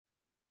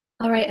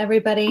All right,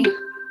 everybody.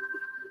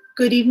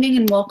 Good evening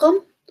and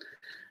welcome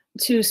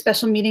to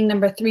special meeting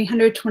number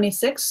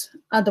 326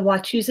 of the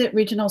Wachusett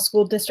Regional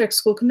School District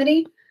School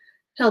Committee,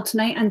 held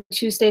tonight on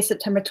Tuesday,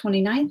 September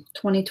 29th,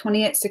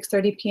 2020 at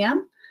 6:30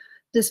 p.m.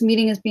 This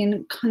meeting is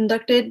being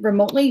conducted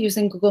remotely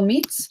using Google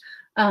Meets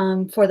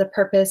for the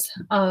purpose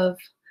of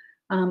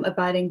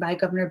abiding by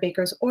Governor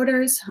Baker's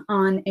orders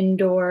on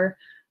indoor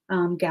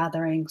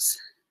gatherings.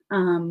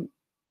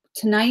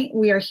 Tonight,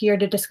 we are here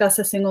to discuss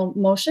a single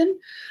motion.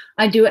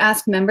 I do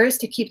ask members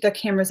to keep their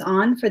cameras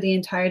on for the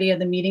entirety of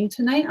the meeting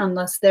tonight,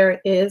 unless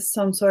there is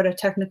some sort of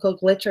technical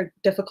glitch or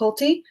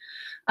difficulty.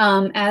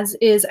 As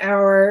is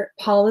our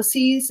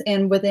policies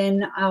and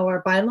within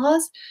our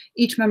bylaws,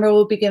 each member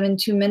will be given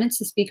 2 minutes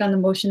to speak on the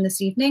motion this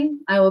evening.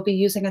 I will be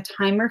using a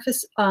timer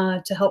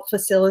to help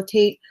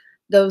facilitate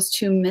those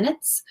 2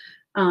 minutes.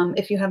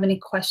 If you have any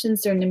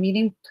questions during the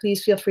meeting,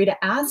 please feel free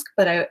to ask,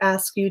 but I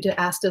ask you to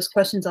ask those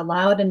questions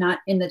aloud and not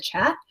in the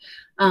chat.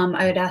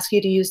 I would ask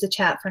you to use the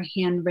chat for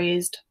hand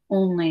raised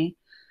only.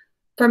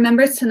 For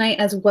members tonight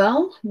as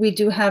well, we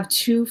do have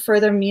 2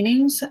 further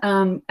meetings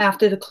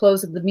after the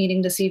close of the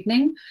meeting this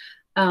evening.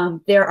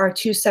 There are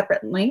 2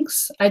 separate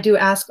links. I do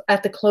ask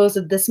at the close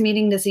of this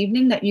meeting this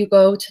evening that you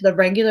go to the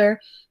regular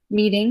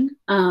meeting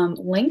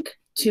link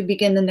to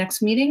begin the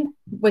next meeting,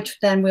 which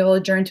then we will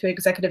adjourn to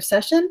executive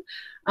session,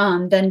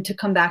 then to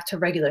come back to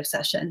regular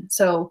session.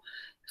 So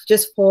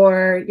just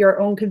for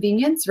your own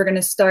convenience, we're going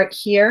to start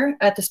here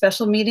at the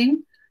special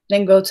meeting,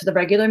 then go to the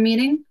regular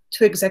meeting,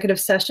 to executive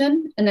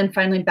session, and then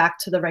finally back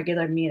to the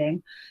regular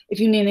meeting. If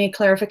you need any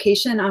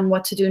clarification on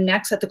what to do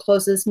next at the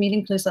close of this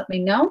meeting, please let me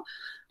know.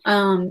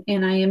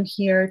 And I am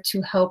here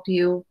to help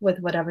you with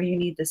whatever you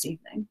need this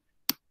evening.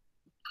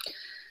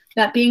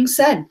 That being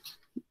said,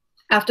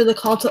 after the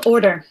call to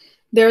order,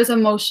 there is a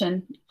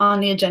motion on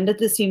the agenda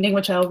this evening,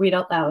 which I will read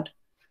out loud.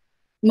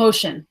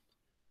 Motion.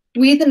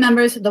 We, the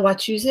members of the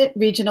Wachusett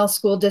Regional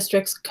School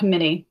Districts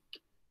Committee,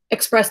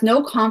 express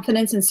no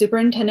confidence in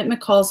Superintendent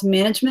McCall's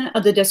management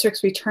of the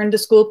district's return to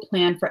school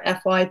plan for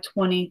FY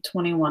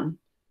 2021.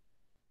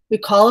 We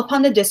call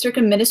upon the district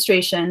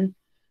administration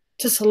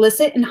to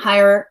solicit and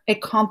hire a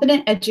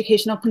competent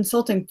educational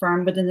consulting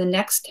firm within the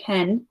next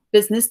 10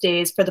 business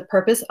days for the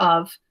purpose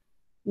of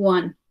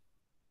 1.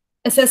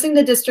 Assessing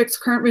the district's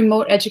current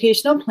remote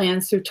educational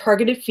plans through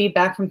targeted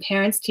feedback from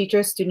parents,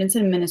 teachers, students,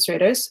 and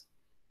administrators.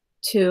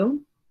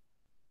 2.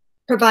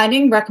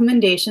 Providing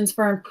recommendations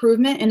for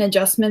improvement and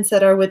adjustments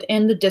that are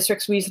within the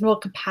district's reasonable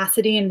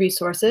capacity and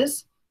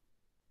resources.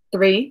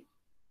 3.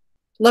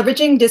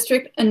 Leveraging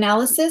district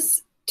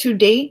analysis to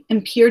date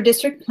and peer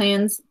district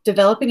plans,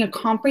 developing a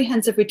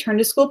comprehensive return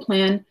to school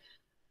plan,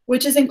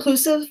 which is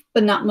inclusive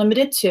but not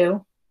limited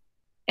to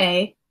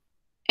A.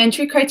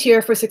 Entry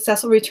criteria for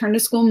successful return to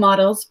school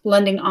models,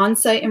 blending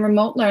on-site and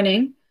remote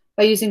learning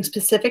by using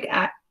specific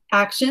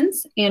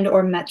actions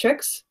and/or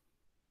metrics.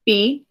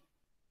 B.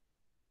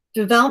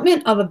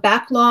 Development of a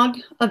backlog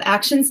of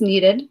actions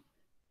needed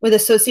with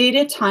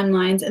associated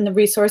timelines in the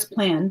resource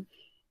plan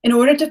in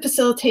order to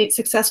facilitate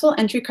successful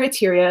entry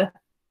criteria,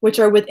 which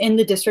are within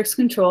the district's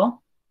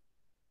control.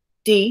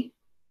 D.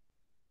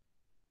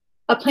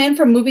 A plan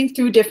for moving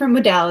through different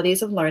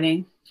modalities of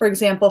learning, for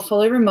example,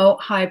 fully remote,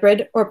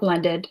 hybrid, or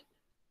blended,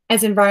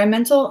 as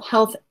environmental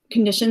health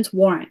conditions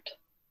warrant.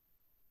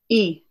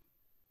 E.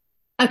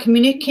 A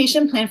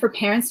communication plan for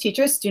parents,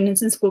 teachers,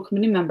 students, and school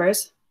committee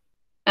members.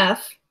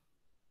 F.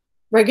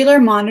 Regular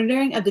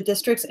monitoring of the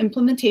district's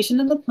implementation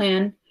of the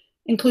plan,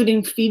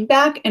 including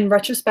feedback and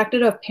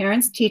retrospective of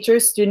parents,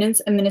 teachers,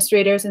 students,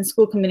 administrators, and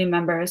school committee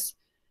members,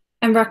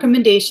 and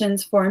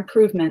recommendations for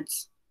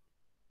improvements.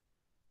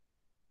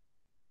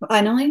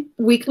 Finally,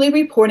 weekly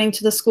reporting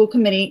to the school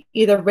committee,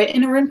 either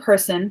written or in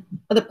person,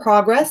 of the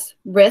progress,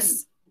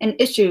 risks, and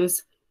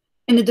issues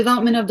in the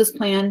development of this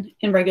plan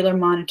and regular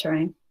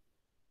monitoring.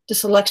 The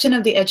selection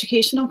of the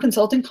educational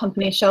consulting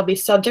company shall be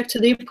subject to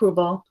the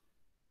approval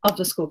of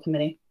the school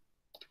committee.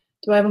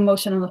 Do I have a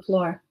motion on the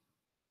floor?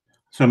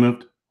 So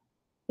moved.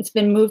 It's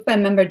been moved by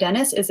Member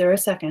Dennis. Is there a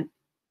second?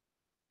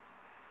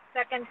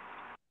 Second.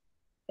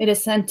 It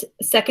is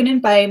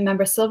seconded by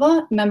Member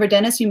Silva. Member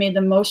Dennis, you made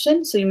the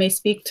motion, so you may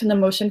speak to the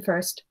motion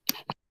first.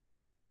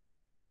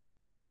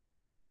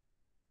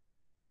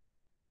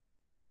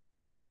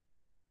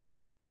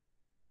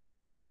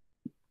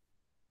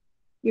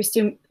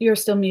 You're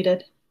still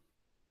muted.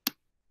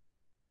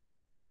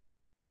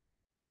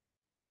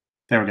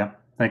 There we go.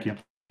 Thank you.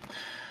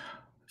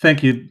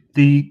 Thank you.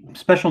 The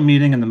special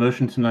meeting and the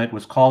motion tonight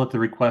was called at the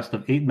request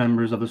of 8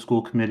 members of the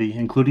school committee,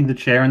 including the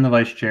chair and the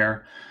vice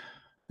chair.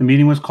 The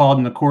meeting was called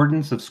in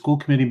accordance of school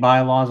committee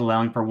bylaws,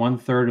 allowing for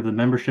 1/3 of the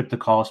membership to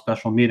call a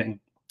special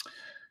meeting.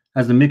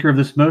 As the maker of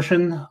this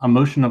motion, a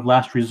motion of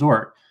last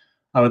resort,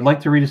 I would like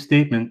to read a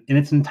statement in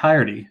its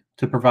entirety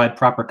to provide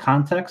proper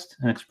context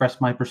and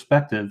express my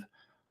perspective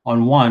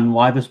on 1,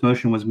 why this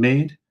motion was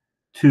made,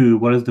 2,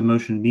 what does the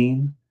motion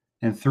mean,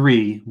 and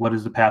 3, what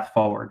is the path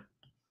forward.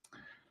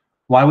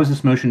 Why was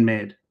this motion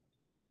made?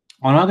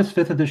 On August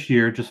 5th of this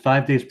year, just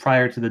 5 days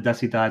prior to the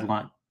DESE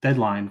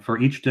deadline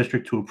for each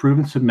district to approve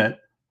and submit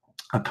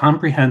a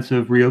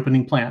comprehensive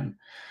reopening plan.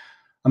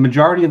 A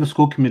majority of the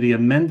school committee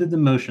amended the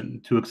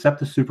motion to accept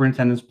the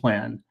superintendent's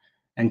plan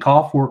and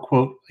call for,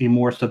 quote, a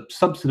more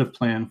substantive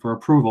plan for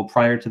approval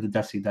prior to the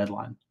DESE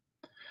deadline.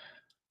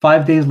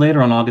 5 days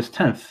later, on August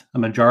 10th, a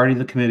majority of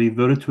the committee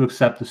voted to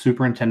accept the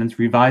superintendent's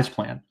revised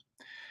plan.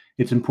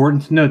 It's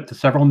important to note that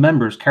several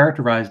members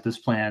characterized this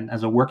plan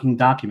as a working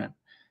document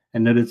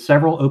and noted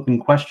several open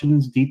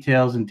questions,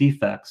 details, and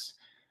defects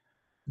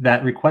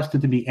that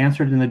requested to be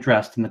answered and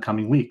addressed in the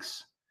coming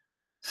weeks.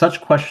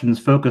 Such questions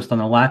focused on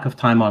the lack of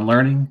time on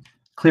learning,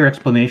 clear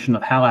explanation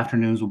of how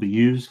afternoons will be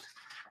used,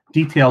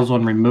 details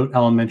on remote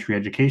elementary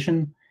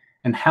education,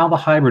 and how the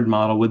hybrid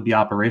model would be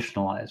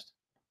operationalized.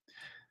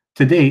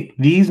 To date,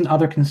 these and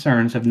other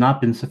concerns have not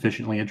been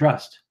sufficiently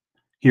addressed.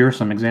 Here are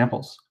some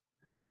examples.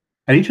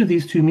 At each of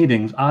these 2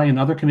 meetings, I and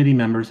other committee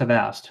members have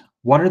asked,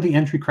 what are the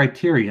entry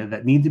criteria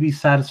that need to be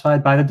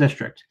satisfied by the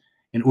district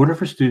in order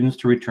for students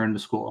to return to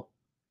school?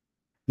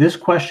 This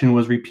question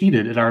was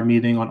repeated at our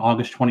meeting on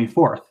August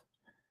 24th,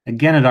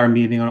 again at our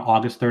meeting on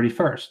August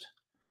 31st,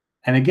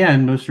 and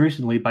again, most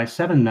recently, by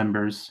 7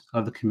 members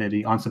of the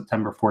committee on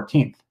September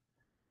 14th.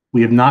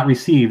 We have not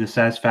received a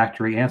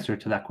satisfactory answer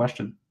to that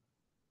question.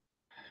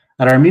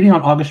 At our meeting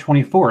on August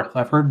 24th,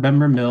 I've heard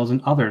Member Mills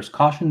and others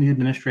caution the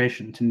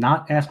administration to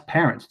not ask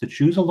parents to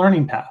choose a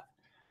learning path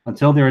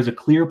until there is a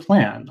clear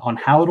plan on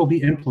how it will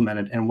be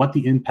implemented and what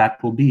the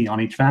impact will be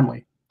on each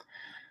family.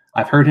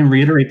 I've heard him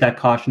reiterate that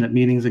caution at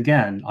meetings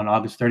again on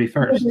August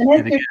 31st.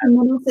 Your 2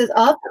 minutes is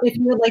up. If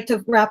you would like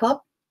to wrap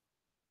up.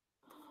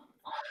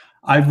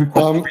 I've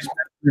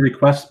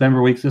request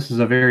Member Weeks, this is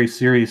a very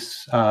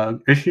serious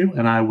issue,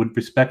 and I would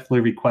respectfully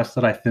request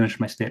that I finish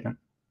my statement.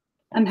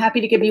 I'm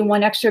happy to give you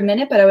 1 extra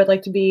minute, but I would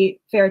like to be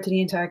fair to the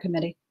entire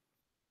committee.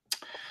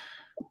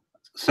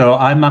 So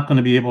I'm not going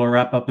to be able to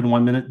wrap up in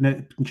 1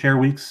 minute, Chair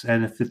Weeks,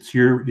 and if it's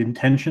your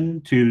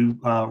intention to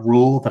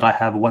rule that I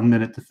have 1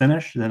 minute to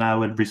finish, then I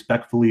would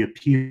respectfully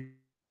appeal.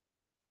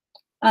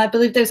 I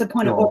believe there's a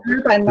point of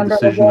order by Member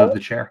decision of the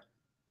chair.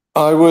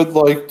 I would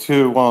like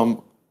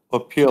to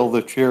appeal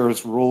the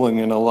chair's ruling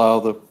and allow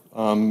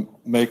the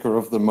maker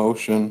of the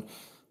motion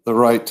the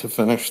right to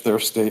finish their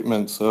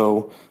statement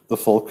so the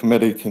full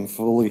committee can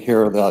fully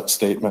hear that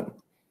statement.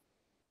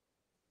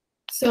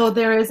 So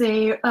there is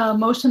a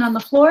motion on the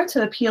floor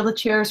to appeal the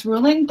chair's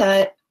ruling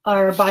that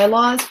our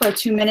bylaws for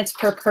 2 minutes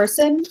per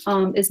person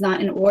is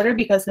not in order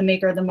because the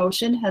maker of the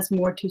motion has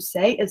more to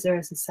say. Is there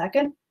a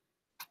second?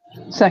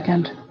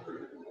 Second.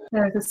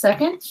 There is a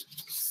second.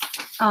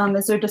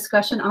 Is there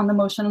discussion on the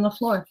motion on the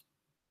floor?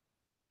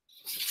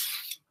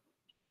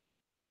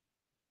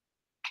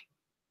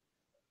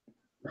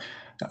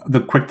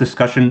 The quick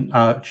discussion,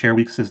 Chair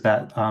Weeks, is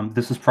that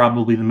this is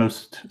probably the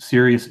most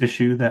serious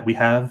issue that we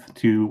have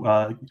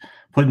to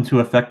put into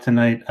effect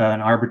tonight,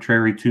 an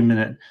arbitrary 2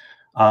 minute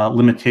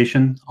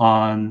limitation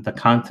on the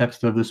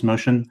context of this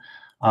motion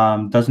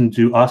doesn't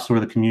do us or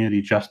the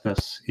community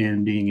justice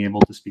in being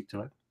able to speak to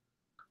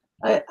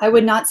it. I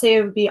would not say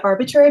it would be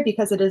arbitrary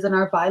because it is in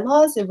our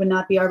bylaws. It would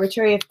not be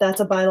arbitrary. If that's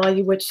a bylaw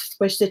you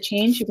wish to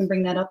change, you can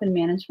bring that up in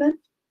management.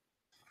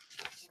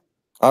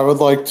 I would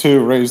like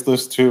to raise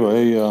this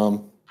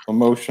to a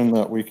motion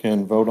that we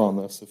can vote on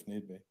this if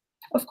need be.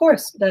 Of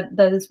course, that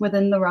is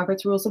within the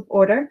Robert's Rules of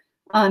Order.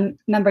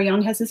 Member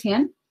Young has his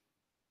hand.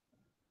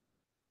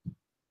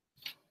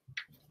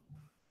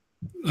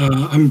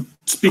 I'm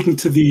speaking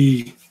to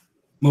the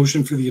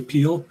motion for the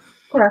appeal.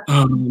 Correct.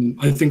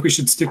 I think we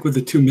should stick with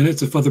the 2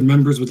 minutes. If other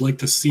members would like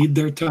to cede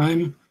their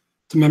time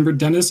to Member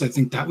Dennis, I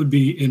think that would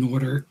be in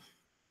order,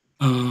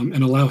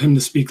 and allow him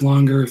to speak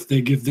longer if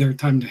they give their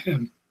time to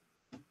him.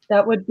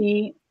 That would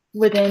be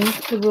within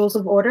the rules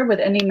of order. Would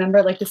any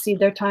member like to cede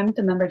their time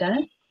to Member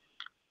Dennett?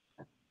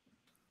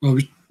 Well,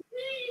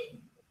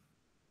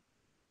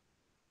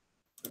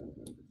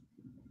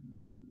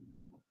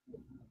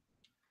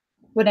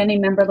 Would any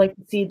member like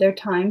to cede their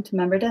time to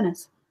Member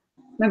Dennis?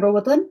 Member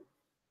Woodland?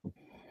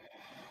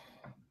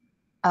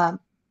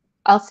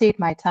 I'll cede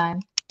my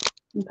time.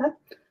 Okay.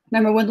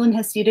 Member Woodland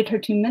has ceded her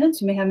 2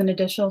 minutes. You may have an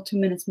additional 2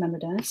 minutes, Member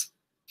Dennis.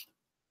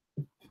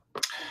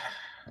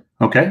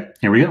 Okay,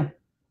 here we go.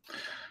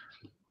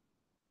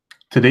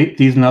 To date,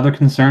 these and other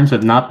concerns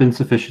have not been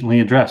sufficiently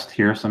addressed.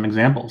 Here are some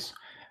examples.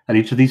 At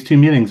each of these 2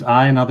 meetings,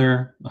 I and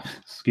other,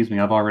 excuse me,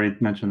 I've already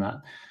mentioned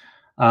that.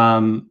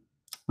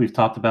 We've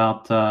talked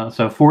about,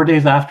 so 4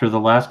 days after the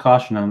last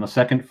caution on the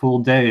second full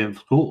day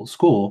of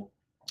school,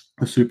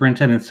 the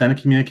superintendent sent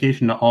a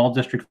communication to all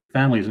district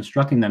families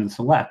instructing them to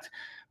select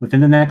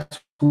within the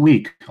next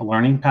week a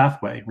learning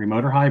pathway,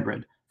 remote or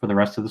hybrid, for the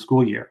rest of the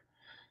school year.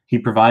 He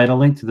provided a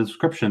link to the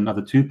description of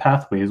the 2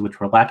 pathways which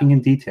were lacking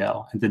in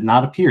detail and did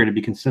not appear to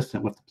be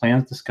consistent with the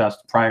plans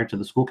discussed prior to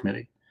the school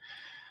committee.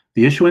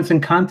 The issuance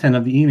and content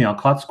of the email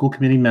caught school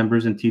committee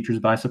members and teachers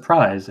by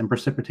surprise and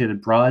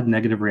precipitated broad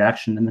negative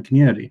reaction in the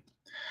community.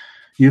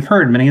 You've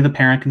heard many of the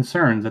parent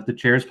concerns at the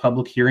chair's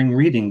public hearing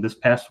reading this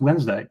past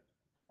Wednesday.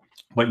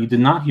 What you did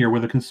not hear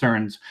were the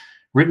concerns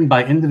written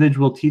by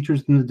individual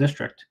teachers in the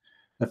district,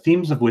 the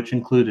themes of which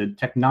included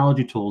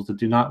technology tools that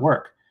do not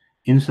work,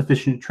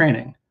 insufficient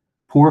training,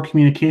 poor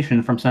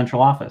communication from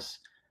central office,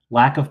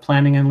 lack of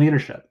planning and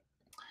leadership.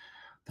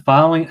 The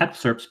following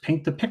excerpts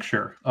paint the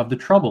picture of the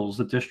troubles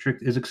the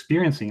district is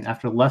experiencing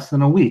after less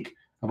than a week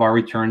of our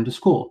return to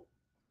school.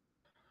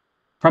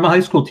 From a high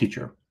school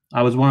teacher,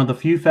 I was one of the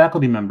few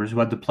faculty members who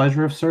had the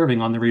pleasure of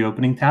serving on the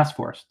reopening task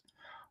force.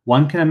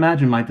 One can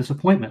imagine my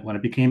disappointment when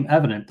it became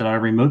evident that our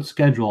remote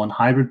schedule and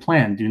hybrid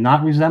plan do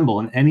not resemble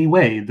in any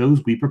way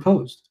those we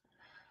proposed.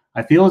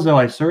 I feel as though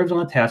I served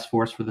on a task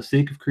force for the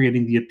sake of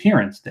creating the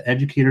appearance that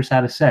educators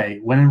had a say,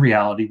 when in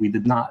reality we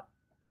did not.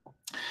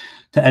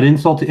 To add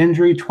insult to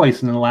injury,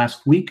 twice in the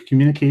last week,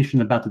 communication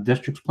about the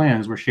district's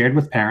plans were shared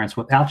with parents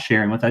without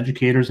sharing with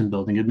educators and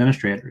building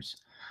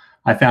administrators.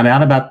 I found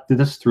out about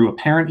this through a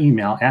parent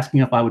email asking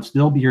if I would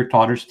still be your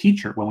daughter's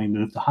teacher when we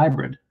move to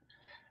hybrid.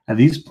 And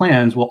these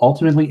plans will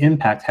ultimately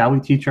impact how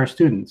we teach our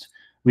students.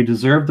 We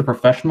deserve the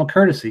professional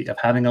courtesy of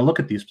having a look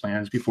at these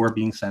plans before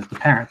being sent to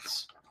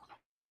parents.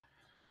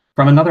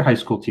 From another high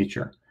school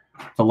teacher,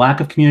 the lack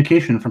of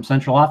communication from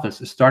central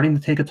office is starting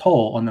to take a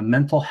toll on the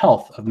mental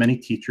health of many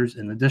teachers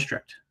in the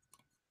district.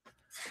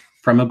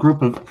 From a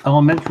group of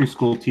elementary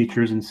school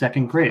teachers in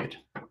second grade.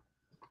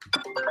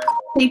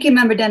 Thank you,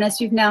 Member Dennis.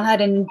 You've now had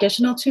an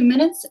additional 2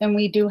 minutes, and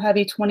we do have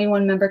a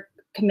 21-member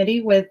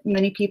committee with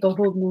many people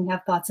who may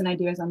have thoughts and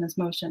ideas on this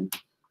motion.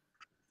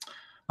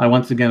 I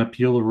once again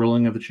appeal the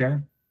ruling of the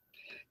chair.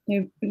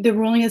 The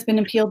ruling has been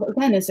appealed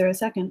again. Is there a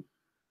second?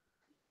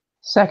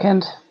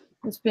 Second.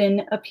 It's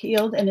been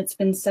appealed and it's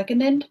been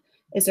seconded.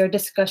 Is there a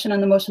discussion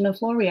on the motion on the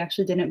floor? We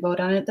actually didn't vote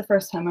on it the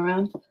first time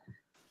around.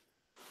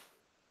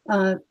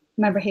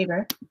 Member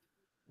Haber.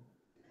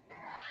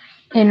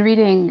 In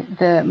reading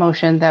the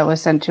motion that was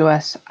sent to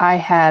us, I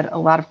had a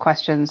lot of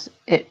questions.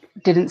 It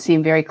didn't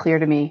seem very clear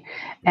to me.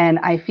 And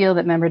I feel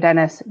that Member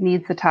Dennis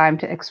needs the time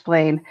to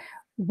explain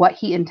what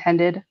he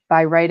intended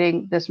by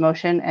writing this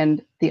motion,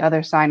 and the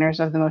other signers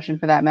of the motion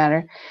for that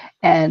matter,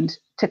 and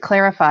to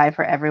clarify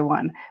for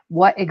everyone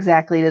what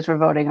exactly it is we're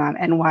voting on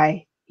and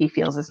why he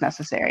feels is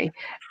necessary.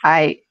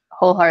 I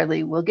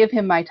wholeheartedly will give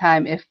him my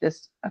time if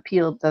this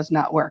appeal does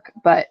not work,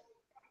 but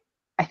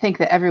I think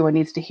that everyone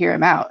needs to hear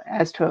him out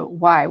as to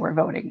why we're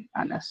voting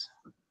on this.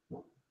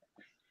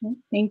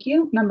 Thank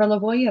you. Member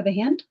Lavoie, you have a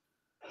hand?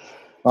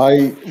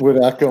 I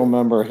would echo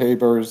Member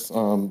Haber's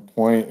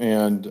point,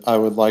 and I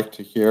would like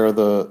to hear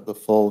the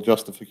full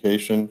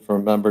justification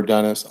from Member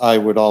Dennis. I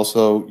would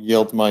also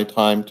yield my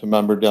time to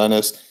Member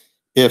Dennis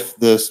if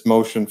this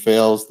motion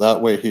fails.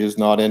 That way he is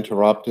not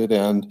interrupted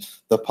and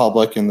the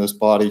public in this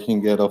body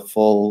can get a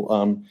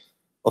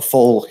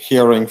full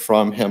hearing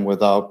from him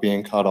without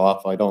being cut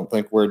off. I don't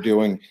think we're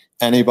doing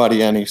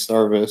anybody any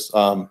service,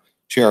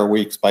 Chair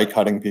Weeks, by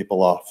cutting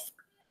people off.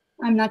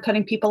 I'm not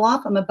cutting people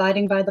off. I'm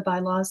abiding by the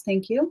bylaws.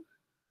 Thank you.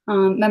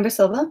 Member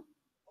Silva.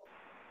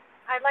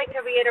 I'd like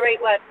to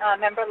reiterate what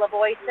Member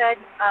Lavoie said.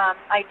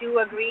 I do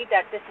agree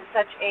that this is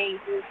such a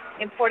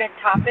important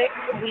topic.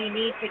 We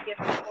need to give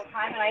people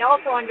time, and I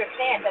also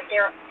understand that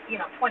there are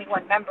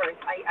 21 members.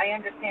 I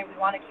understand we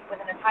want to keep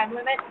within a time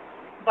limit,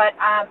 but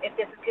if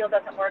this appeal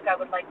doesn't work, I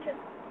would like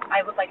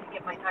to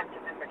give my time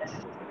to Member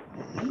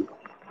Dennis.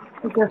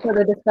 Is there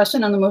further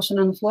discussion on the motion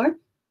on the floor?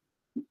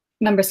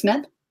 Member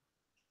Smith.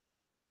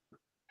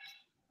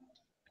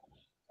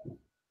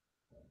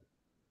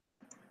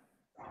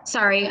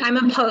 Sorry, I'm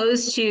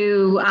opposed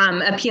to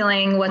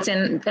appealing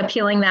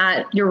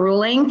that your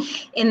ruling,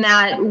 in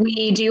that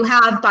we do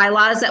have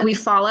bylaws that we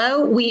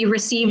follow. We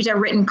received a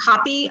written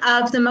copy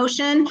of the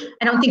motion.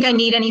 I don't think I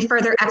need any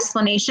further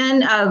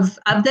explanation of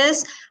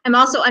this. I'm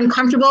also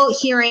uncomfortable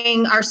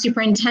hearing our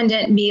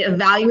superintendent be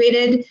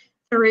evaluated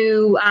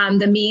through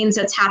the means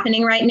that's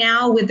happening right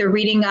now with the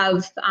reading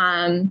of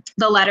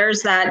the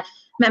letters that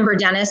Member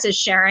Dennis is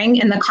sharing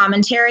in the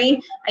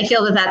commentary. I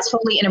feel that that's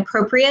totally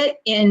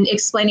inappropriate in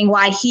explaining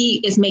why he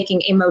is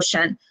making a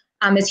motion,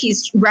 as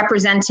he's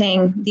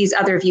representing these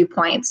other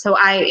viewpoints. So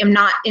I am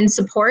not in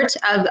support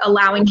of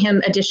allowing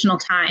him additional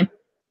time.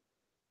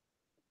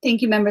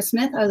 Thank you, Member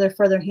Smith. Are there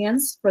further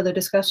hands, further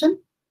discussion?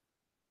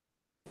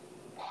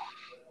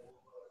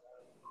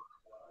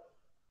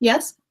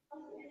 Yes?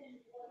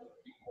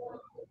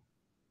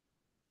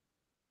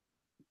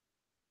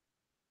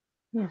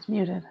 He's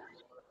muted.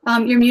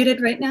 You're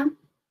muted right now.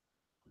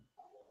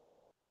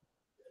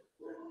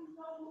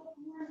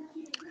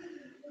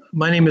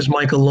 My name is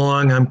Michael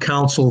Long. I'm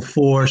counsel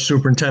for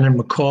Superintendent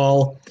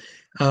McCall.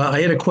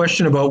 I had a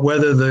question about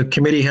whether the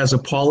committee has a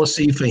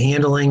policy for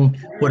handling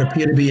what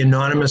appear to be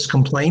anonymous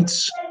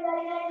complaints.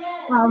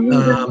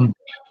 I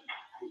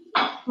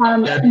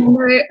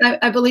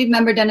believe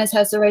Member Dennis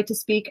has the right to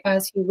speak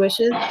as he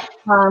wishes,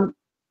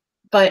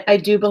 but I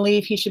do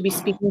believe he should be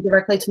speaking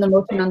directly to the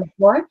motion on the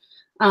floor.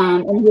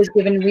 And he has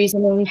given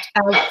reasoning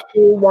as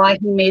to why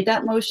he made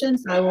that motion,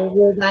 so I will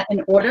rule that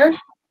in order.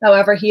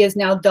 However, he has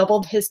now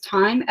doubled his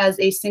time as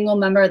a single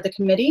member of the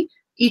committee.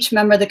 Each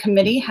member of the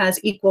committee has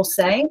equal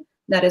say.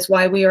 That is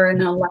why we are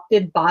an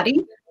elected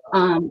body.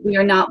 We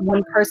are not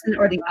one person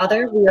or the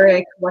other. We are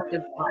a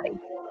collective body.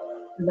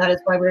 And that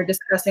is why we're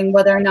discussing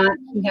whether or not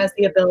he has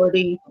the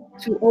ability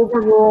to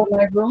overrule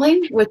my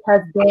ruling, which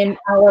has been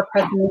our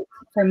precedent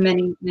for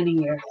many, many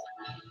years.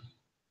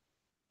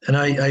 And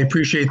I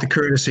appreciate the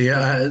courtesy.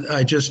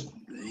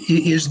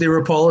 Is there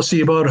a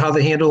policy about how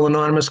they handle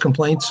anonymous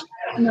complaints?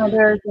 No,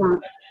 there is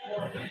not.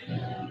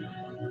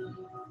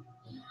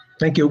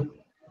 Thank you.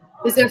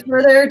 Is there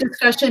further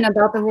discussion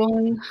about the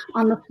ruling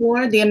on the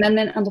floor, the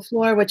amendment on the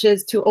floor, which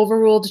is to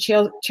overrule the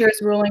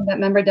chair's ruling that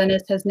Member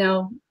Dennis has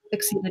now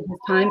exceeded his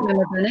time?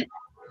 Member Bennett?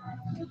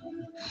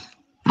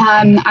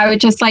 I would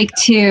just like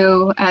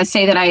to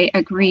say that I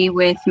agree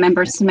with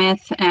Member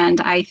Smith,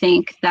 and I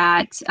think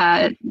that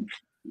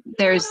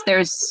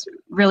there's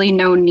really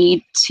no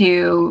need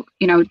to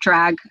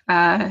drag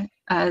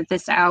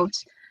this out.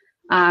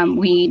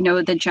 We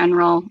know the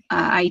general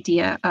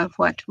idea of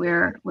what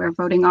we're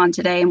voting on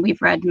today, and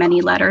we've read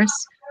many letters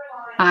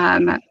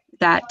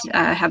that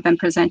have been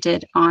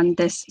presented on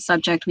this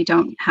subject. We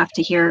don't have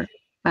to hear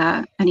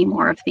any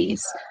more of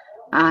these,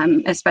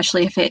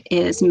 especially if it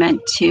is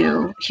meant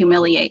to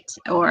humiliate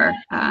or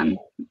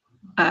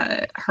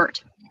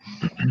hurt.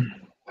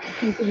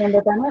 Thank you,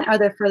 Member Bennett. Are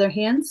there further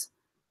hands?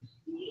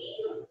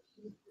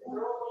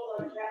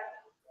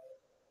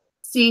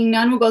 Seeing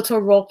none, we'll go to a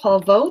roll call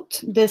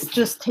vote. This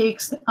just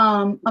takes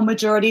a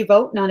majority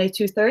vote, not a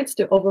 2/3,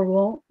 to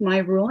overrule my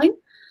ruling.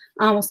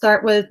 We'll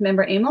start with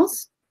Member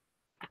Amos.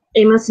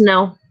 Amos,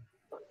 no.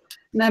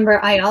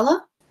 Member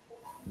Ayala.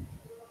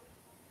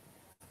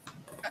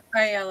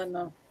 Ayala,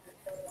 no.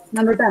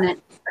 Member Bennett.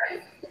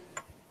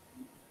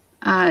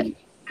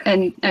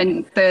 And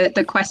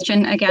the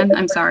question again,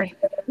 I'm sorry.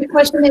 The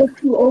question is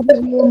to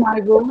overrule my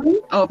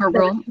ruling.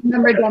 Overrule.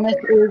 Member Dennis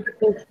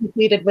is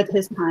completed with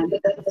his time.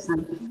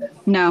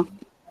 No.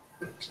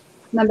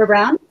 Member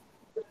Brown.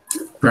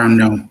 Brown,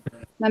 no.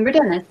 Member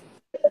Dennis.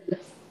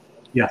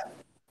 Yes.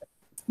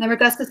 Member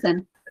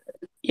Gustafson.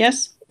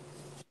 Yes.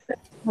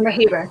 Member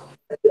Haber.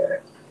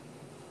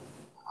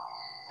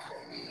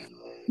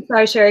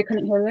 Sorry, Sherry,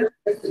 couldn't hear you.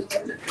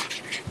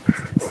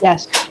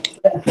 Yes.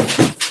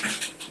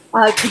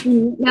 Could you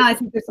mute now? I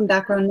think there's some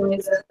background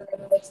noise.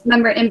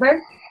 Member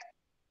Imber.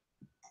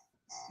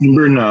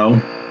 Ember,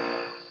 no.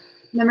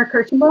 Member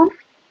Kirchenbaum.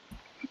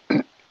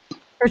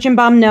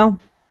 Kirchenbaum, no.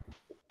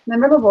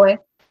 Member Lavoy.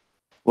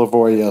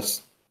 Lavoy,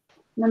 yes.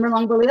 Member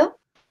Longbaliel.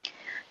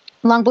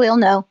 Longbaliel,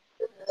 no.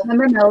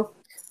 Member Mills.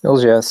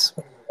 Mills, yes.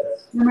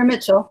 Member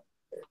Mitchell.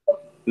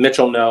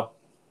 Mitchell, no.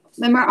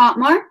 Member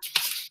Otmar.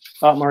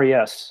 Otmar,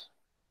 yes.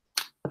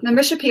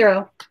 Member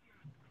Shapiro.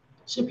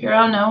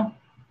 Shapiro, no.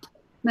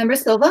 Member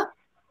Silva.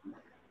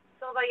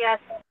 Silva, yes.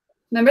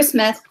 Member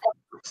Smith.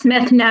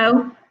 Smith,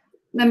 no.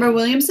 Member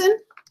Williamson.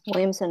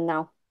 Williamson,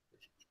 no.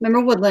 Member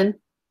Woodland.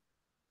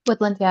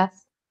 Woodland,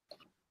 yes.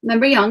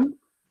 Member Young.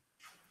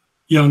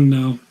 Young,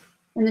 no.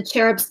 And the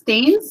chair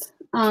abstains.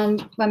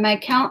 By my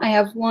count, I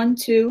have 1,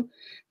 2,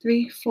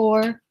 3,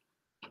 4,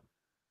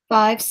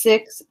 5,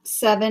 6,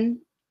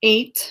 7,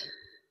 8,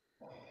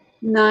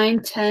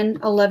 9, 10,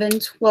 11,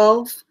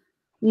 12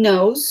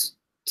 noes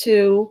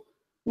to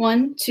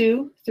 1,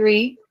 2,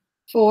 3,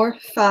 4,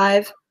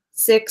 5,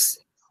 6,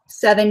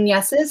 7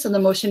 yeses, so the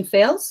motion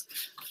fails.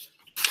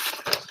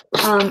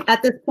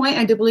 At this point,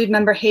 I do believe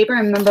Member Haber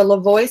and Member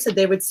Lavoy said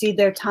they would cede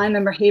their time.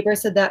 Member Haber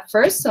said that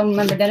first, so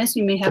Member Dennis,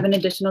 you may have an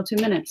additional 2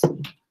 minutes.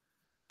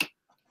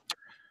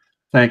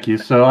 Thank you.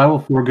 So I will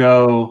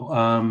forego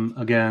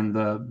again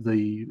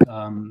the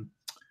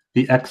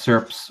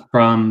excerpts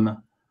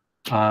from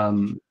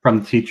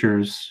the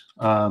teachers.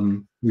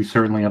 We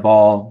certainly have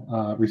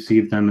all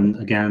received them,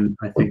 and again,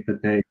 I think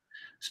that they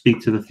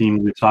speak to the theme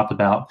we've talked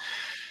about.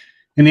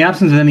 In the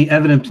absence of any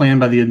evident plan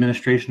by the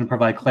administration to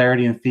provide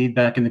clarity and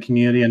feedback in the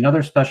community,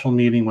 another special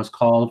meeting was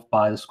called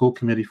by the school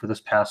committee for this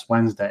past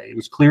Wednesday. It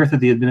was clear through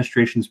the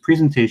administration's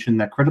presentation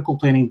that critical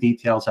planning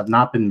details have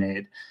not been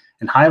made,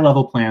 and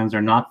high-level plans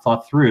are not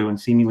thought through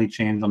and seemingly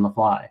changed on the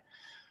fly.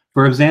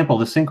 For example,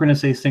 the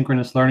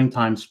synchronous-asynchronous learning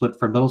time split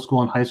for middle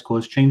school and high school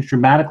has changed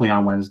dramatically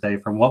on Wednesday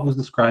from what was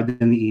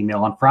described in the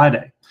email on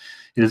Friday.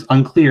 It is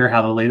unclear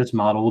how the latest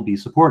model will be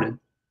supported.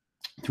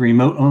 The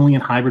remote-only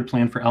and hybrid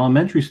plan for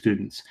elementary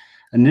students,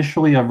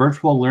 initially a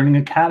virtual learning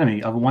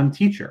academy of one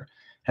teacher,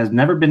 has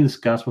never been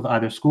discussed with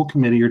either school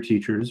committee or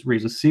teachers,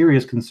 raises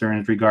serious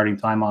concerns regarding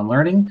time on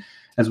learning,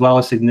 as well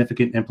as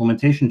significant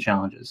implementation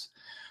challenges.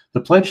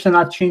 The pledge to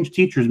not change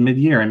teachers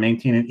mid-year and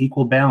maintain an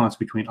equal balance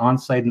between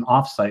on-site and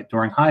off-site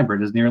during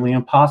hybrid is nearly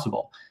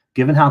impossible,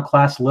 given how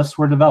class lists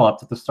were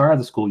developed at the start of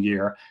the school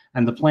year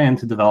and the plan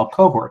to develop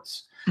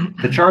cohorts.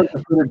 The charge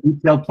that further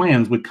detailed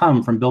plans would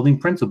come from building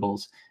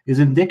principals is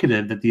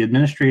indicative that the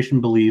administration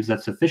believes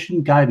that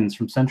sufficient guidance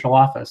from central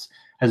office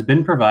has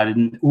been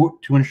provided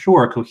to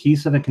ensure a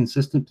cohesive and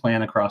consistent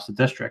plan across the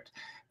district.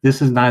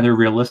 This is neither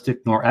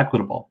realistic nor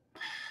equitable.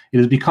 It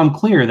has become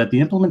clear that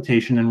the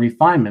implementation and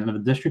refinement of the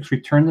district's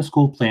return to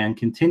school plan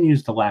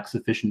continues to lack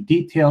sufficient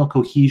detail,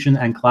 cohesion,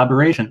 and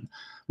collaboration,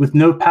 with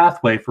no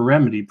pathway for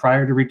remedy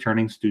prior to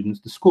returning students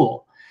to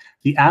school.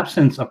 The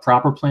absence of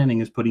proper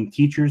planning is putting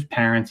teachers,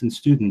 parents, and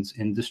students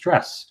in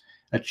distress.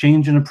 A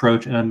change in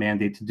approach and a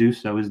mandate to do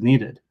so is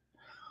needed.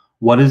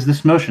 What is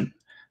this motion?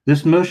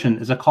 This motion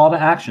is a call to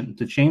action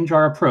to change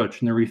our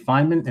approach in the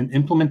refinement and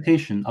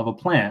implementation of a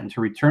plan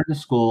to return to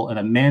school and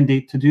a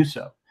mandate to do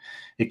so.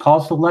 It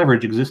calls to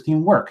leverage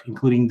existing work,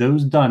 including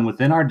those done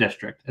within our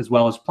district, as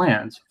well as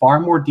plans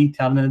far more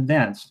detailed and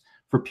advanced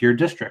for peer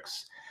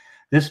districts.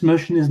 This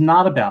motion is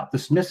not about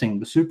dismissing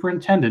the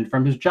superintendent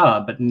from his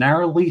job, but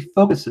narrowly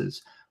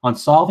focuses on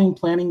solving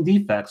planning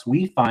defects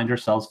we find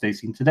ourselves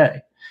facing today.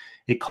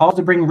 It calls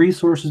to bring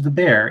resources to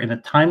bear in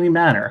a timely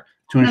manner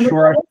to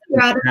ensure our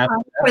You're out of time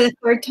for the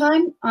third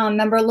time.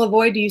 Member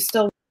Lavoy, do you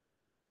still?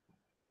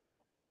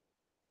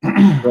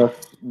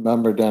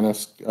 Member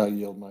Dennis,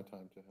 yield my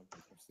time to him.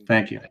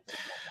 Thank you.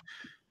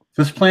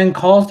 This plan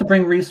calls to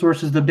bring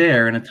resources to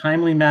bear in a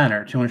timely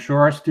manner to ensure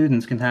our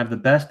students can have the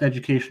best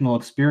educational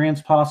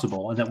experience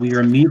possible and that we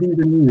are meeting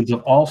the needs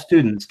of all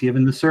students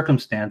given the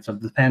circumstance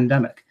of the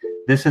pandemic.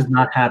 This is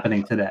not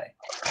happening today.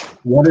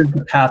 What is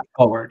the path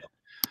forward?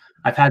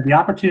 I've had the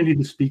opportunity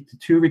to speak to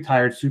 2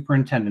 retired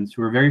superintendents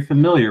who are very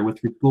familiar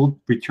with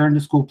return to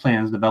school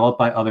plans developed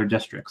by other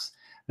districts.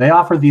 They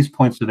offer these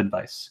points of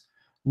advice.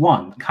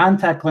 1,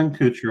 contact Glenn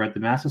Kuchar at the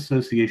Mass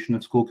Association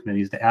of School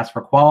Committees to ask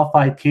for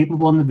qualified,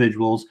 capable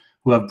individuals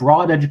who have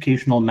broad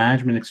educational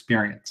management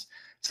experience.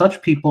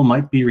 Such people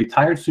might be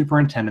retired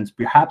superintendents,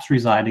 perhaps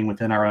residing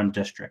within our own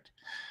district.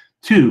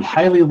 2,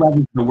 highly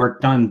leverage the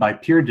work done by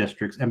peer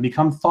districts and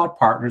become thought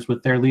partners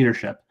with their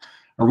leadership.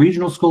 A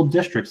regional school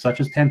district such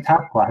as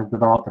Tantapqua has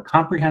developed a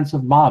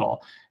comprehensive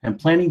model and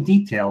planning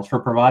details for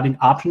providing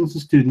options to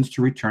students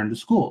to return to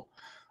school.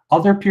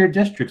 Other peer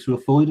districts who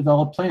have fully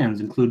developed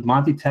plans include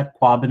Monty Tech,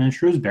 Quabbin, and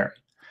Shrewsbury.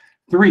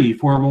 3,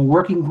 form a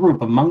working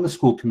group among the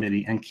school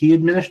committee and key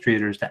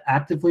administrators to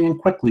actively and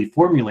quickly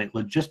formulate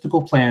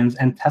logistical plans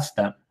and test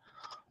them.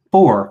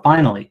 4,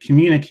 finally,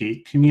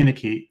 communicate,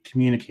 communicate,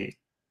 communicate.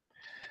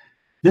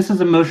 This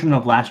is a motion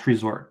of last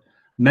resort.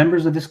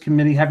 Members of this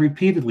committee have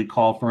repeatedly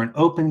called for an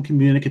open,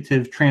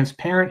 communicative,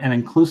 transparent, and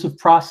inclusive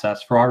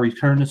process for our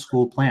return to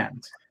school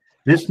plans.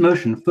 This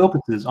motion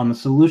focuses on the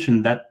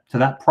solution to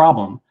that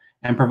problem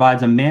and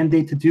provides a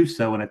mandate to do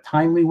so in a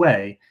timely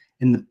way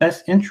in the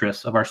best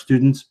interests of our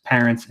students,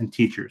 parents, and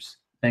teachers.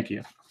 Thank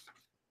you.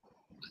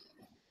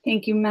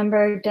 Thank you,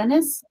 Member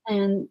Dennis.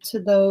 And to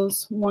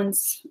those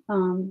ones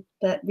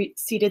that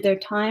ceded their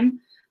time,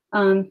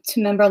 to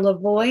Member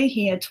Lavoy,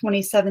 he had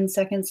 27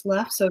 seconds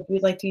left. So if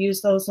you'd like to use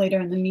those later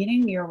in the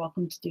meeting, you're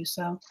welcome to do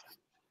so.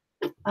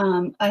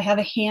 I have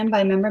a hand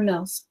by Member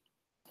Mills.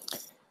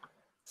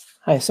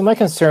 Hi, so my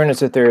concern is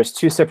that there's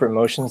 2 separate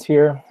motions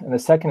here, and the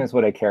second is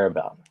what I care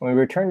about. When we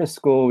returned to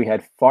school, we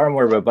had far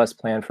more robust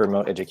plan for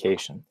remote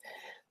education.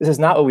 This is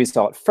not what we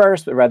saw at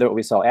first, but rather what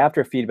we saw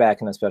after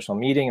feedback in a special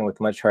meeting and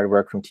with much hard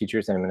work from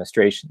teachers and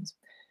administrations.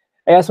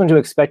 I asked them to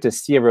expect to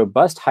see a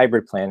robust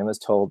hybrid plan and was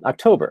told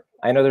October.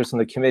 I know there's some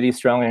of the committee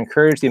strongly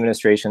encouraged the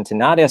administration to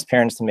not ask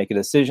parents to make a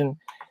decision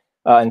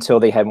until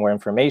they had more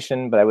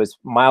information, but I was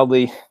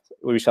mildly,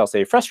 we shall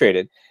say,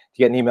 frustrated to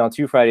get an email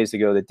 2 Fridays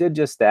ago that did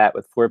just that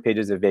with 4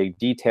 pages of vague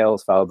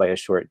details followed by a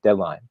short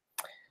deadline.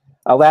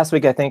 Last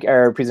week, I think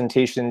our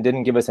presentation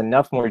didn't give us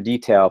enough more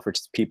detail for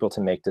people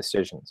to make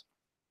decisions.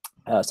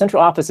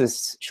 Central office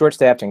is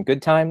short-staffed in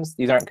good times.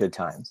 These aren't good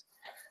times.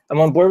 I'm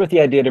on board with the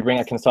idea to bring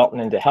a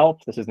consultant in to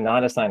help. This is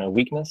not a sign of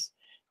weakness.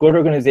 Good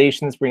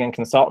organizations bring in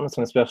consultants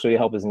when specialty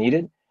help is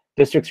needed.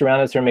 Districts around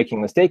us are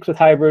making mistakes with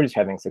hybrid,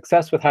 having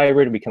success with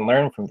hybrid. We can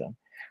learn from them.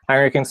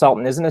 Hiring a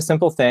consultant isn't a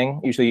simple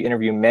thing. Usually you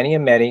interview many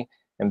and many,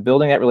 and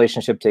building that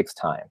relationship takes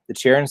time. The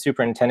chair and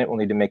superintendent will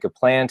need to make a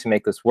plan to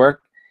make this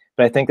work,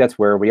 but I think that's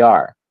where we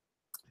are,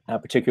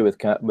 particularly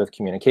with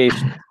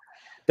communication.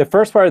 The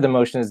first part of the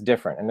motion is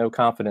different, a no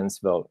confidence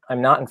vote.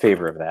 I'm not in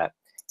favor of that.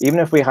 Even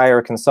if we hire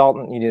a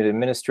consultant, you need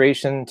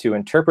administration to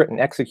interpret and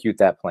execute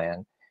that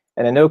plan,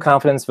 and a no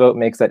confidence vote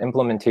makes that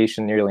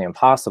implementation nearly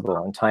impossible,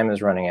 and time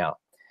is running out.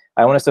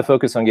 I want us to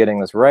focus on getting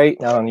this right,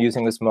 not on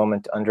using this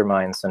moment to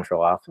undermine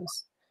central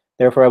office.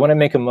 Therefore, I want to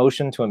make a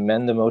motion to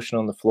amend the motion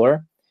on the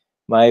floor.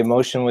 My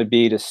motion would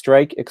be to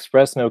strike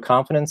express no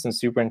confidence in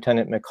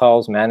Superintendent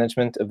McCall's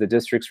management of the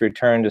district's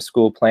return to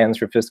school plans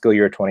for fiscal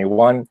year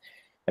 21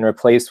 and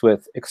replace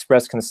with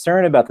express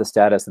concern about the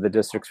status of the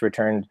district's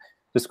return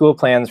to school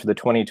plans for the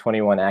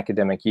 2021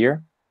 academic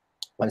year.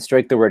 And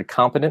strike the word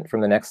competent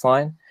from the next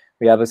line.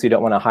 We obviously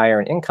don't want to hire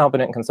an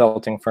incompetent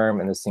consulting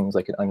firm, and this seems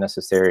like an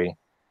unnecessary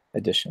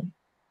addition.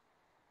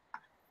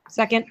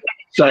 Second.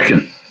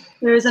 Second.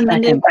 There is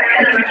amended.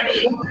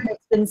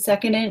 It's been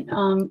seconded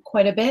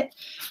quite a bit.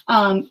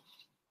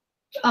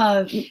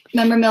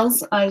 Member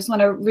Mills, I just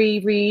want to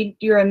reread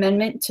your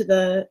amendment to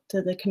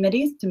the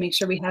committees to make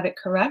sure we have it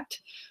correct.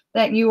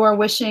 That you are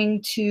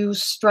wishing to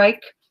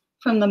strike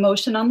from the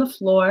motion on the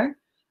floor,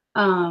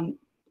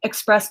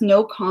 express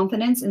no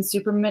confidence in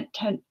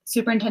Superintendent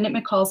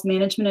McCall's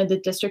management of the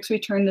district's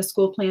return to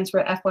school plans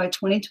for FY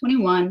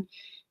 2021,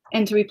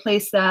 and to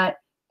replace that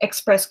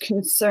express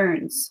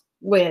concerns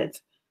with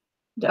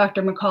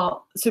Dr.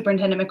 McCall,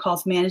 Superintendent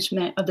McCall's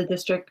management of the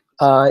district?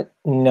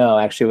 No,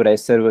 actually what I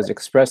said was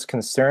express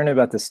concern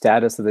about the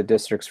status of the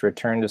district's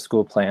return to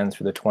school plans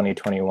for the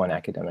 2021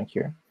 academic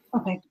year.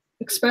 Okay,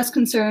 express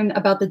concern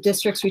about the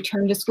district's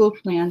return to school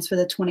plans for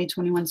the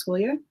 2021 school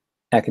year?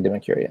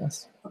 Academic year,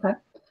 yes. Okay.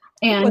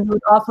 And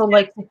would also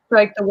like to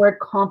strike the word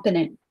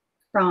competent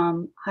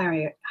from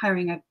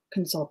hiring a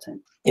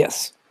consultant.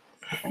 Yes.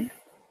 Okay.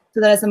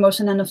 So that is a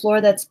motion on the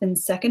floor that's been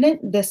seconded.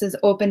 This is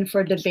open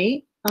for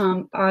debate.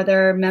 Are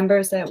there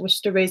members that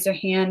wish to raise their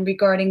hand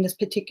regarding this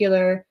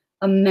particular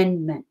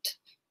amendment?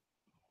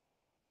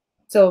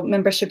 So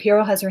Member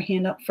Shapiro has her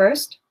hand up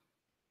first.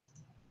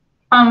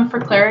 For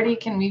clarity,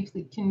 can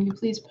you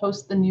please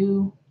post the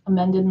new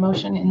amended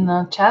motion in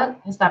the chat?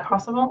 Is that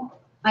possible?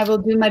 I will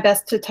do my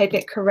best to type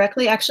it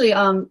correctly. Actually,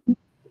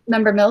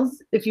 Member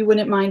Mills, if you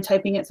wouldn't mind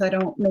typing it so I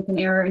don't make an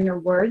error in your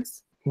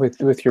words.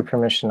 With your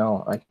permission,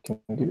 I can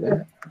do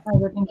that. I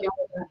would enjoy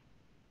that.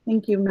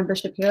 Thank you, Member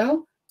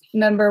Shapiro.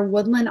 Member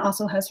Woodland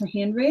also has her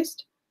hand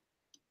raised.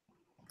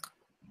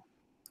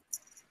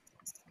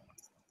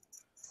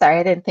 Sorry,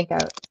 I didn't think I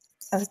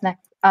was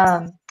next.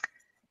 I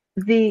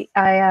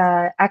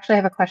actually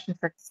have a question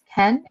for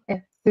Ken,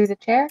 if through the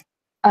chair.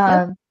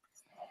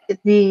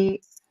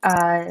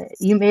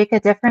 You make a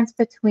difference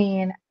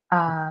between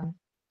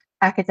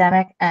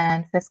academic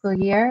and fiscal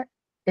year.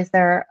 Is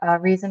there a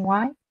reason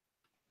why?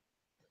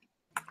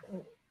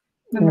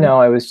 No,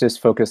 I was just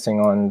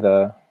focusing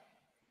on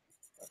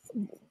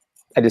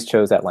I just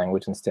chose that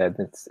language instead.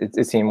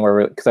 It seemed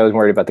more, because I was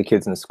worried about the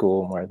kids in the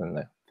school more than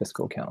the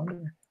fiscal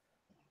calendar.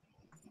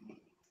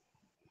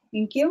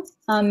 Thank you.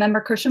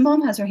 Member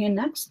Kirschenbaum has her hand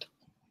next.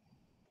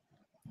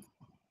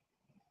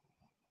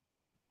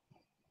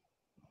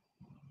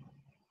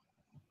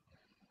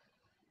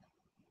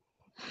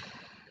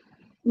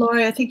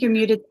 Lori, I think you're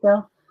muted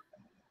still.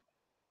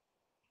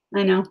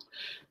 I know.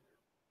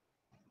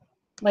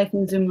 Life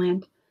in Zoom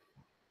land.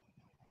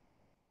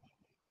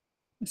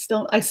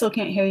 I still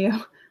can't hear you.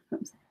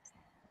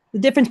 The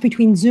difference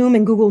between Zoom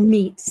and Google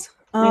Meets.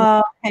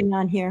 Hang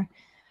on here.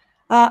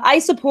 I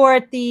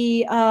support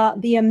the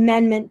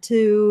amendment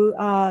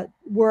to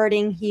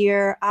wording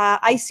here.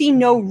 I see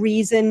no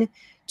reason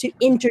to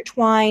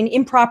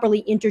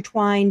improperly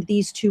intertwine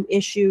these two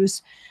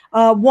issues.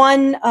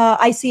 One,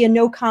 I see a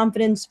no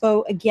confidence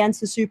vote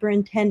against the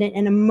superintendent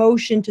and a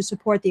motion to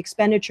support the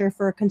expenditure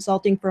for a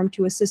consulting firm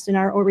to assist in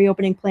our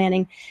reopening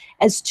planning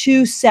as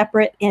two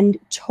separate and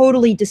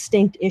totally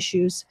distinct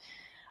issues.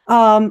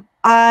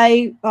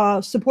 I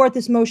support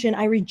this motion.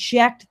 I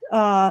reject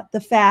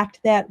the fact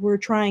that we're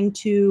trying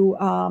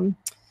to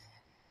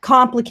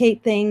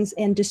complicate things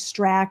and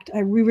distract.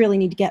 We really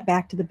need to get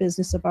back to the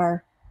business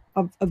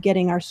of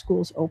getting our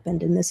schools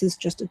opened, and this is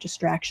just a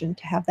distraction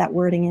to have that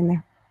wording in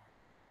there.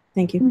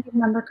 Thank you.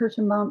 Member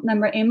Kirschenbaum.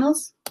 Member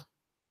Amos?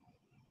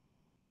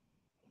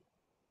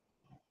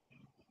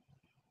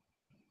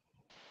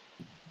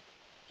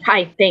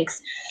 Hi,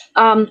 thanks.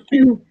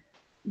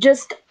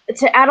 Just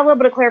to add a little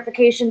bit of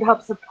clarification to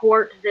help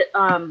support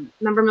the,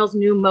 Member Mills'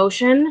 new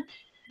motion,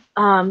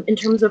 in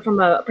terms of from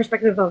a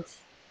perspective of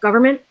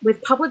government,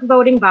 with public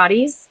voting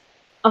bodies,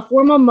 a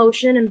formal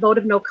motion and vote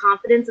of no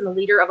confidence in the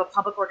leader of a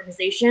public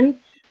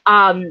organization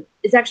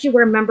is actually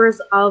where members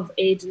of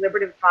a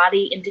deliberative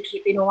body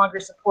indicate they no longer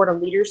support a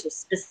leader. So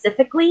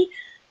specifically,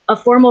 a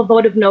formal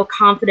vote of no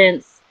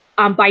confidence,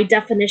 by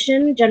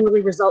definition,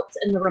 generally results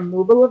in the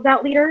removal of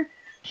that leader.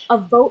 A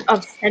vote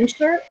of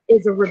censure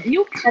is a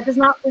rebuke that does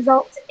not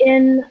result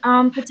in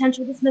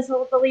potential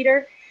dismissal of the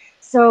leader.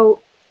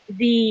 So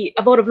a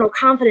vote of no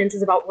confidence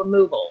is about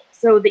removal.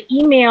 So the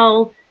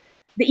email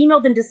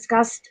then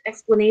discussed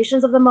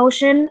explanations of the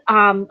motion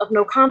of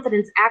no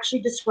confidence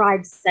actually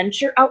describes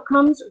censure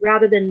outcomes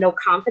rather than no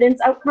confidence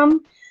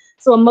outcome.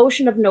 So a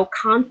motion of no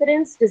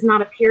confidence does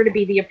not appear to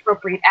be the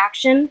appropriate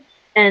action,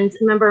 and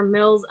Member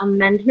Mills'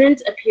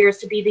 amendment appears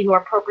to be the more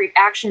appropriate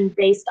action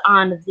based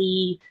on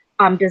the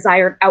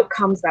desired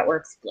outcomes that were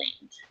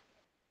explained.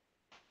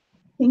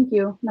 Thank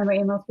you, Member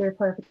Amos, for your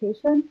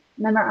clarification.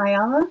 Member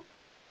Ayala?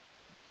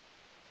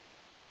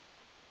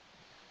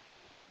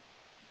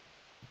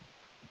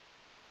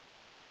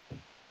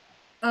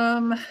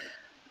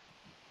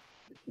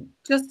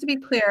 Just to be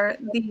clear,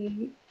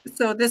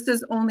 so this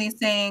is only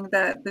saying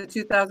that the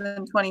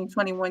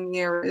 2020-21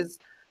 year is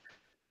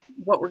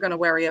what we're going to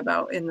worry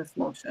about in this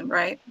motion,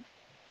 right?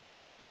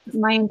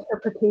 My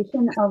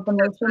interpretation of the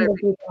motion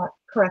would be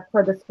correct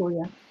for the school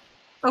year.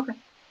 Okay,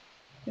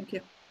 thank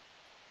you.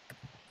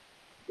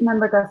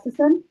 Member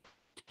Gustafson?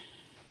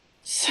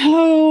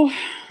 So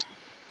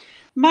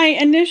my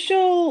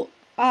initial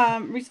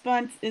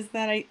response is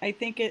that I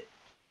think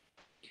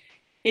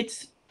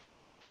it's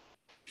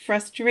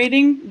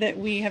frustrating that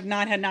we have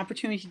not had an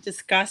opportunity to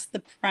discuss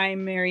the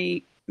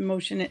primary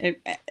motion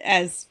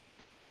as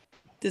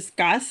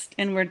discussed,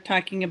 and we're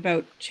talking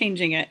about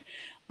changing it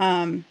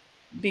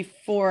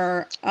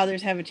before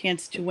others have a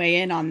chance to weigh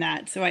in on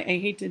that. So I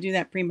hate to do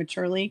that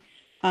prematurely,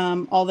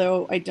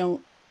 although I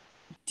don't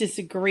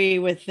disagree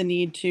with the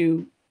need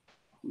to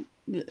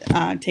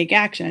take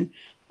action.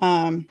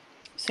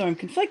 So I'm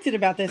conflicted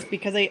about this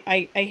because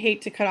I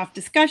hate to cut off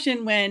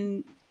discussion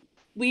when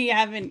we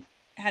haven't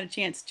had a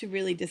chance to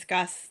really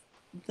discuss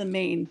the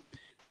main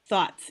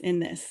thoughts in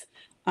this.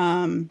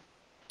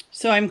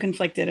 So I'm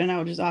conflicted, and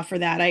I'll just offer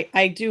that.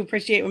 I do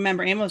appreciate what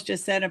Member Amos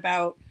just said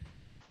about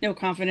no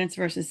confidence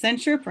versus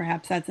censure.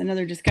 Perhaps that's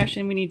another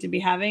discussion we need to be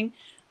having.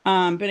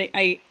 But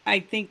I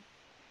think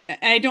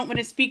I don't want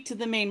to speak to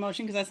the main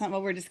motion because that's not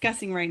what we're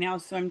discussing right now.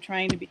 So I'm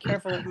trying to be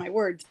careful with my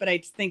words. But I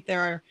just think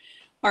there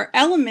are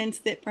elements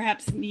that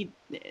perhaps need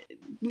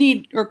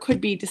or could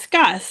be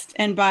discussed.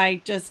 And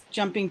by just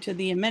jumping to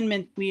the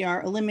amendment, we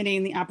are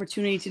eliminating the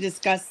opportunity to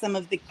discuss some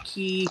of the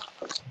key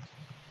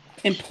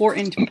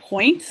important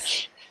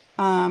points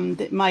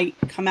that might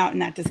come out in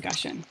that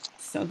discussion.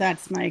 So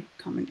that's my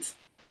comments.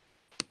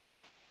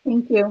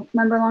 Thank you.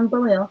 Member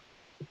Long-Balil.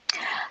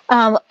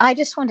 I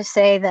just want to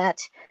say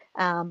that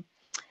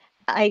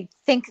I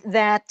think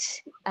that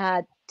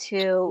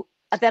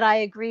that I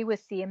agree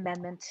with the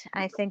amendment.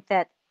 I think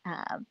that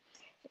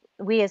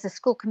we as a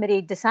school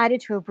committee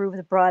decided to approve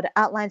the broad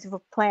outlines of a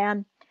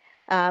plan.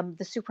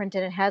 The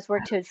superintendent has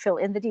worked to fill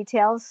in the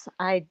details.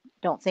 I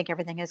don't think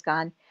everything has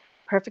gone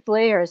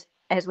perfectly or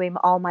as we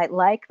all might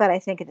like, but I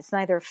think it's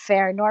neither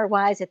fair nor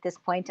wise at this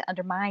point to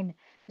undermine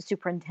the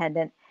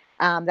superintendent.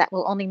 That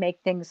will only make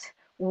things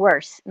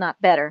worse,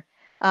 not better.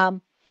 I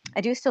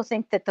do still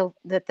think that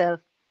the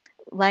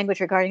language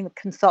regarding the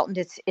consultant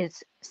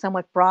is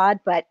somewhat broad,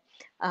 but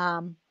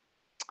I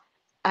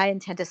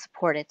intend to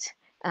support it.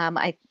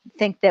 I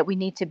think that we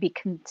need to be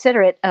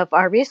considerate of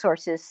our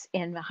resources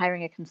in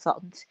hiring a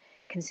consultant,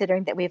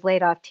 considering that we've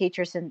laid off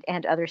teachers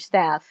and other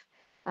staff.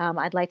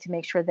 I'd like to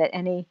make sure that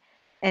any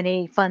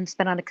funds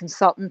spent on a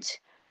consultant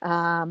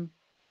are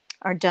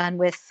done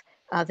with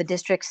the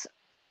district's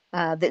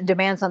the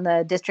demands on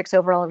the district's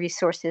overall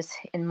resources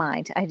in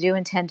mind. I do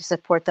intend to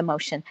support the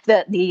motion,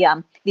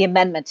 the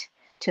amendment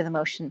to the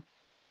motion.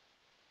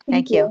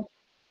 Thank you.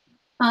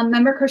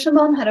 Member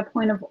Kirschenbaum had a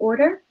point of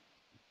order.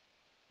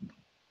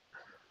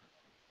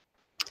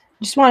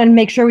 Just wanted to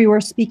make sure we were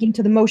speaking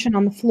to the motion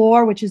on the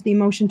floor, which is the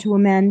motion to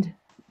amend.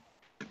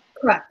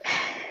 Correct.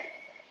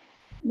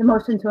 The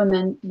motion to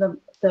amend the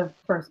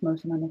first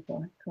motion on the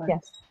floor.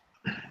 Correct.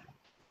 Yes.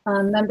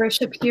 Member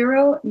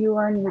Shapiro, you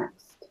are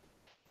next.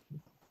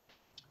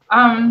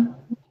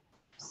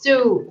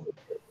 So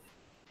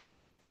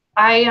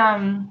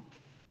I'm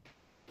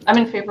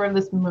in favor of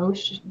this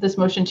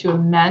motion to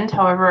amend.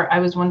 However, I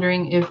was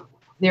wondering if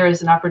there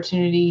is an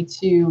opportunity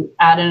to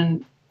add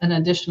an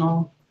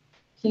additional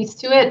piece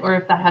to it, or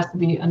if that has to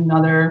be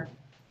another.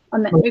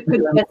 It could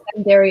be a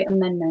secondary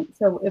amendment.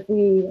 So if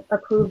we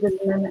approve this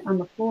amendment on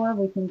the floor,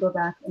 we can go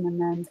back and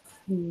amend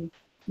the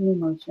new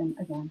motion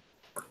again.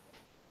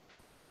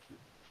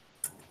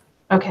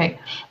 Okay.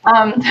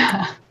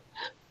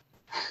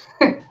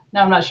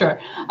 No, I'm not sure.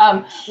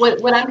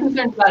 What I'm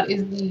concerned about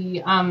is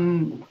the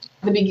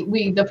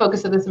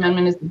focus of this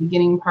amendment is the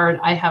beginning part.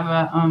 I have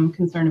a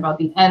concern about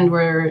the end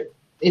where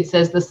it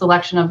says the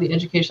selection of the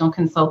educational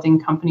consulting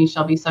company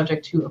shall be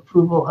subject to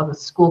approval of a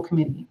school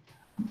committee.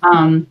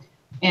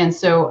 And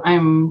so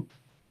I'm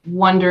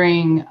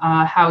wondering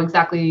how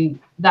exactly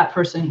that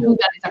person, who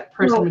that exact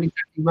person would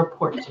exactly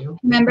report to.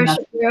 Member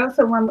Shapiro,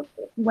 so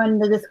when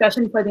the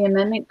discussion for the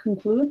amendment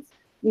concludes,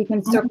 we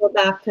can circle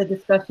back to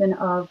discussion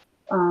of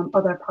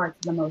other parts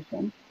of the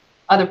motion.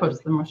 Other parts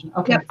of the motion.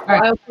 Okay. Yep. All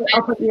right.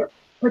 I'll put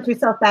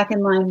yourself back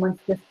in line once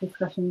this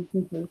discussion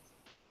concludes.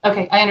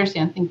 Okay, I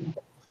understand. Thank you.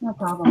 No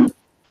problem.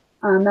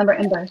 Member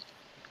Ember.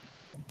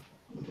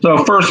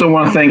 So first I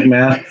want to thank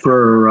Matt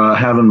for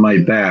having my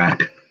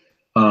back.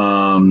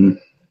 But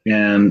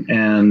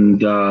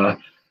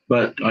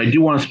I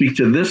do want to speak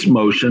to this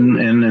motion.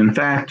 And in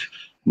fact,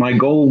 my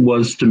goal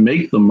was to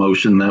make the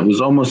motion that was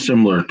almost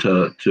similar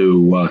to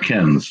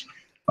Ken's.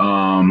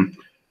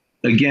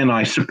 Again,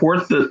 I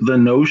support the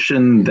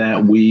notion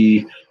that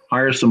we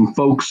hire some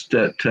folks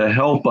to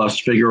help us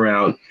figure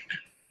out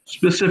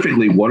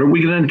specifically what are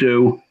we going to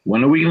do,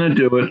 when are we going to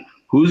do it,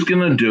 who's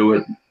going to do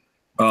it,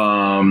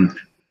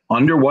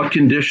 under what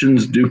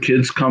conditions do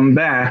kids come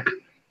back.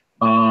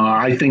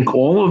 I think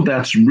all of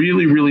that's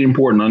really, really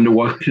important. Under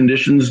what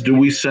conditions do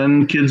we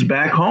send kids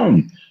back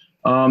home?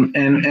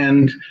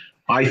 And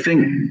I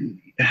think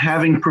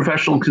having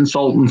professional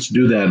consultants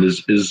do that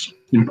is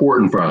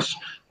important for us.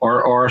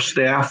 Our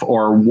staff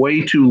are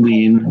way too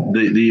lean,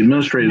 the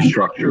administrative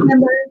structure.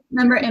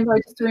 Member Ember,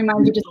 just to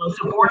remind you, just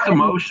support the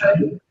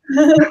motion.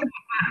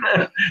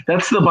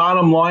 That's the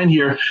bottom line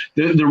here.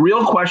 The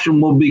real question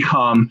will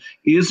become,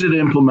 is it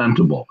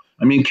implementable?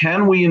 I mean,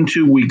 can we in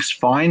 2 weeks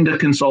find a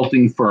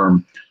consulting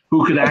firm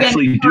who could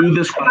actually do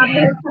this? I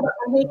hate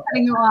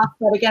cutting you off,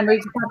 but again, we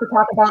just have to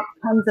talk about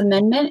Ken's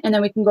amendment, and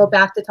then we can go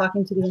back to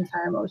talking to the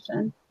entire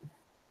motion.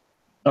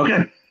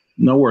 Okay,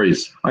 no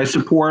worries. I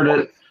support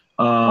it.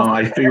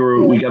 I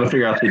figure we got to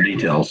figure out the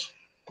details.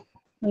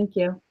 Thank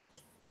you.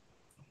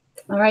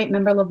 All right,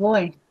 Member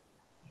Lavoie.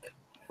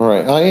 All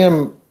right, I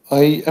am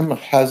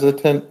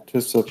hesitant to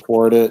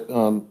support it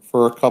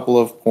for a couple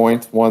of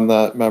points. One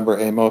that Member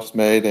Amos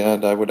made,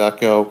 and I would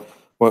echo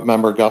what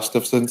Member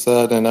Gustafson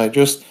said. And I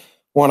just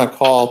want to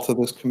call to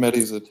this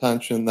committee's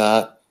attention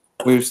that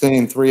we've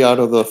seen 3 out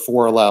of the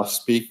 4 last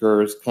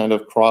speakers kind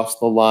of cross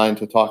the line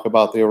to talk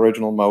about the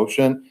original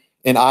motion.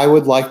 And I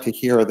would like to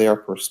hear their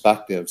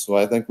perspective. So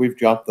I think we've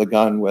jumped the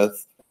gun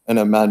with an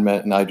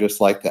amendment, and I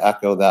just like to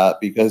echo that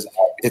because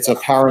it's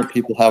apparent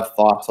people have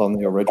thoughts on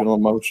the original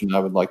motion. I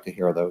would like to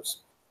hear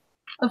those.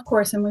 Of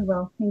course, and we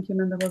will. Thank you,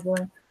 Member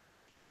Lavoy.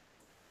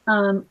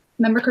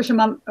 Member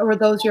Kirschenbaum, were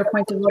those your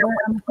points of order?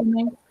 I'm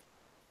assuming?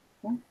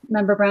 Okay.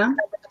 Member Brown,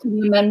 to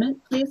the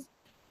amendment, please.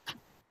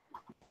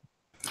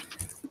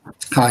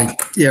 Hi.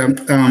 Yeah.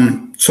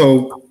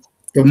 So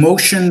the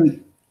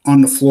motion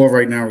on the floor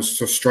right now is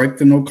to strike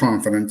the no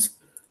confidence.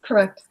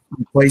 Correct.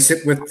 Replace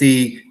it with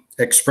the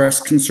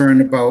express concern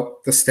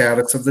about the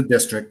status of the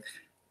district.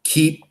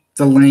 Keep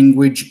the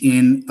language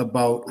in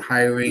about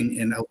hiring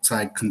an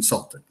outside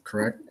consultant,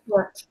 correct?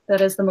 Correct.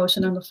 That is the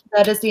motion on the,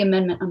 that is the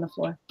amendment on the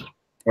floor.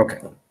 Okay.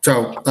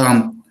 So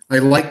I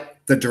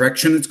like the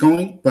direction it's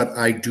going, but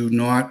I do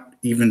not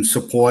even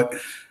support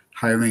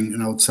hiring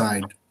an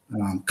outside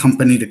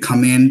company to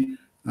come in.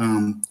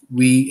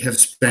 We have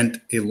spent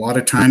a lot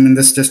of time in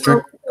this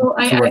district. So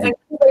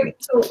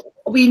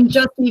we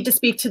just need to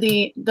speak to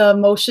the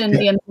motion,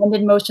 the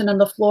amended motion on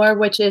the floor,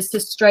 which is to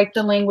strike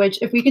the language.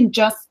 If we can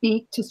just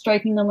speak to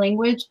striking the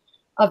language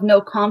of no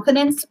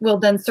confidence, we'll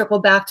then circle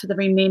back to the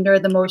remainder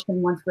of the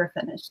motion once we're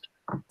finished.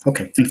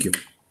 Okay, thank you.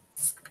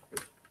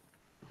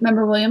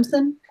 Member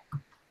Williamson?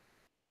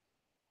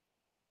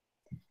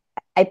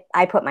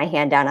 I put my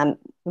hand down.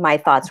 My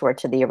thoughts were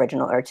to the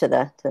original or to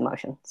the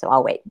motion, so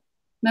I'll wait.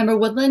 Member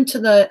Woodland, to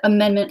the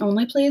amendment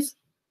only, please.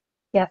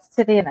 Yes,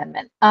 to the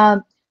amendment.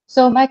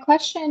 So my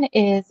question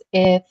is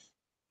if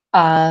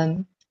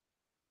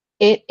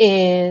it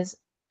is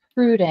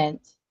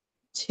prudent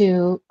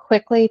to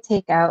quickly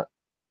take out,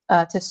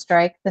 to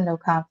strike the no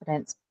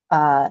confidence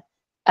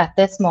at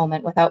this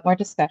moment without more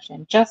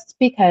discussion, just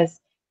because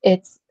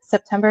it's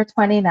September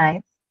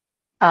 29th,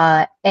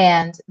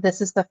 and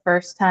this is the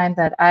first time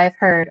that I've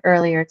heard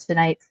earlier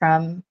tonight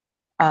from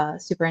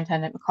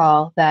Superintendent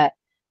McCall that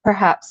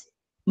perhaps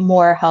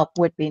more help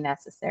would be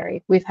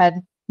necessary. We've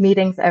had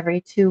meetings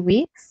every 2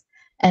 weeks,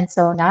 and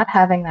so not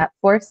having that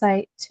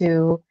foresight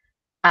to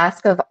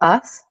ask of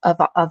us,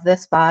 of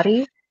this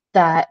body,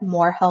 that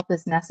more help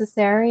is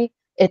necessary,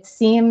 it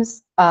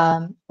seems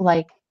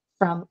like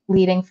from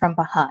leading from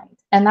behind.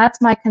 And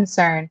that's my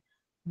concern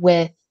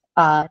with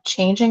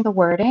changing the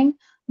wording.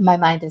 My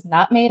mind is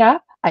not made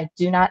up. I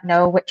do not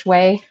know which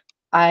way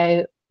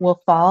I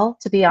will fall,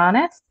 to be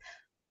honest.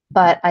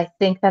 But I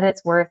think that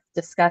it's worth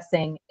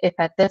discussing if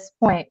at this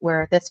point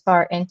we're this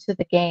far into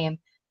the game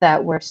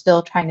that we're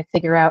still trying to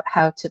figure out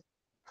how to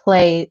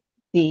play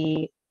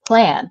the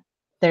plan.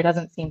 There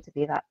doesn't seem to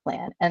be that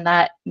plan. And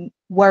that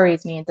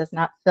worries me and does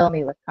not fill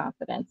me with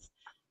confidence.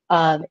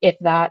 If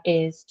that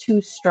is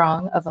too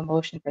strong of a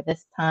motion for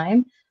this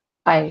time,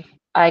 I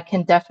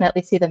can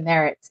definitely see the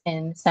merits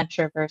in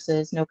censure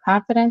versus no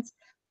confidence.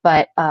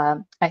 But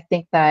I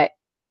think that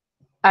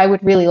I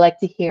would really like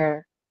to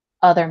hear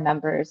other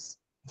members'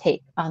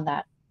 take on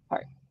that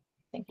part.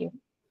 Thank you.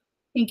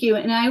 Thank you.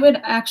 And I would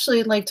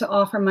actually like to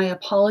offer my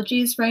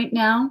apologies right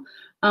now.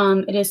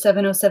 It is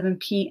 7:07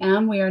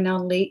 p.m. We are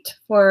now late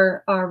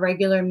for our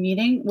regular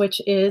meeting,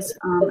 which is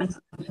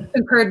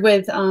concurred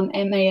with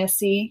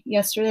MASC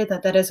yesterday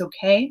that is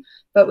okay,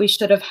 but we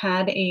should have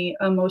had a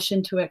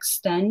motion to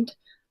extend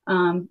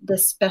the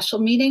special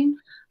meeting.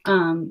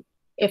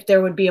 If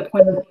there would be a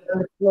point on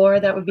the floor,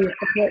 that would be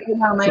appropriate.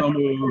 So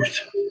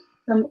moved.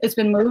 It's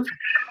been moved.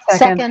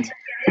 Second.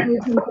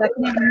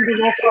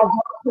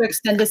 To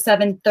extend to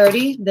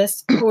 7:30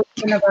 this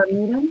portion of our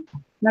meeting.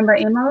 Member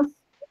Amos?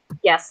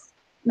 Yes.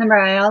 Member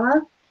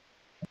Ayala?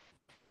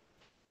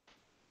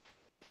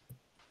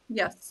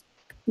 Yes.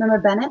 Member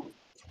Bennett?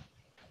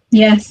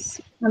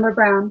 Yes. Member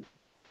Brown?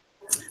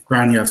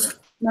 Brown, yes.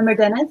 Member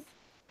Dennis?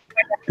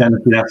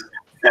 Dennis, yes.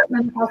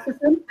 Member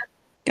Gustafson?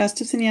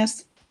 Gustafson,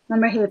 yes.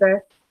 Member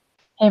Haber?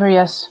 Haber,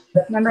 yes.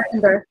 Member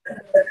Ember?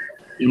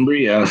 Ember,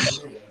 yes.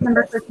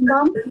 Member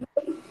Kirschenbaum?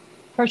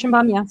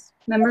 Kirschenbaum, yes.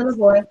 Member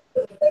Lavoy?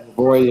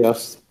 Lavoy,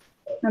 yes.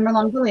 Member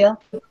Longbeliel?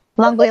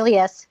 Longbeliel,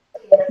 yes.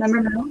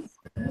 Member Mills?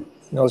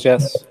 Mills,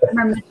 yes.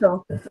 Member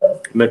Mitchell?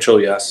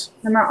 Mitchell, yes.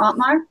 Member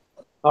Otmar?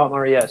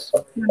 Otmar, yes.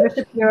 Member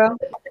Shapiro?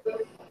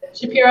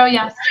 Shapiro,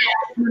 yes.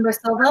 Member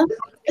Silva?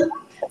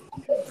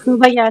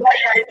 Silva, yes.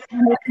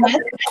 Member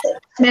Smith?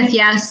 Smith,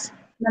 yes.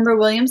 Member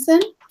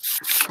Williamson?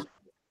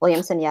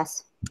 Williamson,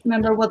 yes.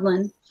 Member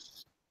Woodland?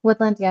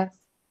 Woodland, yes.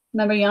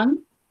 Member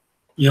Young?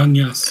 Young,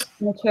 yes.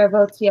 And the chair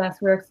votes yes.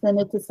 We're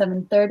extended to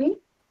 7:30.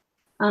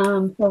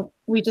 So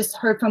we just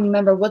heard from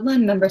Member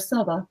Woodland, Member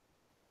Silva.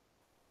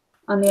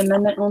 On the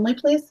amendment only,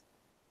 please.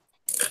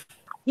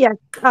 Yes,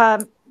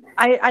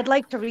 I'd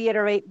like to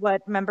reiterate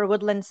what Member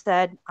Woodland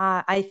said.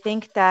 I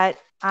think that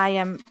I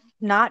am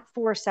not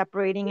for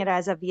separating it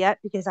as of yet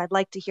because I'd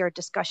like to hear a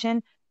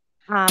discussion.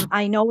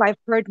 I know I've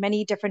heard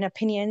many different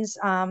opinions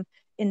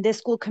in this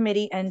school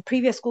committee and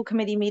previous school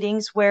committee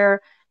meetings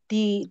where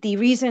the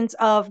reasons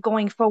of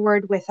going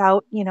forward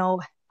without,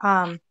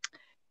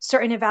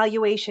 certain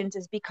evaluations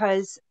is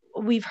because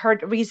we've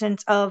heard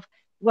reasons of,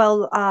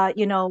 well,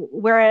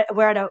 we're at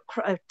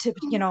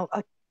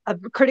a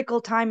a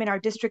critical time in our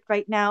district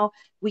right now.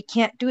 We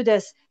can't do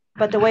this.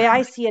 But the way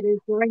I see it is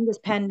during this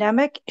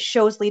pandemic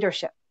shows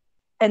leadership.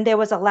 And there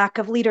was a lack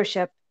of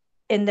leadership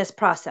in this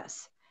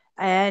process.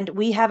 And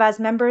we have, as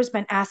members,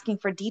 been asking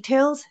for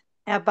details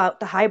about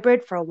the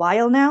hybrid for a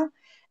while now.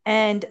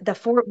 And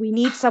we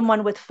need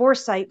someone with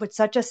foresight with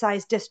such a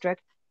size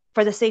district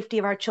for the safety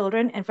of our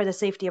children and for the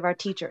safety of our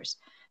teachers.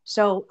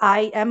 So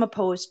I am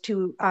opposed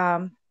to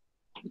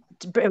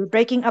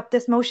breaking up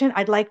this motion.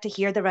 I'd like to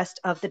hear the rest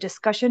of the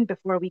discussion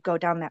before we go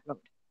down that road.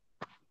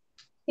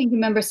 Thank you,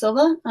 Member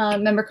Silva.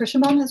 Member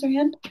Kirschenbaum has her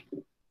hand.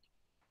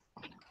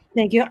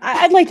 Thank you.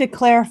 I'd like to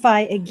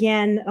clarify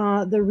again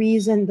the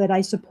reason that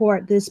I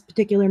support this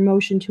particular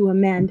motion to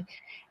amend.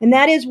 And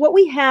that is what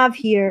we have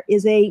here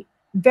is a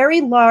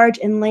very large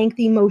and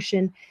lengthy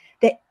motion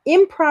that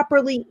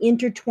improperly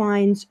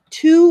intertwines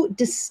two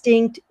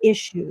distinct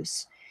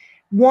issues.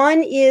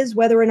 One is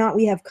whether or not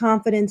we have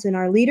confidence in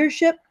our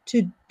leadership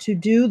to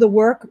do the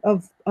work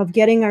of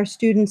getting our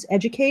students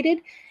educated.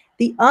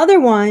 The other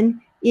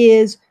one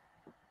is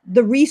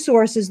the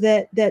resources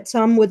that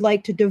some would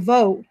like to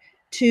devote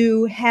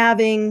to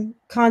having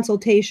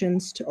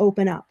consultations to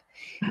open up.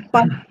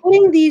 By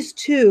putting these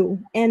two,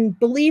 and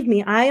believe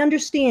me, I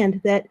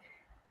understand that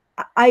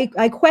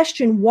I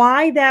question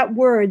why that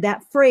word,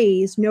 that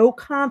phrase, no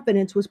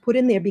confidence, was put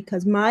in there,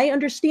 because my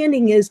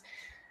understanding is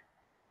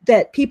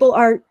that people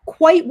are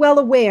quite well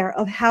aware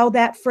of how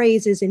that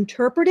phrase is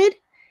interpreted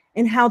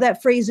and how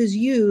that phrase is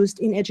used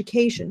in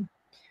education.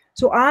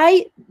 So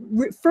I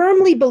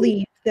firmly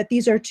believe that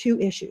these are two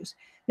issues.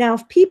 Now,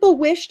 if people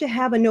wish to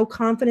have a no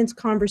confidence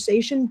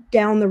conversation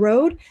down the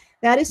road,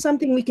 that is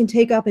something we can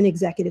take up in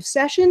executive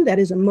session. That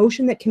is a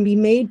motion that can be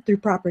made through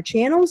proper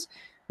channels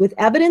with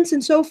evidence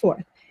and so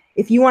forth.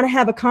 If you want to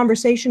have a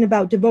conversation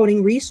about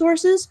devoting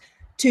resources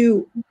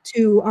to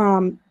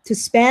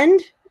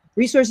spend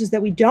resources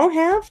that we don't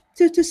have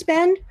to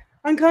spend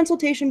on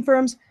consultation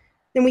firms,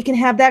 then we can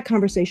have that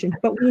conversation.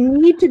 But we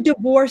need to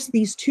divorce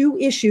these two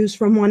issues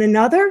from one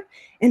another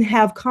and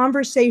have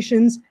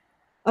conversations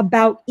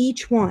about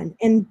each one.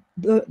 And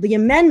the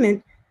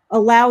amendment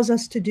allows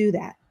us to do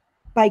that.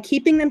 By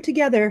keeping them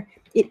together,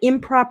 it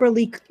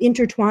improperly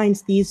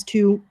intertwines these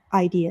two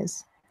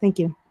ideas. Thank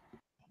you.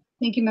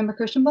 Thank you, Member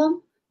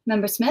Kirschenbaum.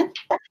 Member Smith?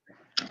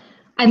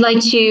 I'd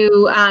like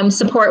to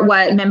support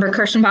what Member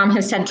Kirschenbaum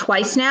has said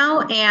twice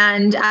now,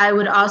 and I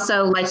would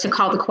also like to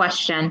call the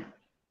question.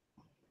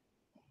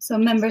 So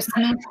Member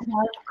Smith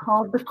has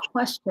called the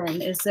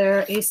question. Is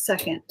there a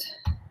second?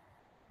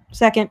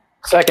 Second.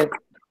 Second.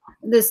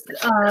 This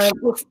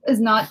is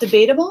not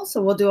debatable,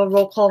 so we'll do a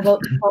roll call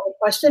vote to call the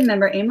question.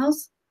 Member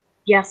Amos?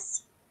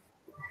 Yes.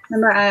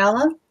 Member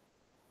Ayala?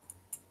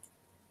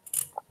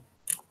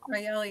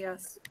 Ayala,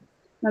 yes.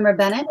 Member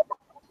Bennett?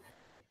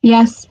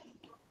 Yes.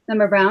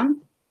 Member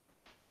Brown?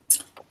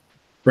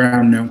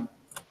 Brown, no.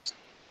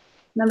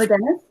 Member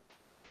Dennis?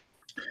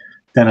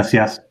 Dennis,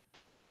 yes.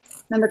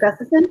 Member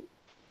Gustafson?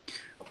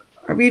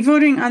 Are we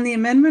voting on the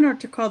amendment or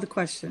to call the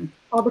question?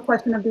 Call the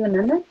question of the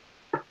amendment?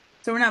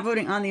 So we're not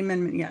voting on the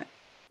amendment yet?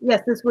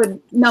 Yes, this is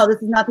not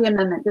the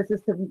amendment. This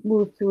is to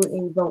move to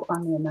a vote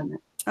on the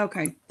amendment.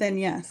 Okay, then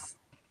yes.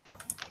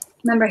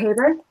 Member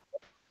Haber?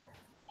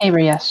 Haber,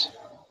 yes.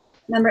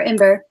 Member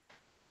Imber?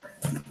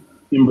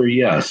 Member,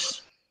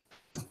 yes.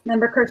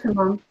 Member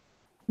Kirschenbaum?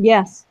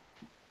 Yes.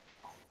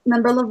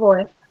 Member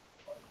Lavoy?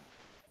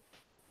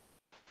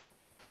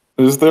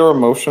 Is there a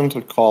motion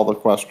to call the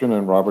question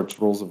in Robert's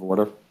Rules of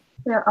Order?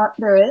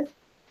 There is.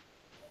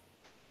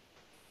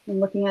 I'm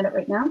looking at it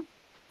right now.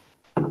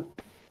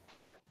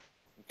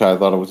 Okay, I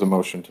thought it was a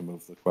motion to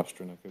move the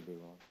question. I could be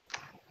wrong.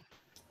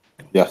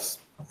 Yes.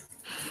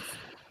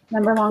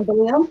 Member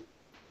Longbelio?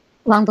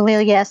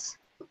 Longbelio, yes.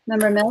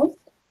 Member Mills?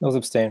 Mills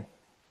abstain.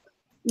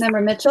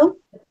 Member Mitchell?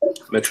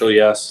 Mitchell,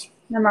 yes.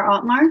 Member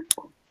Otmar?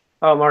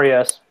 Otmar,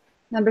 yes.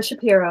 Member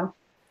Shapiro?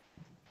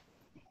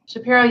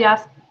 Shapiro,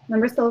 yes.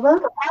 Member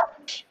Silva?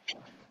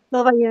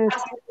 Silva,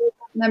 yes.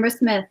 Member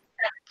Smith?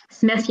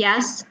 Smith,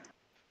 yes.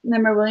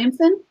 Member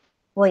Williamson?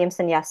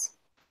 Williamson, yes.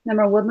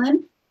 Member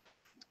Woodland?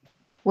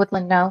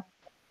 Woodland, no.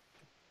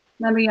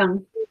 Member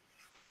Young?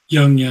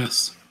 Young,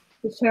 yes.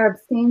 The chair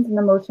abstains and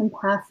the motion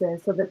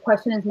passes. So the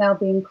question is now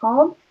being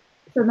called.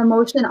 So the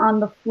motion on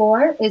the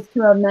floor is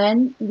to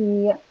amend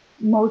the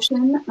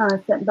motion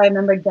sent by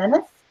Member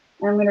Dennis.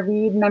 And I'm going to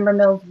read Member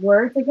Mills'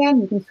 words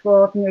again. You can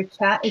scroll up in your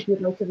chat if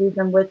you'd like to read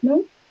them with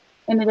me.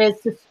 And it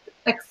is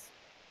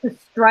to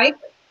strike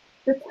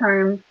the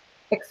term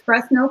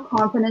express no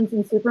confidence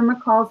in Super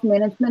McCall's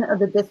management of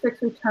the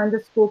district's return to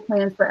school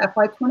plans for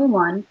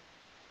FY21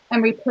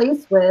 and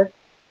replace with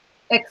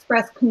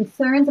express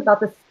concerns about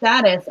the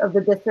status of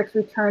the district's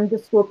return to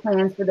school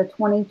plans for the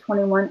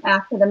 2021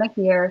 academic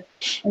year,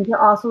 and to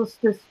also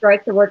to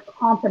strike the word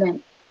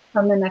confident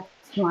from the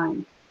next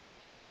line.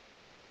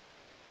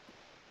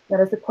 That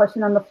is the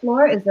question on the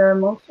floor. Is there a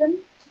motion?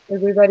 Are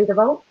we ready to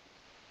vote?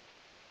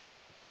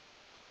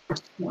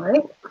 All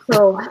right,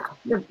 so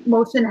the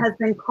motion has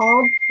been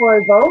called for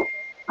a vote.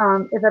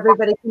 If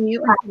everybody can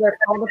mute until they're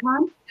called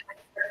upon.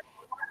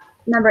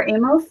 Member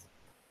Amos?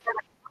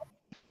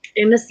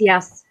 Amos,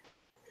 yes.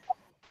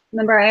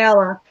 Member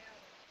Ayala.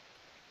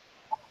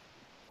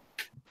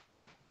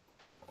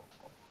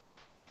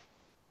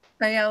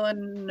 Ayala,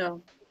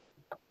 no.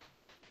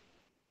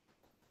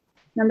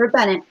 Member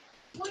Bennett.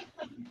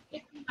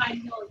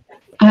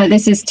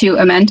 This is to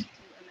amend.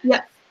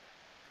 Yes.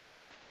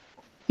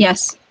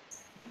 Yes.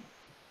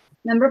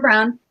 Member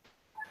Brown.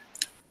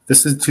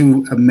 This is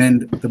to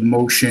amend the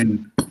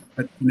motion.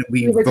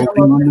 We The original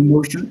voting on the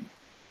motion?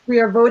 We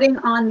are voting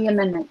on the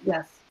amendment,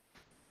 yes.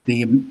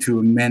 To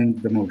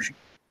amend the motion.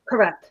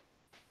 Correct.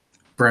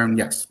 Brown,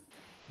 yes.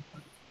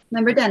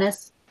 Member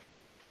Dennis.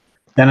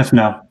 Dennis,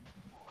 no.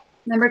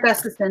 Member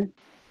Gustafson.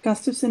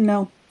 Gustafson,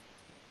 no.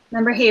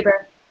 Member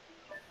Haber.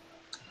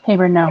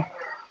 Haber, no.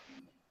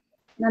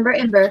 Member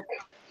Imber.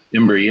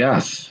 Imber,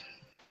 yes.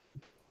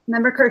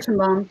 Member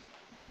Kirschenbaum.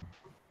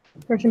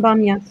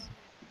 Kirschenbaum, yes.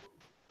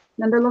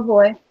 Member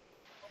Lavoy.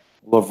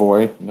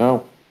 Lavoy,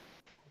 no.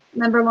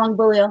 Member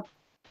Longbouliel.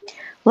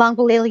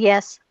 Longbouliel,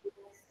 yes.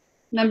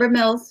 Member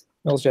Mills.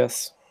 Mills,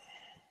 yes.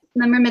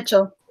 Member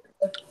Mitchell.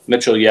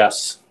 Mitchell,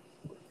 yes.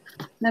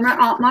 Member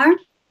Otmar.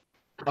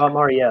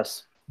 Otmar,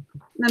 yes.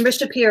 Member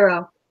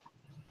Shapiro.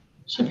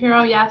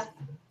 Shapiro, yes.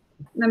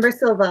 Member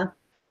Silva.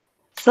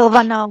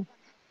 Silva, no.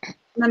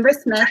 Member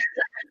Smith.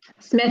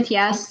 Smith,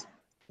 yes.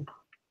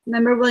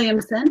 Member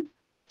Williamson.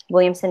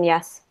 Williamson,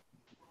 yes.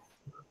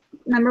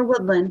 Member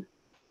Woodland.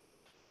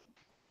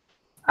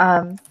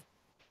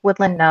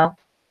 Woodland, no.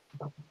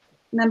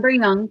 Member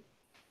Young.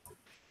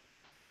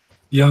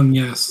 Young,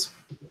 yes.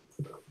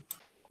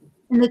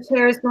 And the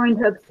chair is going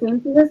to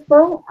abstain from this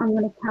vote. I'm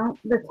going to count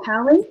the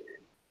tally.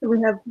 So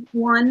we have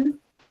 1,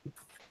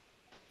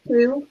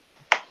 2,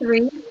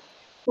 3,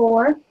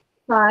 4,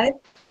 5,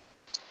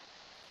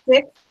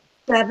 6,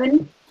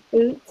 7,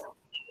 8,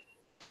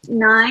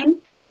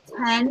 9,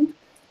 10,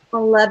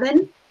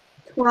 11,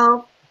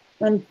 12,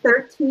 and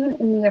 13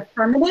 in the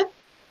affirmative.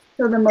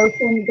 So the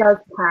motion does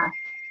pass.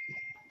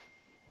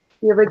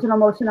 The original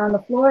motion on the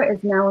floor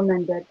is now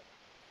amended.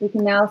 We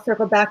can now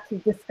circle back to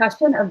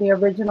discussion of the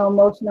original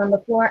motion on the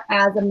floor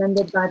as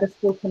amended by the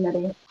school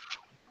committee.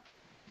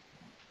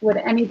 Would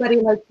anybody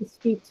like to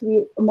speak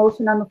to the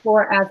motion on the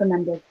floor as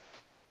amended?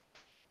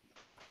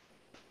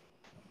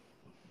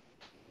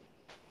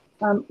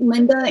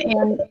 Linda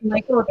and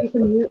Michael, if you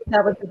can mute,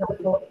 that would be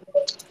helpful.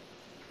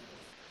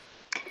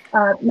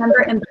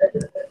 Member Imber.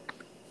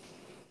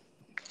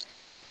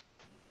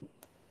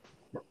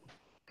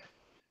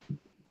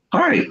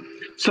 All right.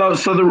 So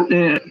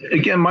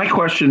again, my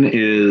question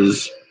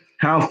is,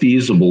 how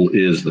feasible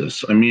is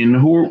this? I mean,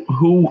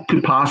 who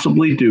could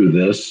possibly do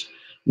this?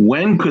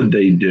 When could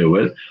they do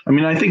it? I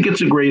mean, I think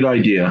it's a great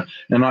idea.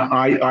 And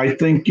I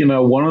think,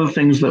 one of the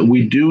things that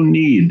we do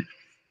need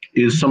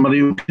is somebody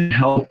who can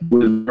help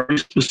with very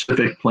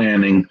specific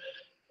planning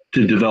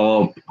to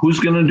develop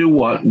who's going to do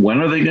what, when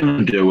are they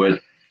going to do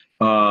it,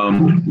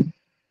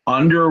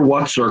 under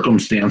what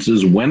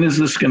circumstances, when is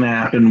this going to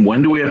happen,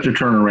 when do we have to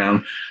turn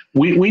around?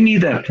 We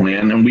need that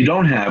plan, and we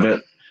don't have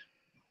it.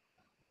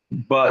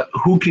 But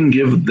who can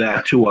give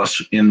that to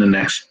us in the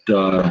next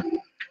 2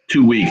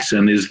 weeks,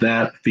 and is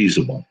that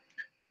feasible?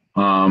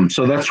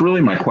 So that's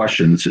really my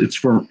question. It's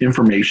for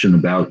information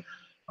about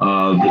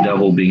the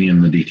devil being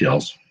in the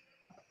details.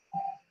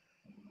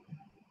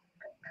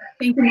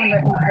 Thank you, Member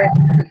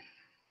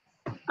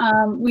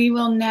Imber. We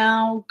will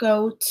now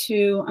go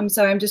to, I'm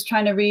sorry, I'm just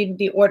trying to read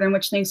the order in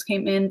which things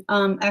came in.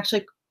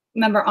 Actually,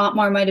 Member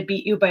Otmar might have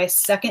beat you by a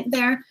second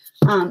there.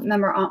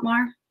 Member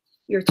Otmar,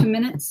 your 2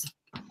 minutes.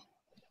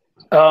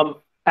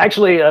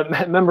 Actually,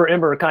 Member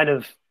Imber kind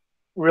of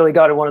really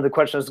got at one of the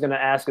questions I was going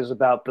to ask is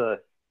about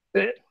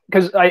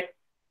because I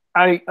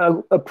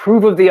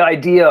approve of the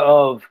idea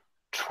of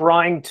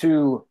trying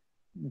to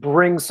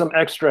bring some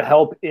extra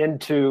help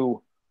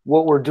into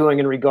what we're doing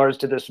in regards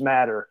to this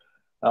matter.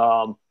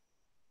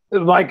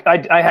 Mike,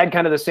 I had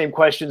kind of the same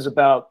questions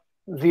about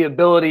the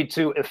ability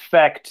to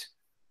effect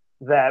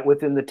that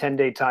within the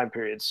 10-day time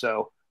period.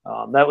 So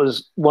that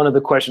was one of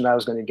the questions I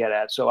was going to get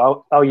at.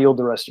 So I'll yield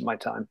the rest of my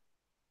time.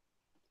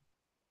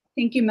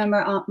 Thank you,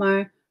 Member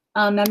Otmar.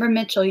 Member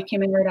Mitchell, you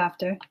came in right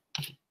after.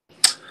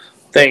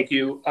 Thank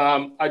you.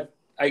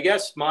 I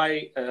guess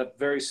my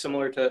very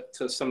similar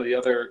to some of the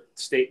other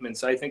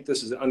statements, I think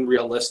this is an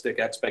unrealistic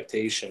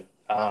expectation.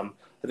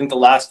 I think the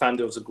last time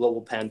there was a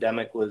global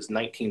pandemic was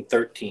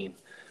 1913.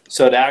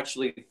 So to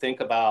actually think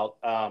about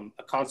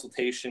a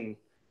consultation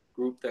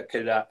group that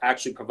could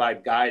actually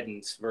provide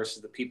guidance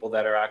versus the people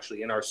that are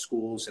actually in our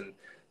schools and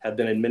have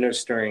been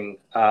administering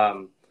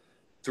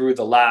through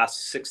the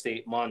last 6 to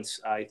 8 months,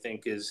 I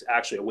think is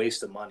actually a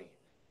waste of money.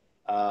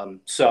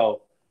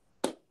 So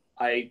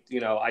I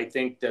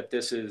think that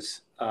this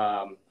is,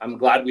 I'm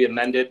glad we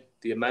amended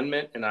the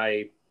amendment, and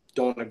I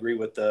don't agree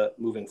with the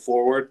moving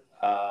forward.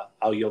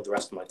 I'll yield the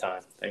rest of my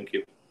time. Thank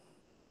you.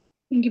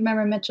 Thank you,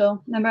 Member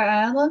Mitchell. Member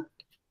Ayala?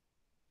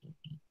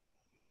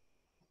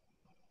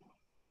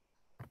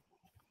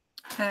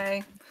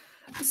 Hi.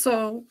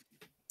 So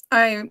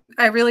I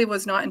really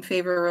was not in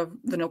favor of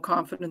the no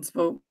confidence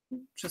vote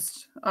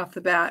just off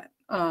the bat.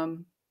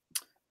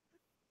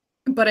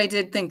 but I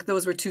did think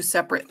those were two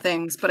separate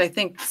things. But I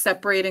think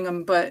separating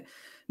them, but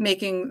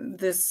making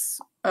this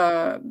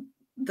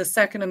the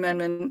second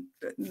amendment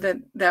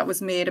that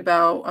was made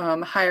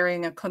about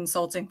hiring a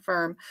consulting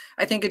firm,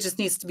 I think it just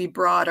needs to be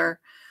broader.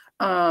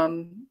 I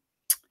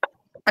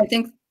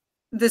think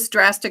this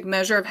drastic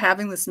measure of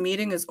having this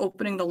meeting is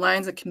opening the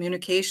lines of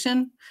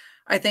communication.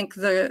 I think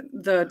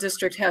the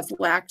district has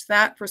lacked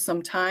that for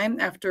some time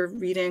after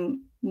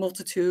reading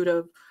multitude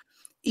of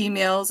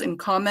emails and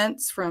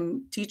comments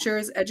from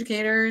teachers,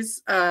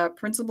 educators,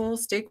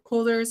 principals,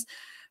 stakeholders.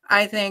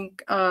 I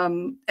think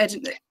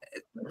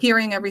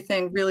hearing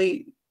everything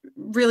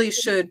really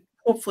should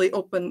hopefully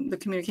open the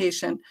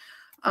communication.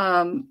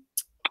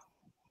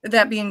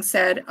 That being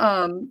said,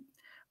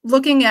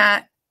 looking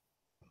at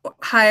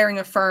hiring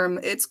a firm,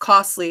 it's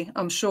costly,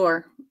 I'm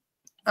sure.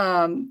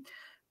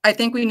 I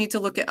think we need to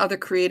look at other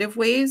creative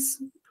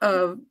ways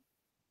of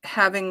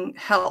having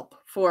help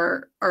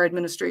for our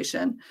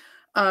administration.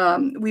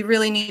 We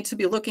really need to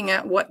be looking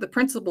at what the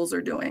principals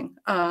are doing.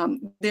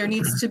 There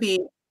needs to be,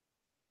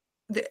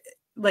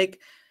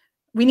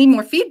 we need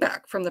more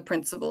feedback from the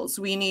principals.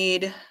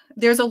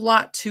 There's a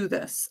lot to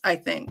this, I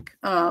think.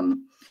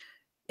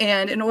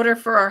 And in order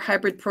for our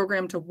hybrid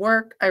program to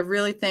work, I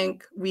really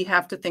think we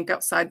have to think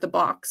outside the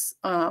box.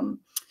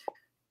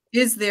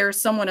 Is there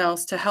someone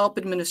else to help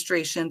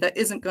administration that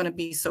isn't going to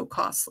be so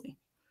costly?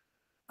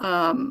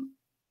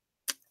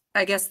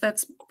 I guess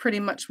that's pretty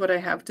much what I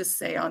have to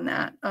say on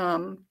that.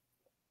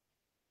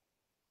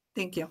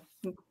 Thank you.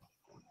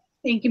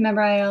 Thank you,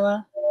 Member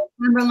Ayala.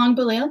 Member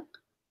Long-Balil?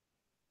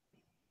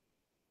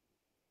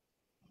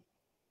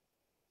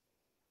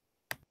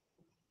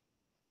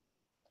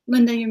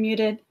 Linda, you're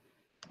muted.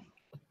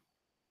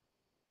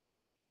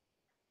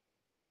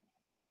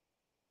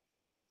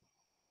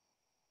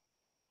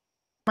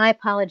 My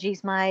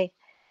apologies. My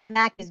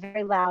Mac is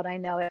very loud. I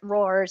know it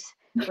roars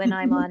when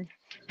I'm on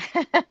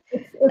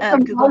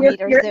Google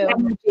Meet or Zoom.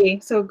 Energy.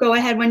 So go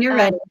ahead when you're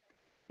ready.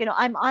 You know,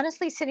 I'm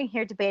honestly sitting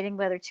here debating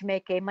whether to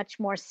make a much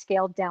more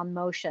scaled down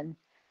motion.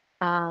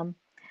 The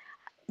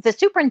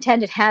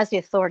superintendent has the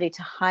authority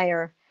to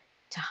hire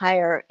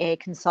a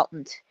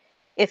consultant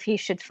if he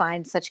should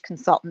find such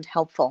consultant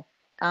helpful.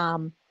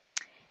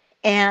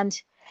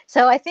 And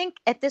so I think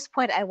at this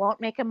point I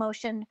won't make a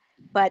motion,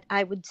 but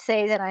I would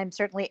say that I'm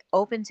certainly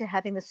open to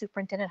having the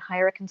superintendent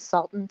hire a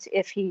consultant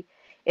if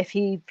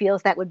he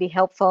feels that would be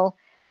helpful,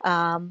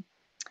 and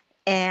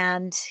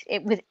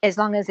as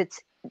long as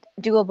it's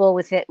doable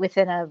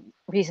within a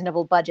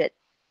reasonable budget,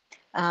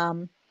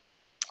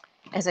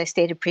 as I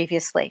stated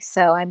previously.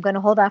 So I'm going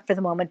to hold off for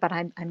the moment, but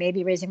I may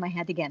be raising my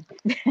hand again.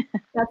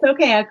 That's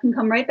okay. I can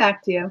come right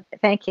back to you.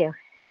 Thank you.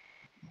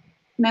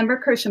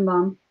 Member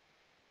Kirschenbaum.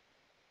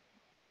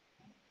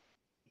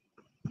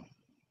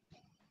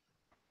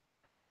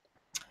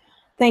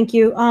 Thank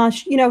you.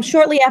 You know,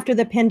 shortly after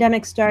the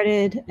pandemic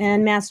started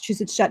and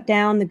Massachusetts shut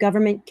down, the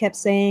government kept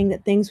saying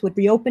that things would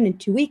reopen in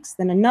 2 weeks,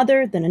 then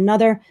another,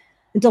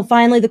 until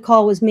finally the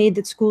call was made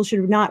that schools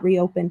should not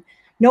reopen.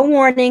 No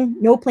warning,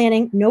 no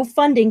planning, no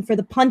funding for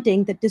the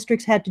punting that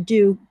districts had to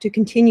do to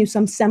continue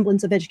some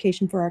semblance of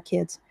education for our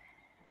kids.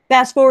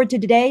 Fast forward to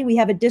today, we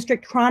have a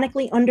district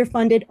chronically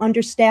underfunded,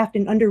 understaffed,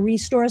 and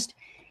under-resourced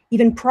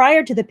even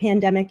prior to the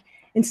pandemic,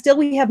 and still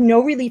we have no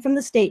relief from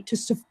the state to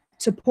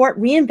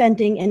support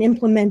reinventing and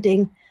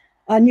implementing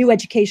a new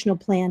educational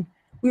plan.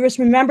 We must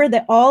remember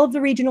that all of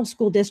the regional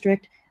school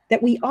district,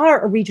 that we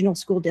are a regional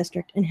school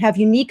district and have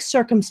unique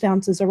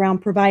circumstances around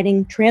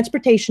providing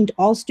transportation to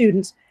all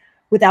students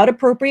without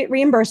appropriate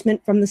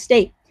reimbursement from the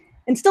state.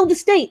 And still the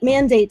state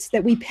mandates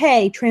that we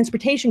pay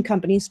transportation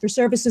companies for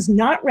services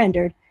not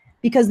rendered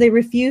because they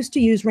refuse to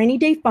use rainy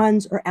day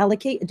funds or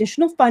allocate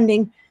additional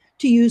funding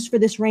to use for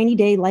this rainy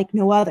day like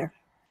no other.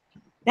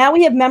 Now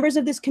we have members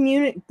of this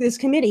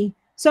committee,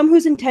 some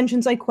whose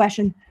intentions I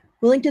question,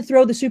 willing to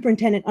throw the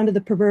superintendent under the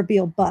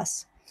proverbial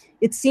bus.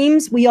 It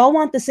seems we all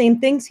want the same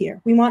things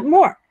here. We want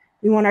more.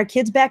 We want our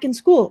kids back in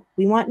school.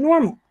 We want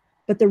normal.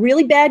 But the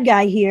real bad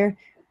guy here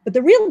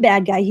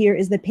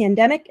is the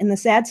pandemic and the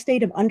sad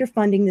state of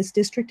underfunding this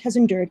district has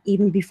endured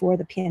even before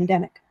the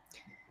pandemic.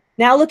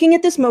 Now looking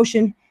at this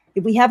motion,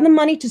 if we have the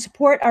money to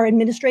support our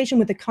administration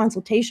with a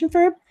consultation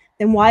firm,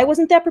 then why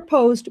wasn't that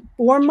proposed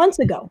 4 months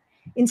ago?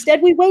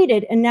 Instead, we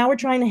waited and now we're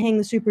trying to hang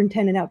the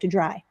superintendent out to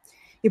dry.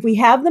 If we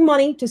have the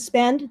money to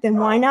spend, then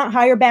why not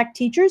hire back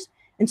teachers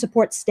and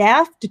support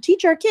staff to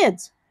teach our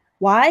kids?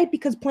 Why?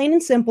 Because plain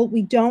and simple,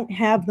 we don't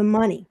have the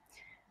money.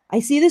 I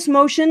see this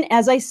motion,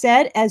 as I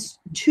said, as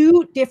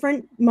two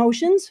different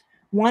motions.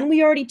 One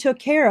we already took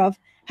care of.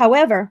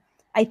 However,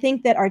 I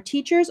think that our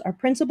teachers, our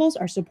principals,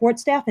 our support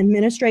staff,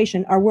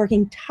 administration are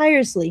working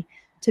tirelessly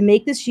to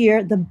make this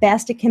year the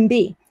best it can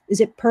be. Is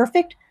it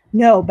perfect?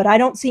 No, but I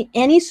don't see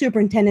any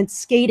superintendents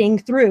skating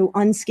through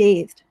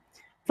unscathed.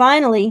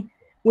 Finally,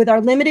 with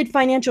our limited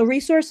financial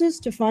resources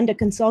to fund a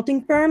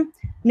consulting firm,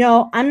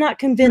 no, I'm not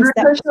convinced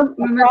that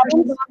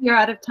you're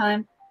out of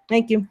time.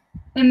 Thank you.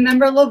 And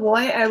Member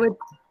Lavoie, I would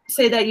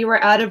say that you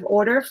were out of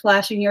order,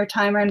 flashing your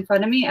timer in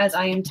front of me as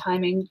I am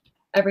timing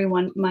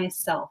everyone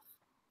myself.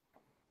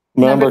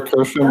 Member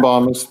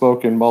Kirschenbaum has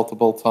spoken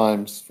multiple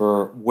times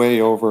for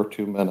way over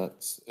 2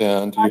 minutes,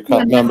 and you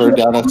cut Member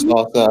Dennis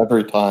off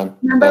every time.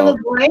 Member So,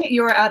 LaVoy,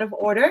 you are out of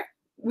order.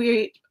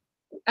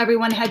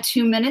 Everyone had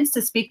 2 minutes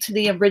to speak to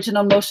the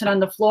original motion on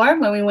the floor.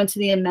 When we went to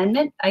the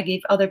amendment, I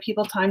gave other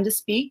people time to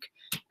speak.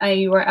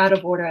 You are out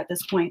of order at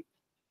this point.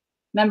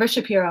 Member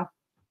Shapiro.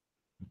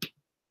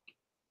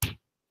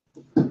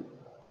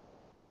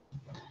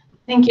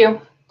 Thank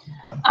you.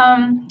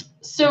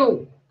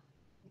 So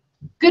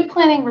good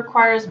planning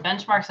requires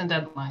benchmarks and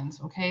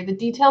deadlines, okay? The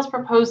details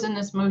proposed in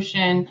this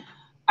motion,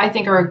 I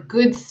think, are a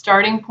good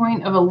starting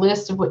point of a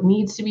list of what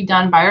needs to be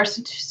done by our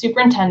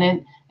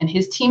superintendent and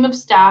his team of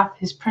staff,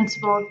 his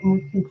principals,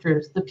 and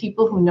teachers, the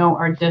people who know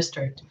our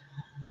district.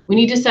 We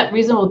need to set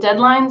reasonable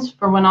deadlines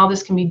for when all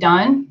this can be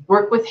done,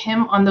 work with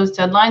him on those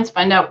deadlines,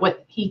 find out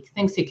what he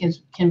thinks it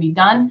can be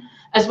done,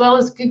 as well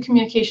as good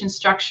communication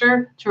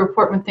structure to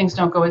report when things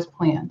don't go as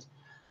planned.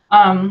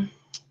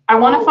 I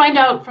want to find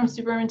out from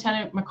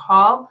Superintendent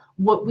McCall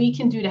what we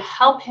can do to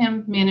help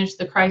him manage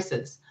the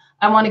crisis.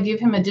 I want to give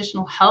him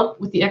additional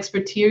help with the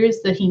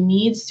expertise that he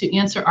needs to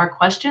answer our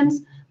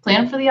questions,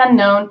 plan for the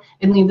unknown,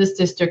 and lead this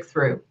district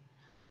through.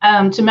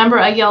 To Member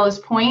Ayala's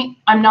point,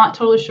 I'm not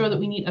totally sure that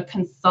we need a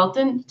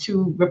consultant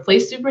to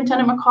replace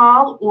Superintendent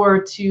McCall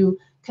or to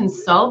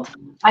consult.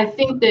 I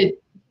think that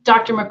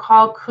Dr.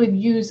 McCall could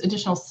use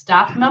additional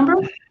staff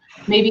members,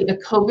 maybe a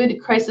COVID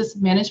crisis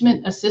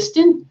management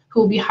assistant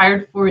who will be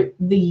hired for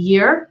the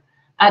year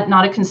at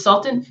not a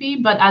consultant fee,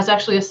 but as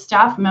actually a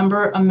staff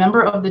member, a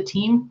member of the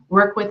team,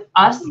 work with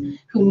us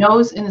who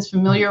knows and is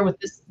familiar with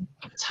this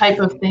type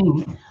of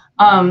thing.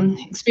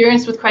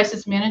 Experience with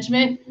crisis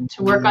management,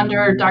 to work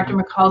under Dr.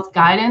 McCall's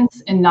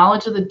guidance and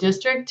knowledge of the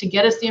district to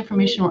get us the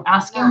information we're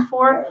asking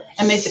for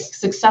and make a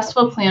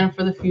successful plan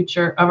for the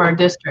future of our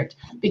district.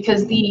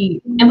 Because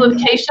the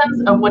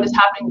implications of what is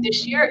happening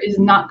this year is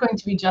not going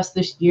to be just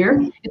this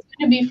year. It's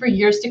going to be for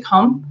years to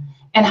come.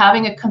 And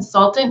having a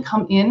consultant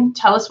come in,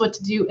 tell us what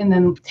to do, and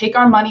then take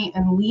our money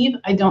and leave,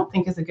 I don't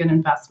think is a good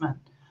investment.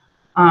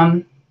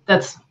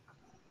 That's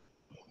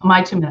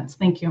my 2 minutes.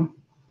 Thank you.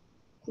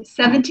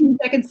 17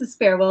 seconds to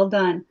spare. Well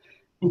done.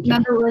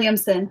 Member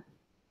Williamson.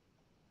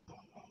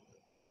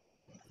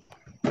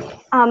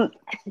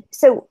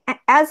 So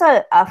as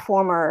a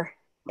former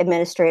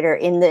administrator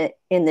in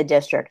the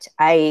district,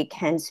 I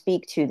can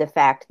speak to the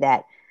fact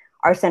that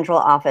our central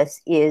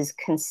office is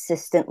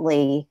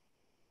consistently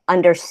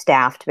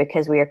understaffed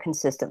because we are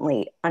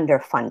consistently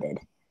underfunded.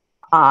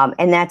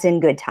 And that's in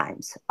good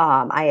times.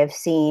 I have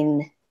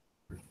seen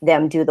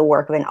them do the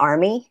work of an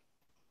army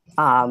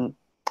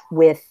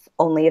with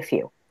only a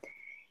few.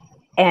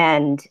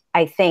 And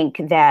I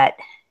think that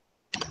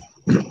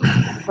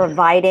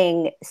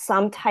providing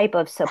some type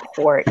of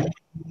support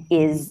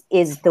is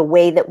the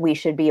way that we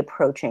should be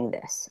approaching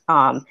this.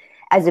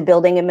 As a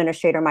building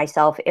administrator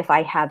myself, if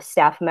I have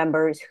staff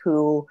members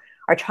who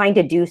are trying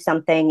to do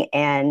something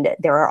and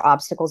there are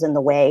obstacles in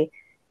the way,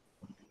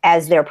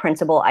 as their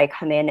principal, I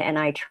come in and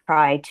I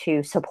try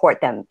to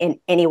support them in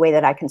any way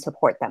that I can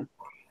support them.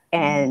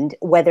 And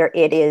whether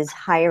it is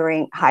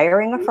hiring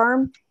a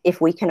firm,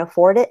 if we can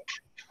afford it,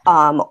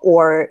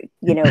 or,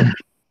 you know,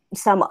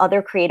 some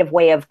other creative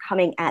way of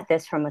coming at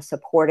this from a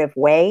supportive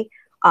way,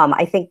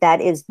 I think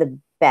that is the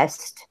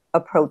best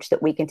approach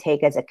that we can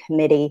take as a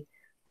committee,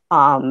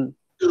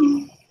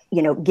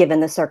 you know,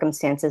 given the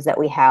circumstances that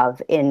we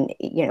have in,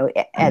 you know,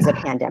 as a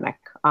pandemic.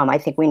 I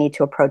think we need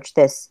to approach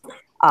this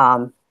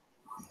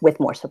with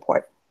more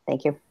support.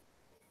 Thank you.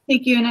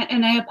 Thank you,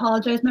 and I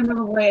apologize, Member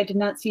LaVoy, I did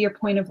not see your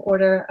point of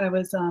order. I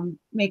was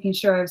making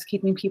sure I was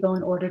keeping people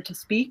in order to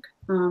speak.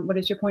 What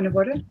is your point of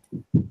order?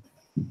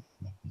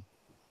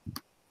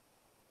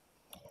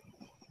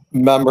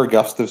 Member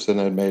Gustafson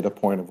had made a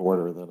point of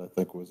order that I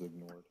think was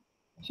ignored.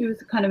 She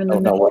was kind of in I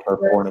the don't know middle. what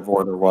her point of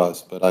order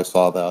was, but I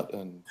saw that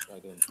and I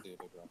didn't see it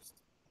addressed.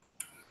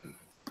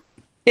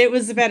 It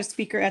was about a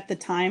speaker at the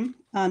time,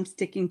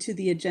 sticking to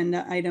the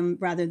agenda item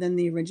rather than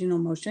the original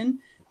motion.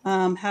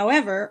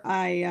 However,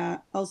 I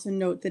also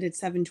note that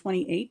it's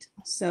 7:28.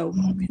 So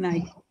can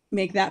I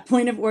make that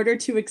point of order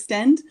to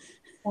extend?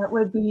 That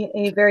would be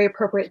a very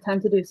appropriate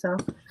time to do so.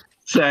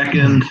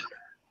 Second.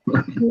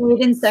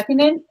 Made and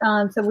seconded.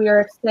 So we are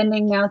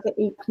extending now to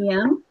 8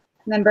 p.m.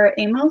 Member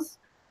Amos?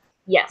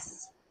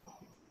 Yes.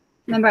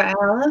 Member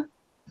Ayala?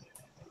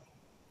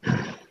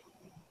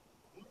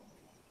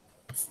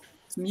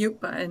 Mute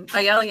button.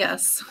 Ayala,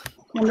 yes.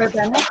 Member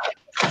Bennett?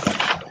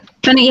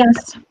 Bennett,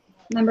 yes.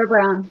 Member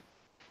Brown?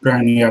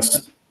 Brown,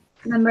 yes.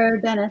 Member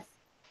Dennis?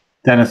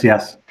 Dennis,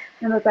 yes.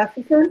 Member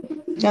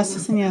Gustafson?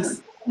 Gustafson,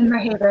 yes. Member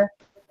Haber?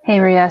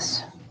 Haber,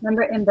 yes.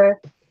 Member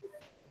Imber?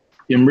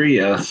 Imber,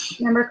 yes.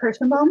 Member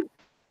Kirschenbaum?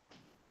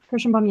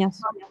 Kirschenbaum,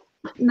 yes.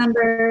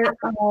 Member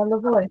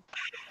LaVoy?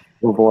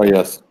 LaVoy,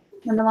 yes.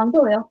 Member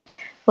Longbelial?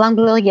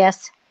 Longbelial,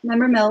 yes.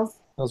 Member Mills?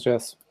 Mills,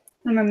 yes.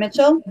 Member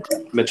Mitchell?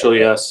 Mitchell,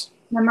 yes.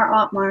 Member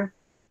Otmar?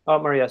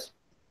 Otmar, yes.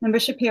 Member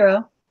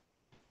Shapiro?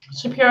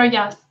 Shapiro,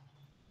 yes.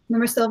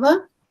 Member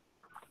Silva?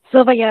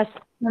 Silva, yes.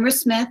 Member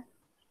Smith?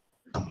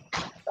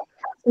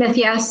 Smith,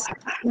 yes.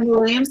 Member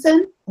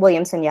Williamson?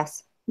 Williamson,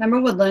 yes. Member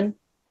Woodland.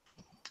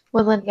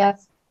 Woodland,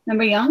 yes.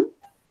 Member Young.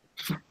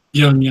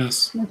 Young,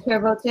 yes. The chair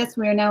votes yes.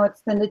 We are now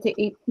extended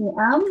to 8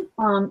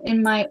 p.m.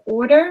 In my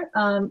order,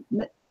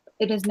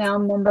 it is now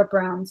Member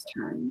Brown's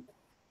turn.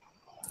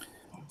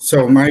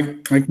 So my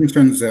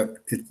concern is that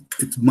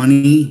it's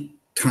money,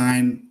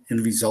 time,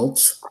 and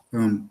results.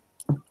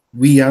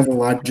 We are the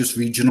largest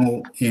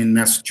regional in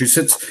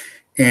Massachusetts,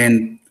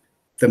 and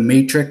the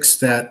matrix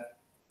that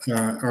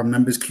our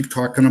members keep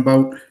talking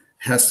about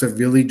has to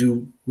really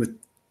do with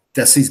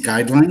DESE's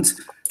guidelines.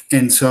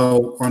 And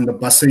so on the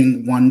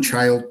busing, 1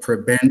 child per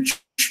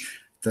bench,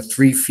 the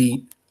 3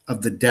 feet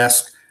of the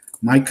desk,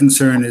 my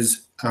concern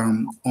is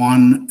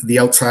on the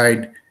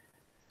outside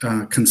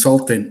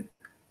consultant,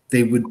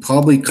 they would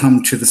probably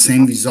come to the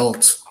same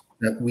results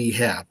that we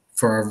have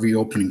for our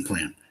reopening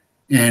plan.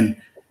 And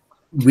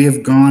we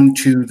have gone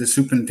to the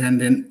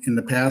superintendent in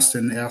the past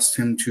and asked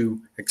him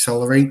to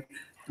accelerate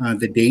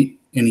the date,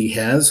 and he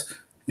has.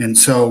 And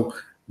so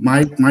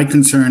my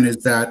concern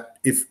is that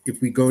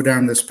if we go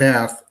down this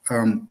path,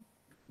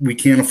 we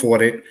can't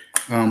afford it.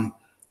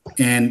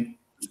 And,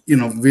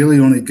 really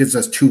only gives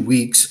us 2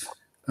 weeks.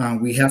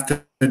 We have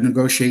to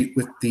negotiate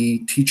with the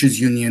teachers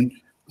union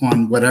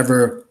on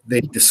whatever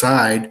they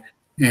decide.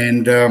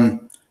 And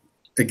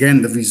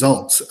again, the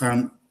results,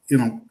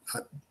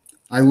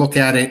 I look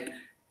at it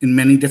in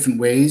many different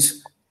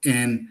ways,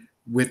 and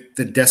with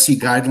the DESE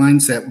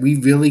guidelines that we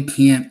really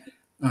can't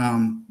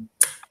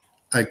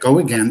go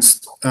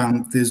against,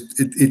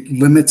 it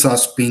limits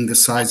us being the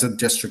size of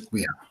district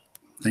we are.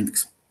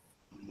 Thanks.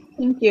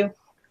 Thank you.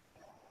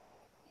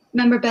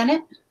 Member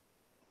Bennett.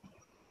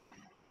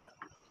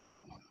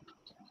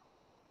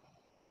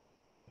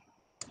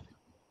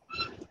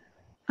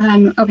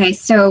 Okay,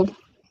 so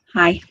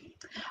hi.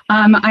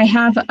 I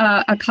have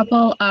a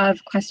couple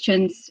of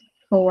questions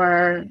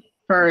for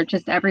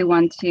just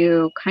everyone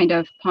to kind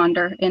of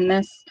ponder in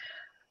this.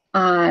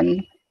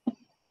 And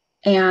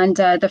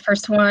the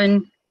first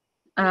one,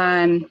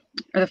 or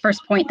the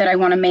first point that I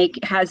want to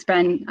make has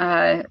been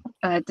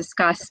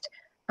discussed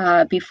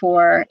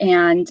before,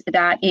 and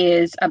that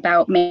is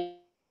about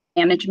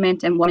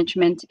management and what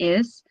management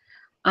is.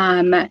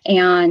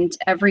 And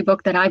every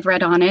book that I've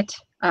read on it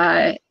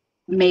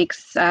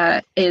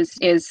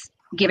is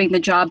giving the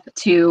job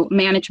to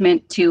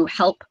management to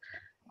help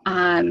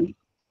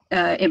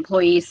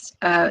employees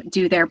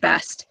do their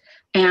best.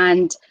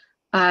 And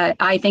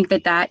I think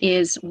that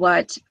is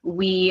what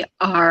we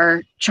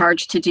are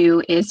charged to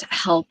do, is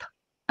help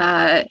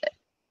the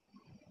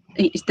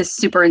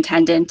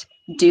superintendent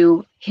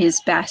do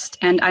his best.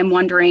 And I'm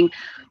wondering,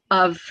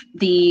 of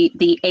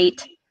the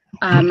 8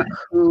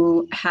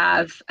 who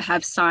have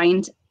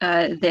signed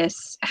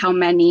this, how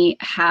many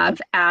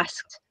have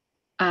asked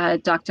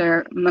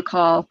Dr.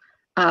 McCall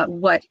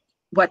what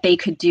they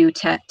could do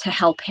to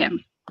help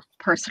him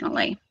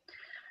personally.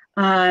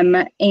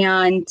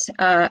 And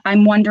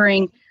I'm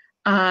wondering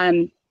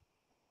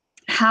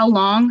how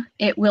long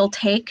it will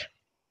take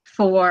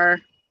for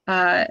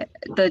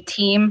the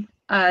team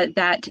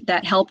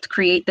that helped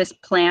create this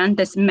plan,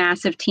 this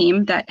massive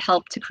team that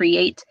helped to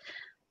create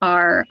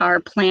our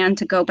plan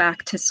to go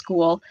back to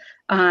school.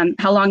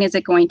 How long is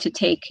it going to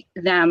take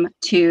them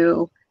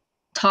to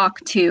talk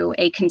to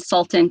a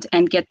consultant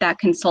and get that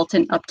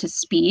consultant up to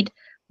speed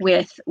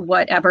with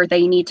whatever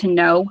they need to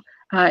know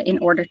in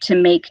order to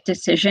make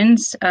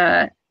decisions?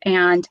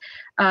 And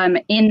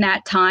in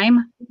that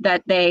time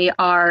that they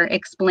are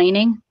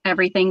explaining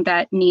everything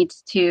that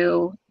needs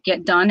to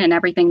get done and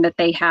everything that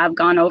they have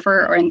gone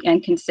over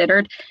and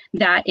considered,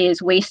 that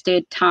is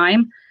wasted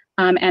time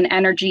and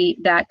energy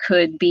that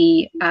could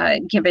be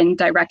given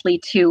directly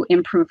to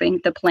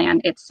improving the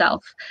plan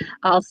itself.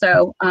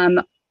 Also,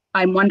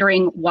 I'm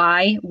wondering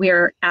why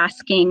we're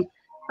asking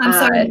I'm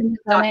sorry,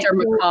 Dr.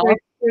 McCall.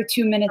 Your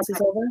 2 minutes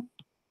is over.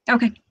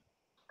 Okay.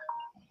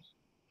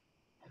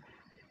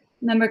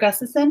 Member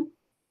Gustafson.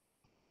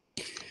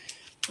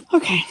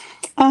 Okay.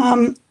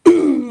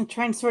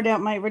 Try and sort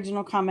out my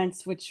original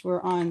comments, which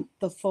were on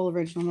the full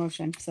original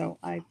motion. So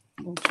I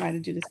will try to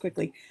do this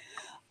quickly.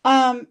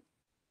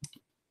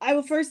 I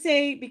will first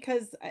say,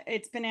 because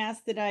it's been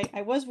asked, that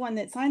I was one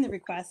that signed the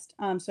request.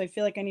 So I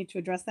feel like I need to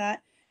address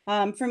that.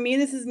 For me,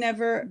 this has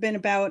never been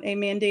about a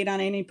mandate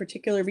on any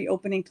particular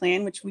reopening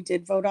plan, which we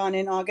did vote on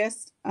in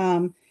August.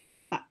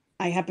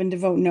 I happened to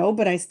vote no,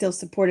 but I still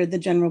supported the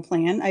general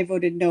plan. I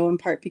voted no in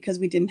part because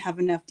we didn't have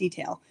enough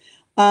detail.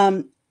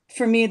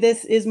 For me,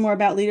 this is more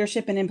about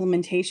leadership and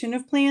implementation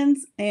of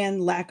plans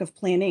and lack of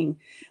planning.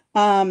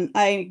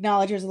 I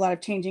acknowledge there's a lot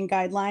of changing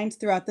guidelines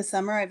throughout the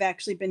summer. I've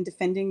actually been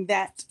defending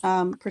that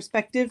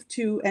perspective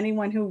to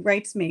anyone who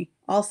writes me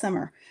all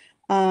summer.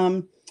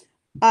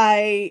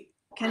 I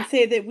can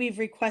say that we've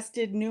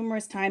requested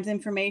numerous times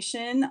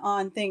information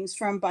on things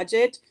from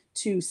budget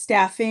to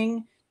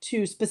staffing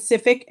to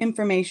specific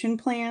information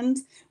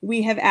plans.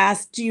 We have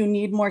asked, do you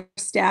need more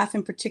staff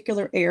in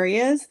particular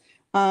areas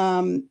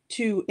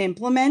to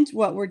implement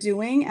what we're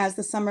doing as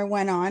the summer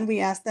went on? We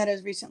asked that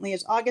as recently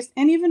as August,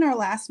 and even our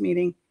last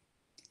meeting.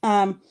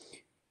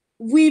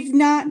 we've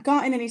not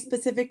gotten any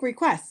specific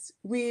requests.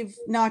 We've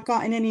not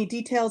gotten any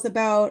details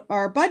about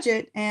our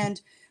budget,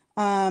 and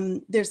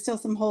there's still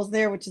some holes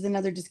there, which is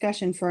another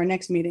discussion for our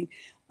next meeting.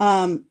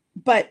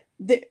 But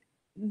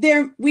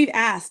we've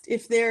asked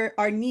if there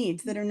are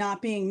needs that are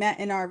not being met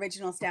in our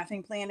original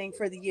staffing planning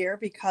for the year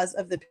because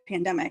of the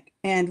pandemic,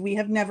 and we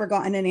have never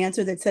gotten an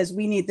answer that says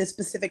we need this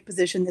specific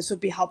position, this would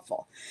be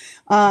helpful.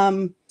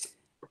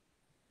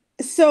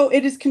 So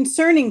it is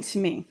concerning to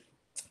me.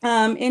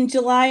 In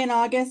July and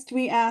August,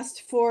 we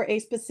asked for a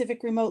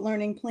specific remote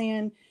learning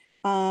plan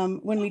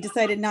when we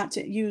decided not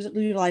to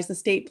utilize the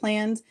state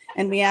plans.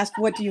 And we asked,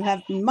 what do you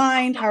have in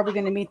mind? How are we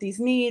going to meet these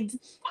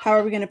needs? How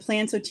are we going to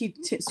plan so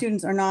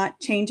students are not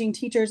changing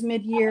teachers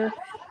mid-year?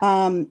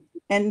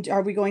 And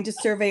are we going to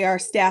survey our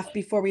staff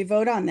before we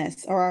vote on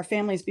this, or our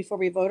families before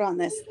we vote on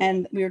this?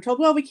 And we were told,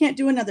 well, we can't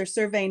do another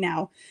survey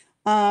now.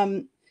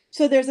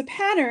 So there's a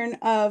pattern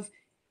of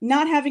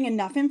not having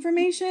enough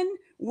information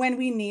when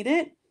we need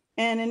it.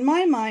 And in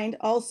my mind,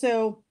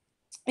 also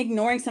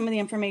ignoring some of the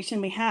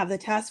information we have. The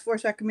task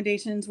force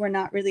recommendations were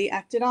not really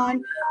acted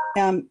on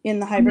in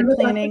the hybrid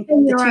planning.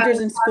 The teachers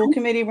and school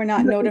committee were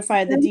not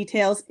notified the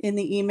details in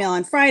the email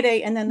on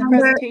Friday. And then the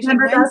presentation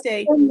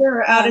Wednesday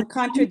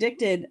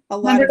contradicted a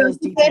lot of those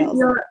details.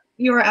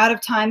 You are out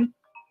of time.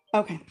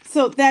 Okay,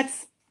 so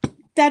that's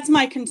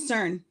my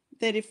concern,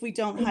 that if we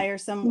don't hire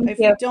someone,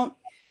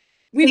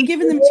 we've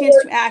given them a chance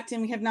to act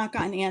and we have not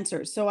gotten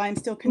answers. So I'm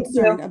still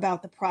concerned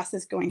about the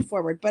process going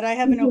forward, but I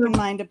have an open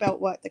mind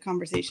about what the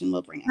conversation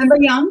will bring us. Member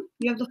Young,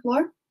 you have the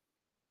floor.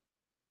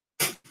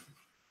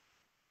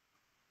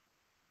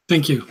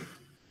 Thank you.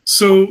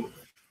 So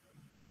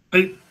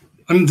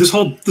this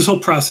whole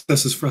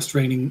process is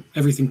frustrating.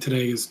 Everything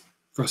today is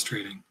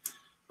frustrating.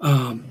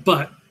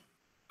 But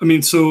I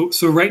mean, so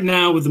right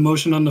now with the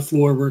motion on the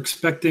floor, we're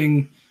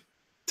expecting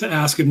to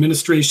ask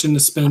administration to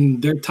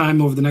spend their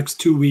time over the next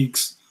 2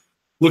 weeks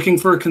looking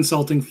for a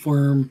consulting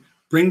firm,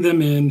 bring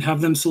them in,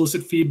 have them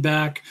solicit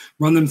feedback,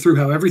 run them through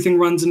how everything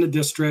runs in the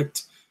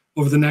district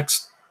over the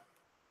next,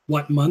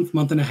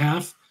 month and a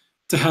half,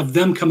 to have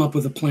them come up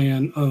with a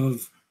plan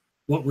of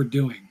what we're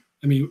doing.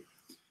 I mean,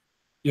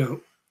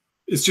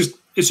 it's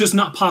just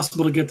not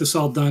possible to get this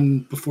all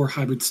done before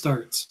hybrid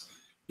starts.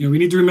 We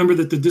need to remember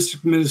that the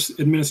district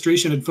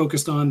administration had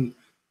focused on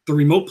the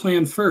remote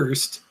plan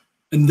first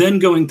and then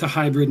going to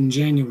hybrid in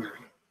January.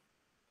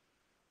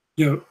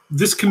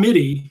 This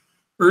committee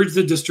urged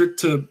the district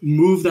to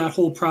move that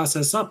whole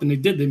process up, and they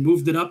did. They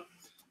moved it up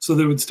so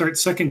that it would start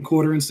second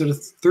quarter instead of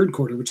third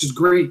quarter, which is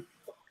great.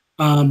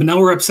 But now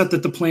we're upset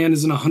that the plan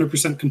isn't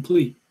 100%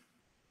 complete.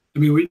 I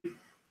mean,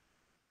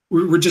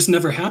 we're just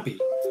never happy.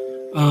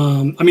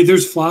 I mean,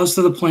 there's flaws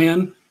to the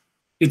plan.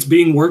 It's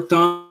being worked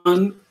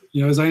on.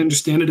 As I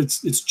understand it,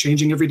 it's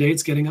changing every day.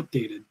 It's getting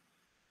updated.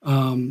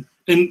 And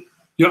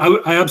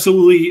I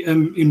absolutely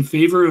am in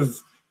favor of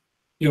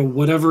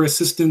whatever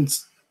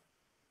assistance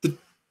the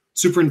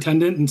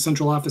superintendent and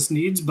central office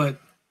needs, but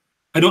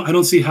I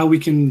don't see how we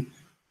can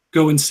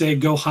go and say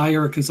go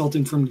hire a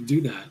consulting firm to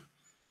do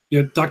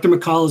that. Dr.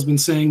 McCall has been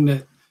saying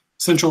that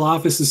central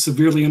office is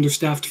severely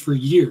understaffed for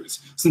years,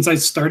 since I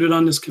started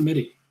on this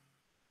committee.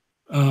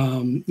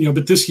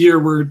 But this year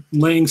we're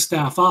laying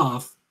staff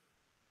off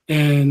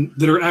and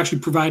that are actually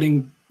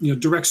providing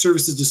direct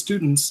services to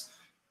students.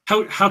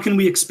 How can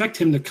we expect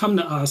him to come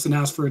to us and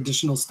ask for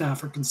additional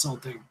staff or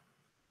consulting?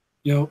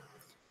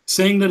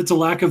 Saying that it's a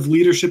lack of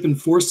leadership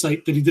and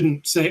foresight that he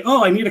didn't say,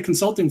 oh, I need a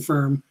consulting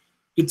firm,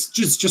 it's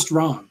just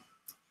wrong.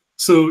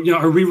 So,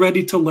 are we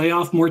ready to lay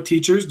off more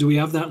teachers? Do we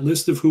have that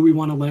list of who we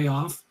want to lay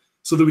off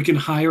so that we can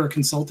hire a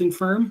consulting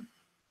firm?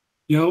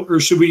 Or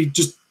should we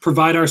just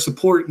provide our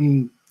support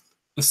and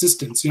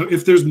assistance?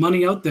 If there's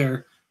money out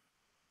there,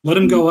 let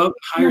him go out and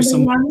hire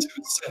someone to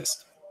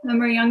assist.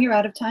 Member Young, you're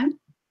out of time.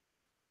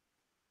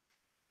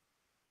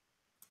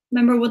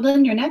 Member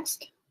Woodland, you're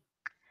next.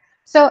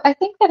 So I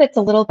think that it's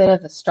a little bit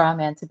of a straw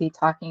man to be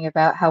talking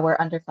about how we're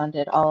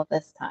underfunded all of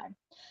this time.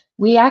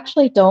 We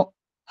actually don't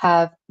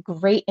have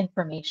great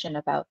information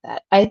about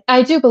that.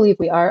 I do believe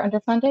we are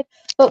underfunded,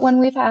 but when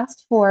we've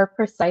asked for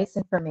precise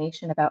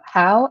information about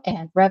how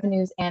and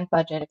revenues and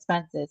budget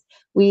expenses,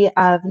 we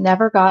have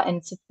never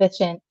gotten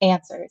sufficient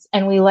answers,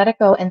 and we let it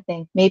go and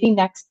think maybe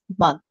next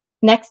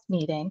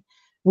meeting,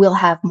 we'll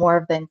have more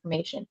of the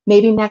information.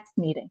 Maybe next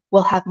meeting,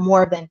 we'll have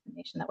more of the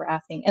information that we're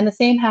asking. And the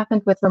same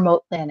happened with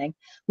remote planning.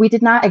 We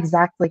did not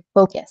exactly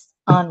focus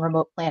on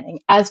remote planning,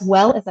 as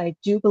well as I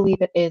do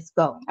believe it is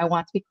going. I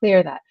want to be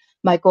clear that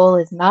my goal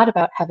is not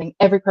about having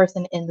every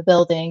person in the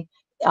building,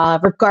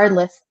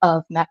 regardless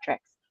of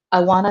metrics.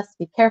 I want us to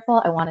be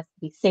careful. I want us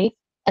to be safe.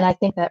 And I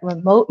think that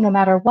remote, no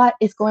matter what,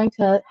 is going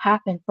to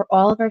happen for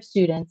all of our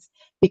students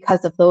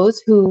because of those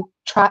who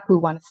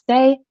want to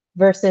stay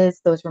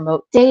versus those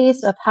remote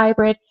days of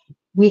hybrid.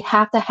 We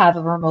have to have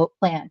a remote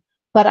plan.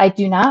 But I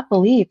do not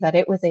believe that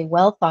it was a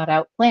well thought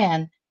out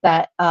plan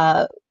that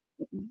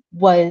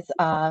was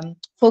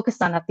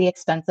focused on at the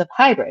expense of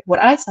hybrid.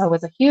 What I saw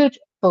was a huge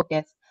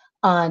focus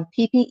on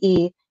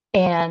PPE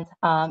and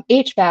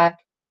HVAC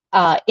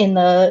in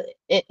the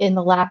in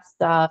the last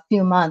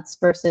few months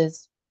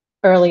versus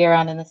earlier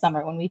on in the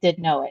summer when we did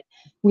know it.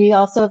 We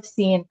also have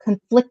seen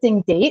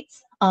conflicting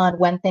dates on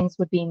when things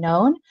would be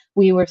known.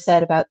 We were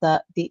said about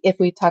the if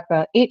we talk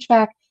about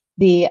HVAC,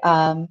 the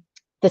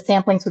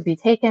samplings would be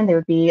taken, they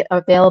would be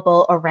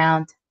available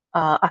around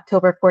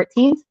October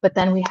 14th, but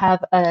then we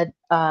have an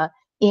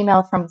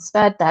email from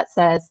SPED that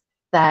says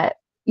that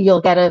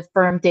you'll get a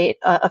firm date,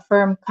 a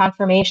firm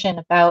confirmation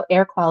about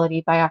air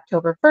quality by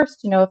October 1st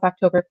to know if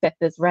October 5th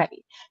is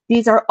ready.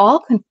 These are all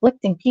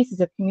conflicting pieces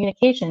of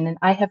communication, and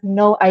I have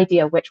no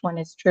idea which one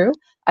is true.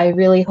 I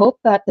really hope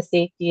that the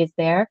safety is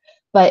there,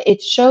 but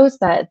it shows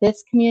that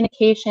this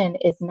communication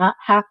is not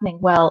happening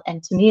well,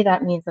 and to me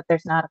that means that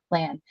there's not a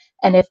plan.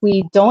 And if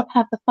we don't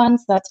have the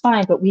funds, that's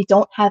fine, but we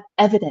don't have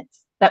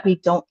evidence that we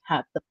don't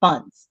have the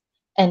funds,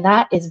 and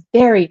that is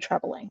very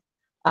troubling.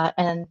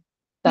 And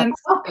that's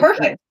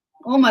perfect.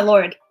 Oh my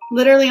Lord,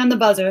 literally on the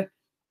buzzer.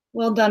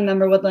 Well done,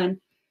 Member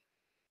Woodland.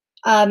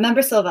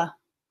 Member Silva.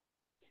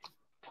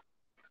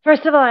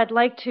 First of all, I'd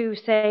like to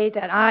say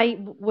that I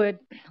would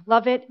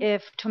love it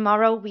if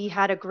tomorrow we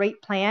had a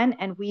great plan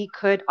and we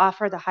could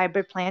offer the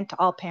hybrid plan to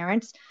all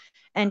parents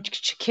and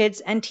kids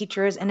and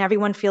teachers, and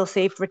everyone feel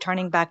safe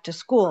returning back to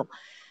school.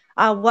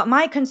 What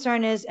my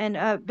concern is,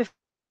 and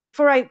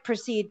before I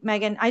proceed,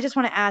 Megan, I just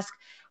want to ask,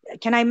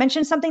 can I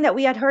mention something that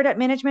we had heard at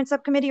management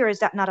subcommittee, or is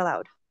that not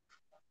allowed?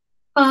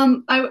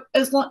 You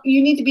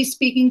need to be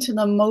speaking to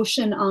the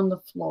motion on the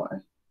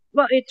floor.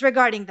 Well, it's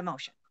regarding the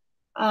motion.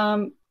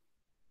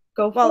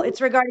 Well,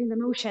 it's regarding the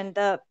motion,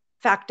 the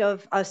fact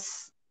of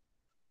us,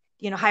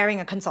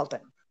 hiring a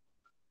consultant.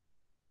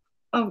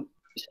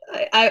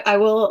 I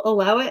will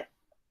allow it.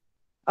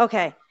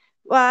 Okay.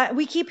 Well,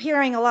 we keep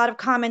hearing a lot of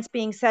comments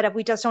being said of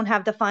we just don't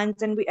have the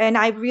funds, and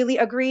I really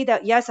agree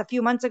that yes, a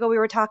few months ago we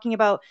were talking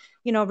about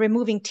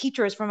removing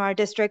teachers from our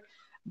district.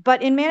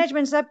 But in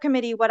management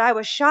subcommittee, what I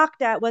was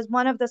shocked at was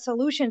one of the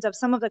solutions of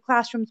some of the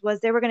classrooms was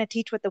they were going to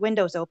teach with the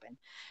windows open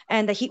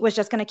and the heat was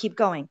just going to keep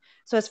going.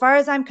 So as far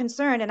as I'm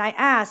concerned, and I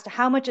asked,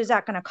 how much is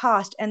that going to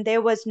cost? And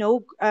there was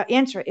no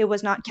answer. It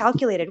was not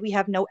calculated. We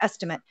have no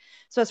estimate.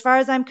 So as far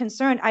as I'm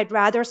concerned, I'd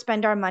rather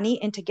spend our money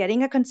into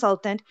getting a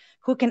consultant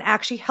who can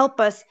actually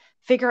help us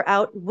figure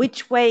out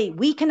which way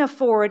we can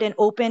afford and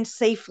open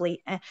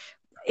safely.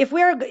 If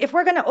we're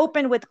going to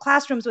open with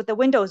classrooms with the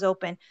windows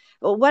open,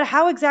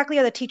 how exactly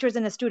are the teachers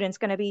and the students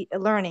going to be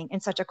learning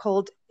in such a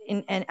cold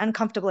and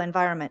uncomfortable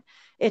environment?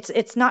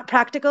 It's not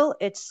practical.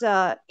 It's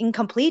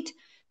incomplete.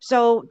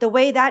 So the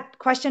way that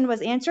question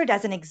was answered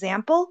as an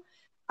example,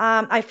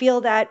 I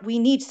feel that we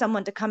need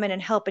someone to come in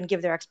and help and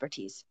give their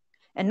expertise.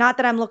 And not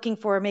that I'm looking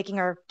for making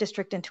our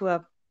district into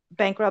a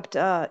bankrupt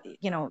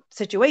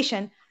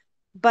situation,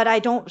 but I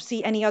don't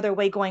see any other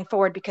way going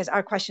forward because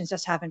our questions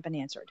just haven't been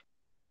answered.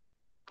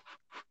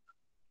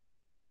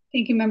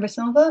 Thank you, Member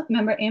Silva.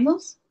 Member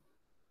Amos?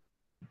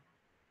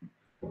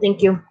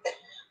 Thank you.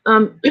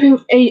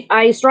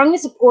 I strongly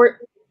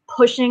support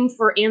pushing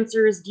for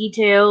answers,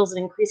 details,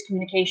 and increased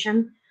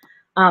communication.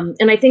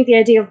 And I think the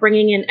idea of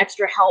bringing in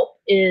extra help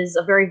is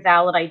a very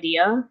valid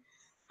idea.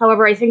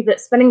 However, I think that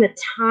spending the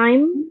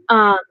time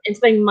and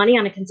spending money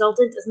on a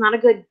consultant is not a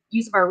good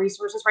use of our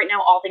resources right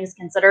now, all things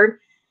considered.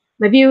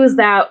 My view is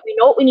that we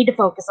know what we need to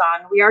focus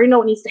on. We already know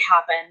what needs to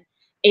happen.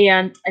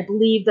 And I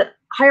believe that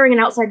hiring an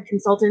outside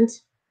consultant,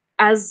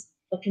 as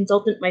a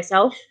consultant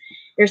myself,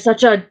 there's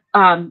such a,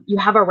 you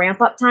have a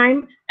ramp up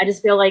time. I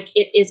just feel like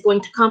it is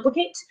going to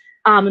complicate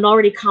an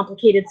already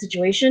complicated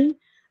situation.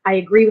 I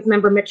agree with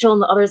Member Mitchell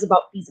and the others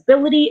about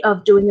feasibility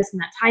of doing this in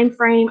that time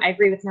frame. I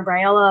agree with Member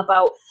Ayala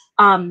about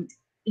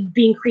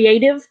being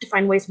creative to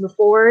find ways to move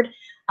forward.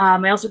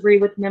 I also agree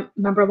with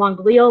Member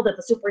Longleo that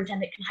the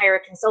superintendent can hire a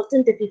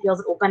consultant if he feels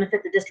it will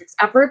benefit the district's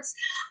efforts.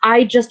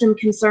 I just am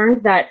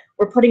concerned that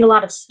we're putting a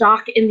lot of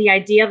stock in the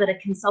idea that a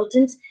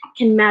consultant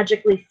can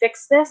magically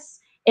fix this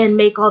and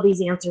make all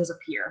these answers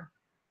appear.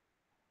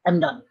 I'm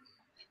done.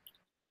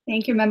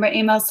 Thank you, Member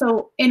Amos.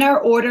 So in our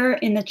order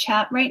in the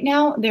chat right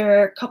now, there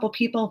are a couple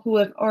people who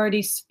have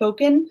already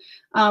spoken.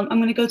 I'm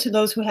going to go to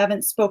those who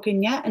haven't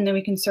spoken yet, and then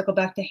we can circle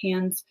back to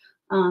hands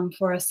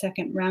for a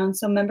second round.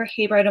 So Member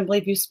Haber, I don't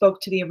believe you spoke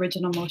to the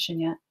original motion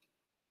yet.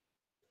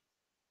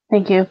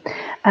 Thank you.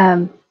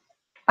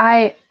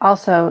 I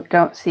also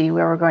don't see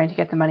where we're going to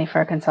get the money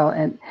for a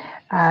consultant.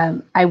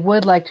 I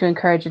would like to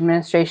encourage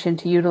administration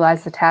to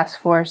utilize the task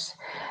force.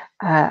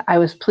 I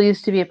was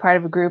pleased to be a part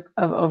of a group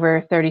of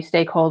over 30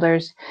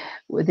 stakeholders.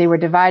 They were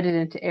divided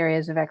into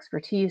areas of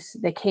expertise.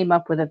 They came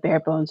up with a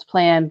bare bones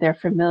plan. They're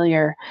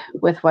familiar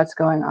with what's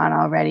going on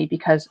already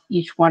because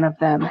each one of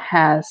them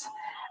has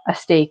a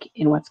stake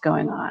in what's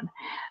going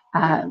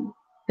on.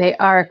 They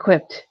are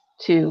equipped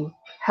to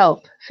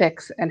help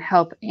fix and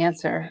help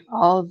answer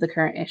all of the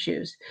current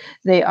issues.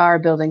 They are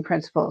building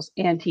principals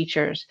and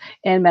teachers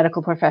and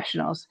medical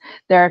professionals.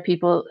 There are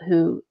people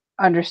who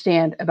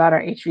understand about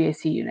our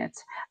HVAC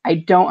units. I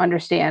don't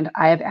understand.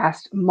 I have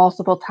asked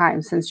multiple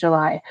times since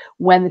July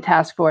when the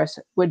task force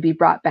would be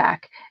brought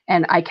back,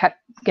 and I kept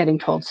getting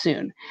told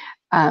soon.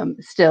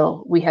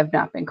 Still, we have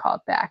not been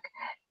called back.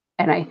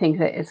 and I think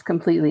that it's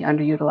completely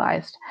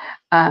underutilized.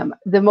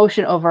 The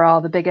motion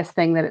overall, the biggest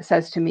thing that it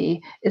says to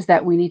me is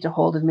that we need to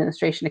hold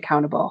administration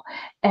accountable,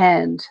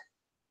 and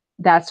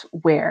that's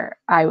where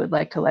I would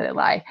like to let it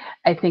lie.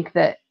 I think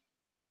that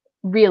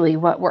really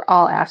what we're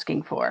all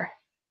asking for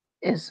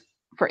is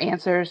for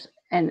answers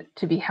and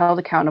to be held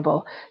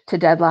accountable to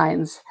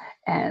deadlines,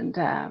 and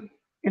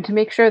to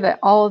make sure that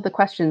all of the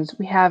questions,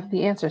 we have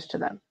the answers to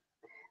them.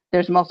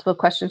 There's multiple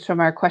questions from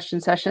our question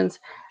sessions.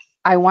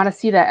 I want to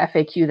see that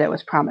FAQ that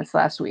was promised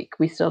last week.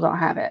 We still don't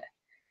have it.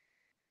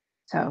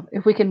 So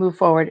if we can move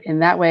forward in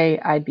that way,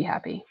 I'd be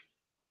happy.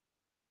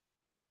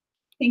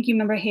 Thank you,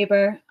 Member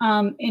Haber.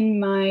 In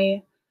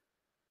my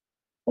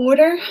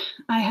order,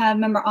 I have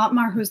Member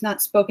Otmar, who's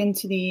not spoken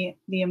to the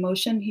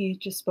motion. He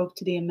just spoke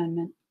to the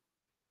amendment.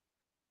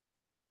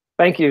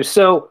 Thank you.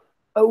 So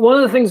one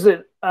of the things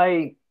that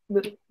I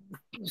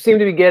seem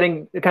to be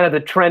getting, kind of the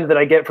trend that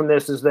I get from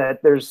this, is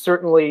that there's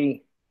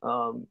certainly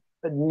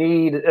a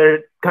need,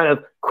 or kind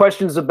of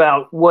questions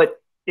about what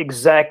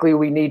exactly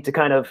we need to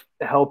kind of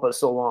help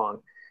us along.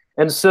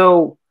 And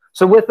so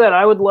with that,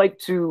 I would like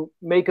to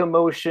make a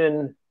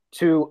motion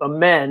to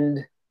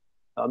amend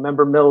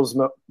Member Mills,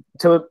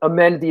 to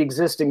amend the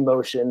existing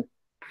motion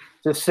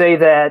to say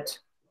that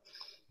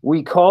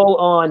we call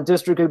on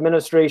district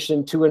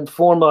administration to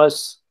inform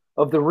us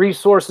of the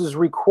resources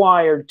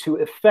required to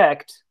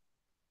effect,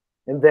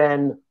 and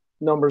then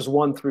numbers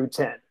 1 through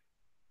 10.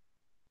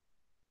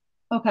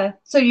 Okay,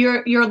 so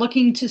you're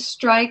looking to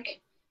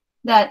strike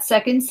that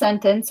second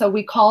sentence. So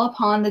we call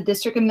upon the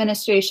district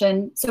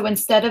administration. So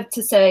instead of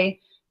to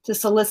say to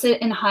solicit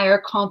and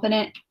hire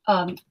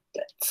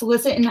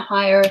solicit and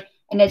hire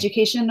an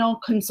educational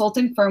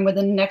consulting firm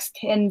within the next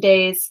 10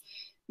 days,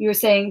 you're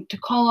saying to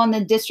call on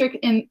the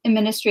district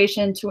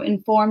administration to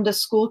inform the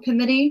school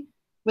committee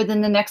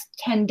within the next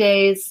 10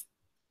 days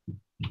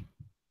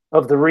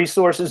of the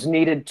resources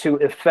needed to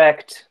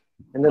effect,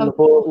 and then the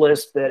bullet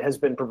list that has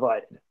been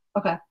provided.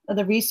 Okay,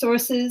 the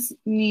resources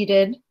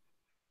needed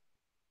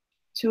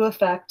to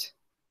effect,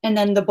 and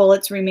then the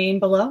bullets remain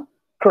below?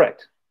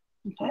 Correct.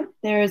 Okay,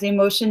 there is a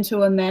motion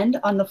to amend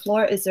on the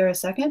floor. Is there a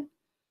second?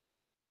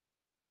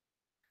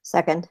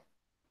 Second.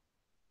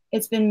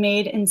 It's been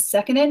made and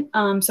seconded,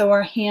 so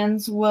our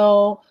hands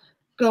will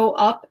go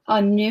up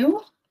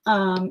anew.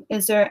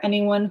 Is there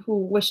anyone who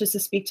wishes to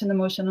speak to the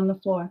motion on the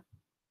floor?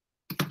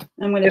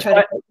 I'm going to try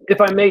to. If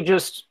I may,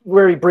 just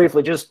very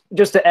briefly, just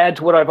to add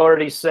to what I've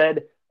already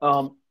said,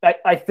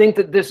 I think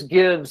that this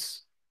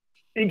gives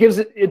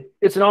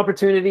it's an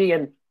opportunity,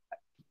 and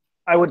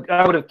I would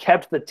have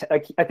kept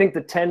I think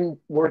the 10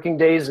 working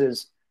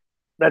days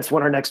that's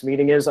when our next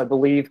meeting is, I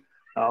believe,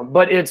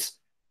 but it's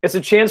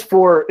a chance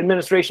for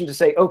administration to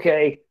say,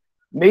 okay,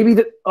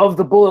 maybe of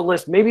the bullet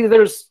list, maybe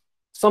there's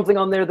something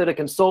on there that a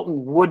consultant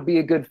would be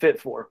a good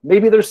fit for.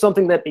 Maybe there's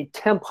something that a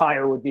temp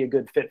hire would be a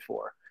good fit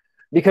for.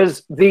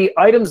 Because the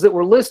items that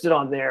were listed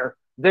on there,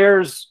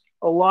 there's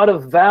a lot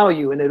of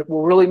value, and it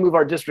will really move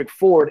our district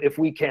forward if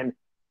we can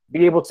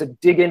be able to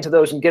dig into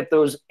those and get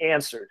those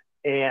answered.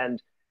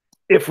 And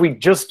if we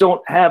just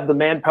don't have the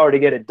manpower to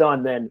get it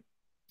done, then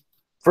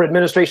for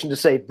administration to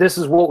say, this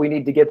is what we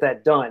need to get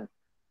that done,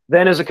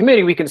 then as a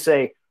committee, we can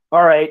say,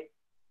 all right,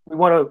 we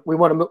want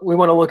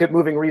to look at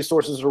moving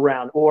resources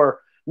around, or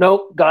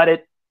nope, got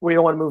it. We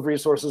don't want to move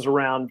resources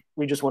around.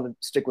 We just want to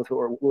stick with who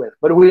we're with.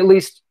 But we at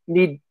least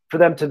need for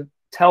them to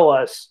tell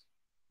us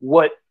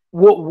what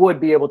would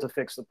be able to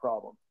fix the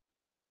problem.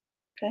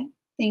 Okay,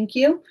 thank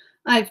you.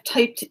 I've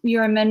typed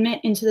your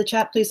amendment into the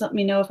chat. Please let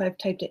me know if I've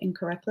typed it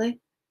incorrectly.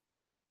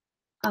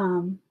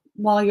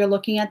 While you're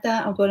looking at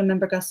that, I'll go to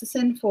Member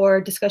Gustafson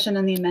for discussion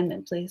on the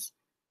amendment, please.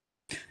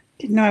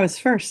 Didn't know I was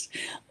first.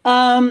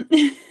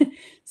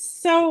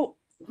 So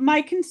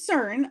my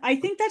concern, I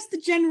think that's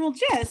the general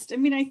gist. I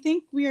mean, I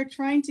think we are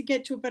trying to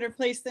get to a better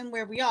place than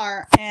where we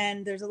are,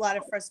 and there's a lot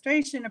of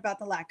frustration about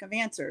the lack of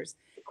answers.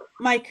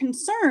 My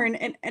concern,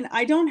 and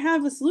I don't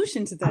have a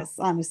solution to this,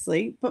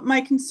 honestly, but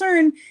my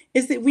concern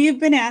is that we have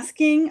been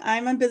asking,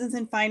 I'm on Business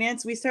and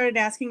Finance, we started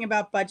asking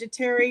about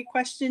budgetary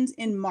questions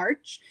in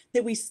March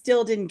that we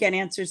still didn't get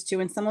answers to,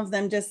 and some of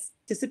them just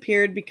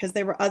disappeared because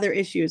there were other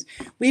issues.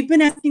 We've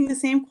been asking the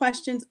same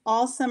questions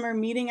all summer,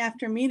 meeting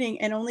after meeting,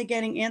 and only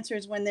getting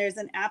answers when there's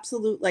an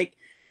absolute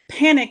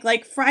panic.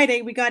 Like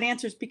Friday, we got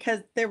answers because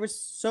there was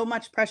so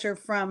much pressure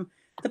from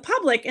the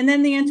public, and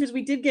then the answers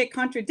we did get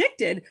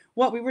contradicted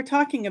what we were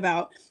talking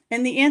about,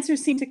 and the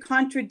answers seem to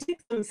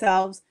contradict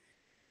themselves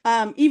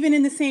even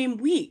in the same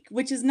week,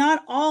 which is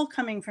not all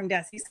coming from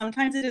DESE.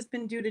 Sometimes it has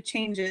been due to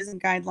changes in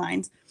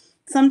guidelines.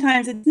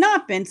 Sometimes it's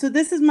not been. So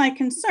this is my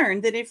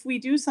concern, that if we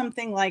do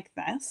something like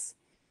this,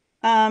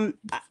 I'm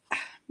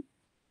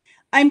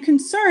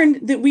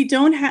concerned that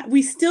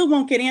we still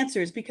won't get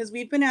answers, because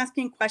we've been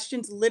asking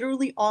questions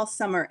literally all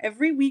summer.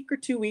 Every week or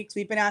 2 weeks,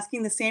 we've been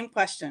asking the same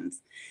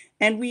questions,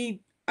 and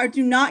we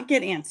do not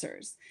get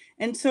answers.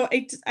 And so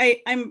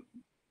I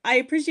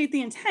appreciate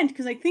the intent,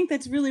 because I think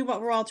that's really what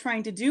we're all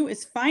trying to do,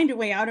 is find a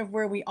way out of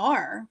where we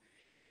are.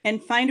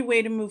 and find a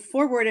way to move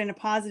forward in a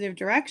positive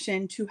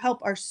direction to help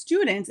our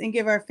students and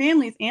give our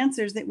families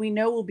answers that we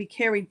know will be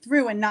carried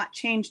through and not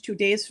change 2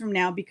 days from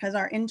now because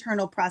our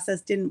internal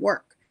process didn't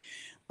work.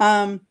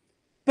 But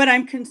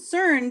I'm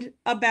concerned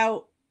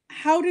about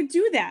how to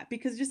do that,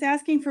 because just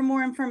asking for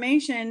more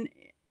information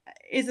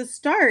is a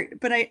start,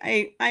 but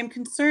I'm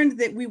concerned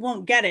that we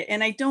won't get it.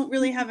 And I don't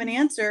really have an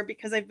answer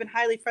because I've been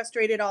highly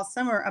frustrated all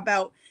summer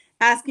about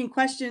asking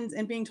questions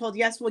and being told,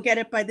 yes, we'll get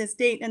it by this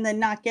date, and then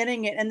not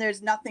getting it. And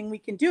there's nothing we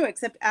can do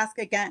except ask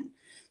again.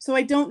 So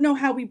I don't know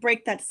how we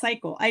break that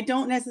cycle. I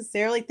don't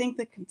necessarily think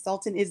the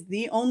consultant is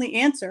the only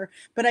answer,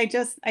 but I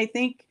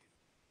think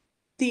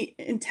the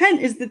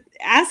intent is that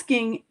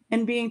asking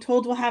and being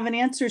told we'll have an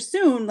answer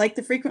soon, like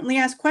the frequently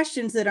asked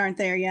questions that aren't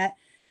there yet,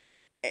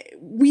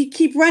 we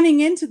keep running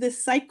into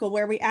this cycle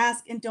where we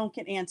ask and don't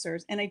get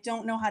answers, and I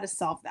don't know how to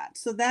solve that.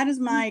 So that is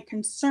my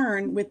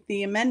concern with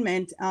the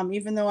amendment,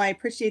 even though I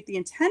appreciate the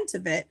intent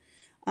of it,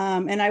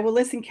 and I will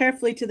listen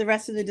carefully to the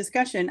rest of the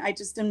discussion. I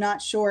just am not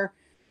sure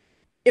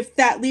if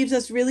that leaves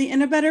us really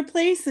in a better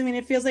place. I mean,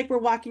 it feels like we're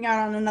walking out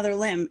on another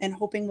limb and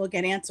hoping we'll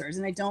get answers,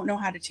 and I don't know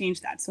how to change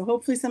that. So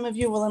hopefully some of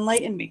you will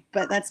enlighten me,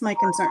 but that's my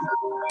concern.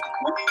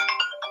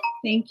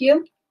 Thank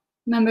you.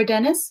 Member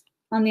Dennis,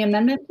 on the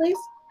amendment, please.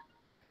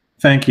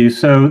 Thank you.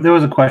 So there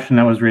was a question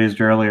that was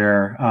raised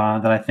earlier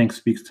that I think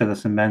speaks to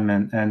this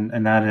amendment,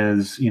 and that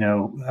is,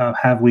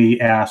 have we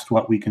asked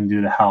what we can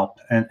do to help?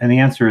 And the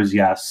answer is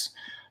yes.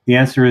 The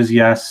answer is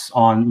yes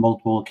on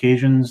multiple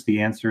occasions. The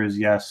answer is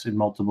yes in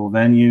multiple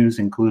venues,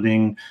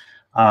 including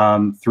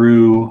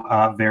through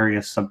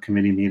various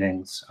subcommittee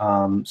meetings.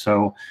 I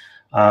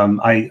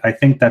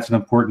think that's an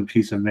important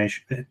piece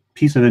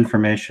of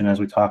information as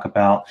we talk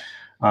about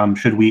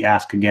should we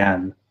ask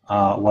again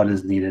what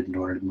is needed in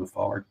order to move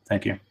forward.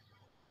 Thank you.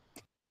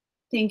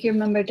 Thank you,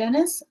 Member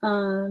Dennis.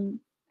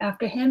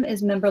 After him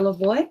is Member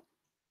Lavoie.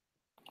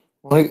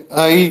 Well,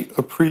 I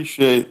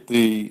appreciate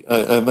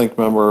I think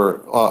Member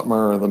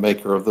Ottmer, the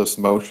maker of this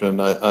motion,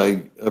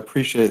 I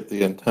appreciate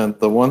the intent.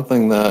 The one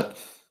thing that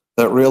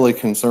really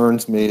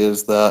concerns me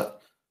is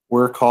that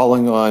we're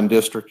calling on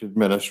district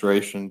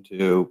administration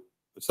to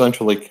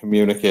essentially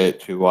communicate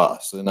to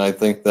us. And I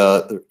think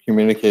that the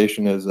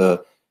communication is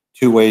a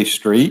two-way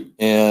street,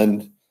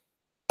 and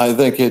I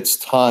think it's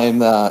time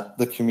that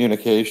the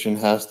communication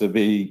has to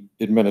be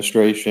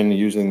administration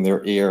using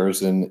their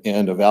ears and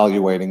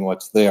evaluating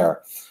what's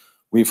there.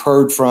 We've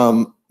heard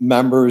from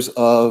members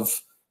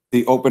of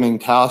the opening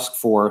task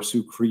force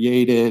who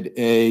created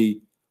a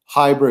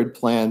hybrid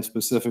plan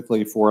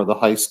specifically for the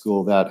high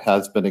school that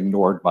has been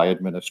ignored by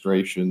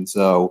administration.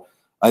 So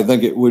I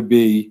think it would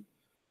be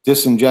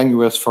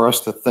disingenuous for us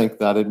to think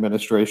that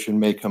administration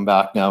may come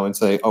back now and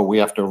say, oh, we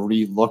have to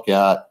relook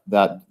at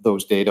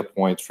those data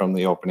points from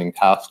the opening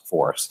task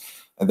force.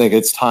 I think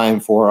it's time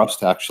for us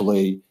to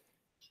actually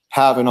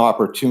have an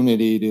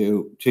opportunity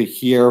to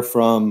hear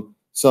from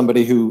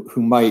somebody who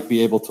might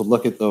be able to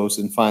look at those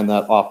and find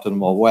that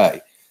optimal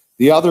way.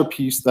 The other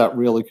piece that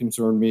really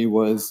concerned me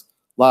was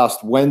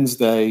last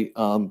Wednesday,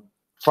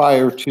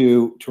 prior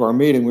to our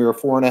meeting, we were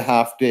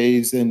 4.5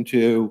 days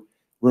into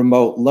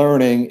remote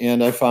learning,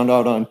 and I found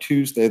out on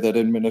Tuesday that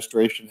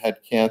administration had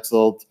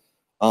canceled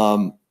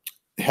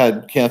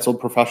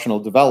professional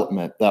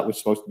development that was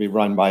supposed to be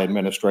run by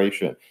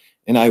administration.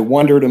 And I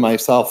wonder to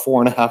myself,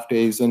 4.5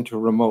 days into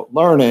remote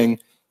learning,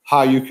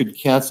 how you could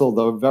cancel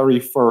the very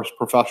first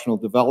professional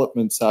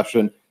development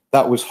session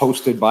that was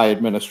hosted by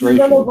administration.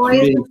 Member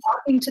Lavoie, are you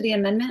talking to the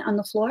amendment on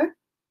the floor?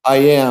 I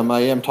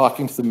am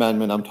talking to the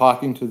amendment. I'm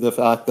talking to the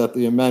fact that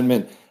the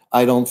amendment,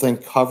 I don't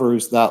think,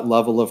 covers that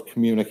level of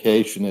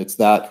communication. It's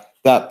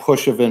that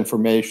push of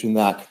information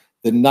that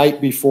the night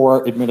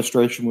before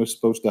administration was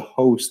supposed to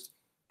host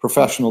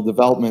professional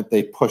development,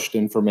 they pushed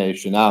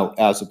information out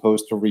as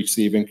opposed to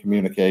receiving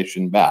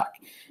communication back.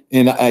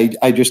 And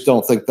I just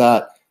don't think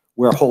that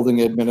we're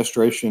holding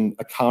administration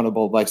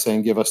accountable by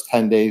saying, give us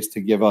 10 days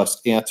to give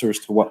us answers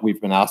to what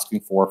we've been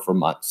asking for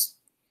months.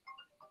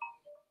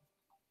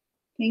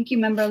 Thank you,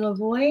 Member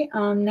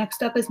Lavoie.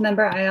 Next up is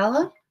Member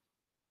Ayala.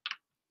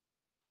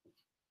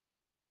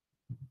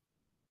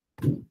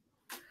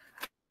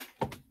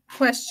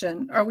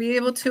 Question, are we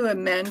able to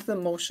amend the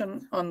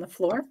motion on the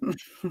floor?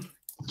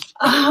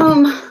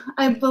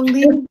 I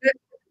believe.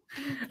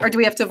 Or do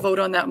we have to vote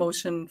on that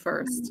motion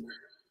first?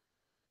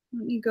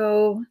 Let me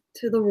go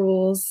to the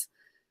rules.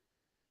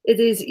 It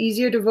is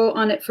easier to vote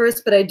on it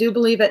first, but I do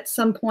believe at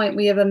some point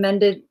we have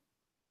amended.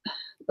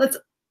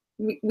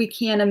 We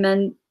can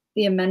amend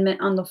the amendment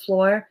on the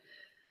floor,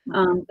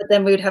 but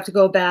then we would have to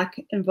go back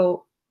and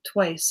vote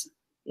twice.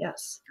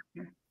 Yes.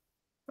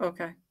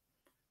 Okay.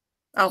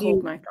 I'll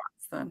hold my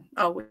thoughts then.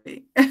 I'll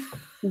wait.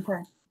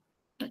 Okay.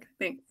 Okay,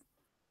 thanks.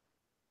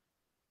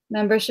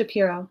 Member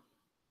Shapiro.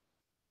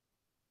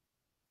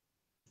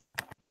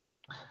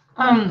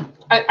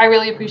 I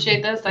really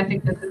appreciate this. I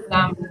think that this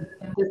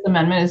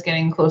amendment is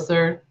getting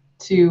closer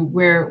to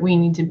where we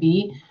need to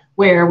be,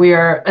 where we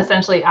are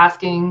essentially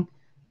asking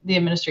the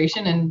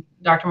administration and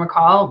Dr.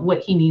 McCall what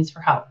he needs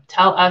for help.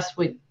 Tell us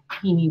what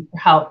he needs for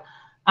help.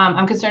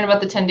 I'm concerned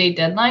about the 10-day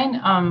deadline.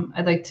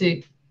 I'd like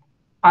to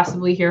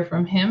possibly hear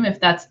from him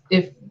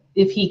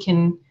if he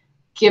can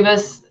give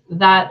us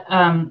that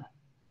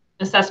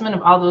assessment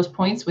of all those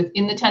points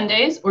within the 10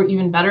 days, or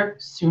even better,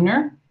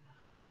 sooner.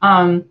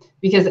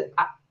 Because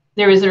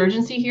there is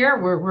urgency here.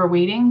 We're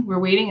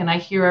waiting, and I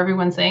hear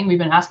everyone saying we've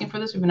been asking for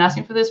this,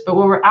 but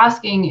what we're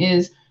asking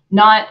is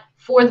not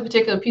for the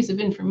particular piece of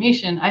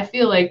information. I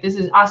feel like this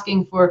is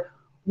asking for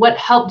what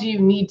help do you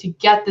need to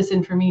get this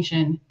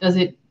information?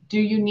 Do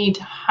you need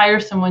to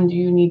hire someone? Do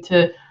you need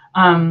to,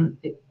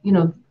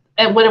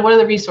 what are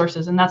the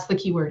resources? And that's the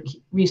key word,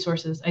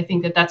 resources. I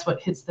think that's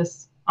what hits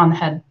this on the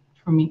head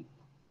for me.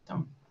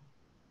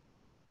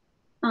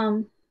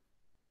 So.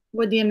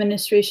 Would the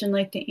administration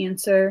like to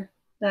answer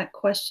that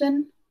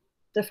question?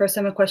 The first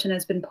time a question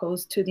has been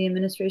posed to the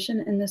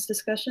administration in this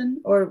discussion,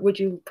 or would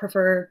you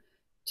prefer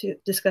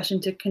discussion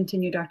to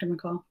continue, Dr.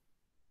 McCall?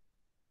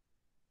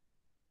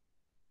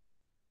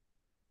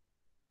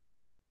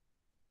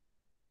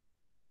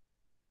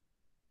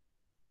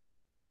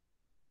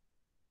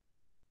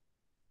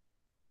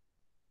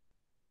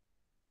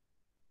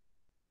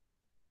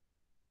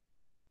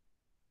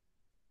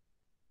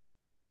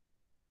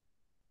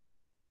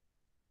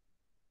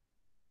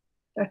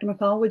 Dr.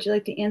 McCall, would you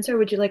like to answer? Or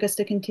would you like us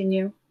to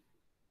continue?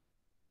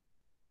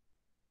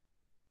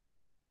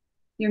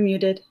 You're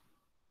muted.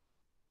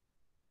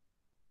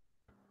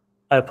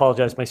 I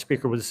apologize. My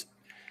speaker was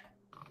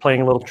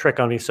playing a little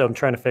trick on me, so I'm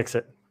trying to fix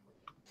it.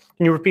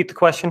 Can you repeat the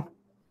question?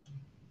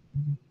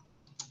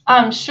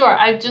 Sure.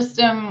 I just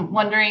am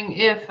wondering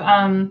if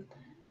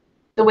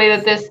the way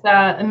that this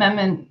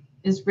amendment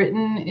is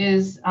written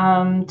is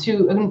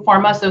to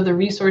inform us of the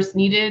resource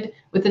needed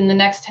within the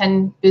next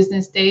 10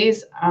 business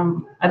days.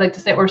 I'd like to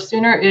say, or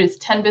sooner. Is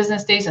 10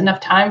 business days enough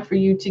time for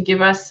you to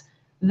give us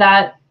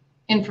that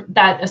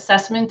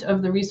assessment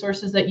of the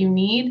resources that you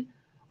need,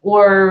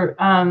 or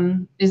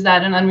is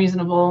that an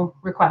unreasonable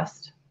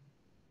request?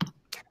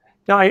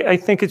 No, I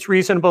think it's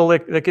reasonable.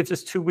 That gives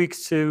us 2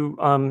 weeks to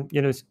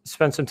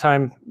spend some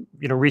time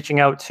reaching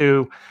out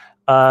to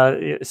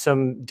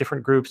some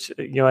different groups.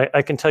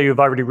 I can tell you I've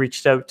already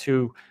reached out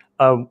to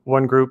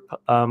one group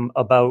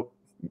about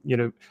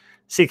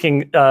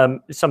seeking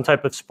some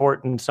type of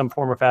support in some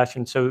form or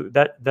fashion. So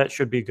that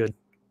should be good.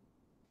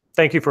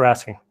 Thank you for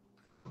asking.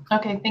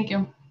 Okay, thank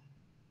you.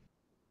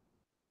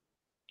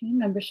 Okay,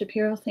 Member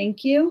Shapiro,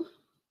 thank you.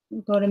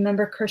 We'll go to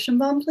Member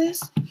Kirschenbaum,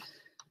 please.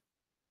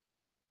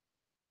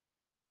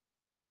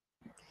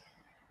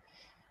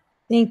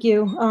 Thank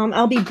you.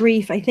 I'll be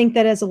brief. I think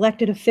that as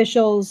elected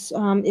officials,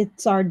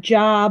 it's our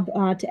job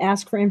to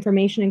ask for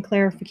information and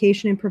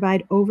clarification and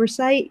provide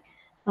oversight.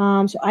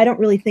 So I don't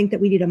really think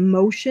that we need a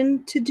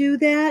motion to do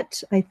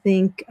that. I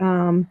think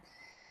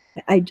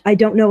I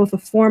don't know if a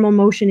formal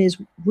motion is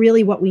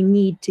really what we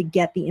need to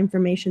get the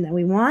information that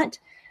we want.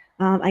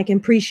 I can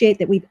appreciate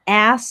that we've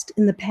asked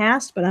in the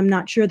past, but I'm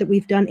not sure that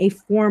we've done a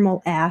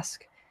formal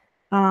ask.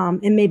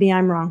 And maybe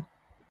I'm wrong.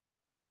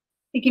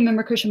 Thank you,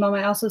 Member Kirschenbaum.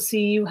 I also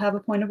see you have a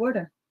point of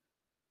order.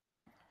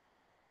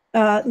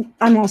 I'm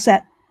all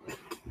set.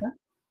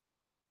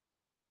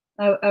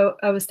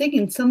 I was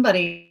thinking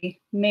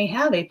somebody may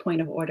have a point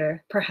of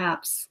order,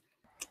 perhaps.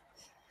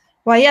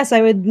 Well, yes,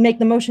 I would make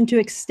the motion to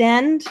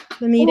extend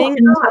the meeting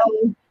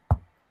until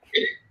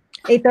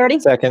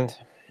 8:30. Second.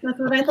 That's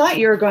what I thought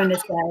you were going to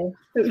say.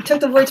 You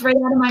took the words right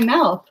out of my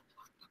mouth.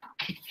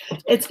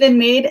 It's been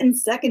made and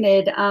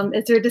seconded.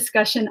 Is there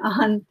discussion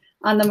on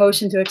the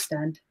motion to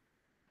extend?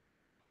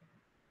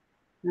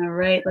 All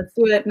right, let's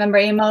do it. Member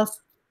Amos?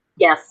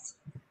 Yes.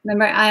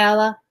 Member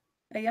Ayala?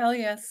 Ayala,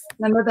 yes.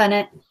 Member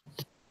Bennett?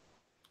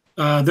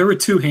 There were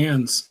 2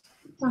 hands.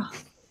 Oh,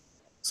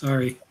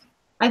 Sorry.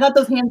 I thought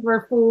those hands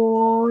were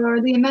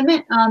for the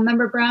amendment.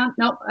 Member Brown?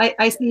 Nope,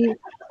 I see.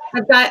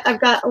 I've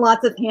got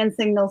lots of hand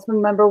signals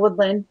from Member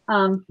Woodland.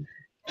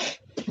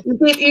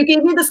 You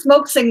gave me the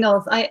smoke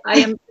signals. I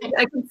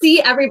can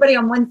see everybody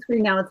on one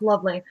screen now. It's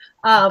lovely.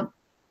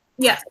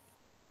 Yes,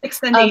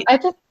 extend date.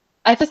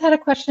 I just had a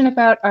question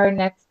about our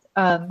next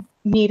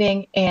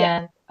meeting,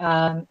 and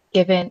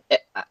given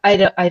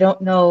I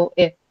don't know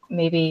if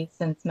maybe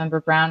since Member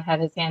Brown had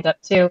his hand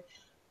up too,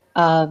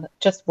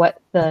 just what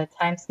the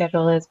time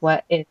schedule is,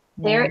 what is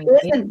there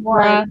isn't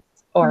one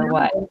or no.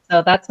 What.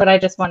 So that's what I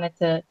just wanted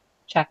to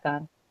check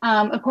on.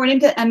 According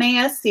to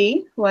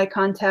MASC, who I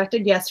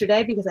contacted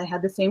yesterday because I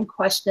had the same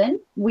question,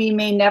 we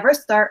may never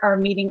start our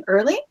meeting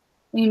early.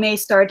 We may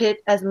start it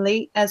as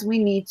late as we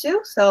need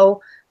to.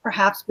 So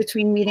perhaps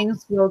between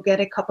meetings, we'll get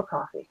a cup of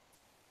coffee.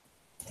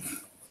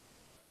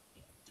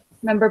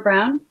 Member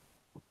Brown?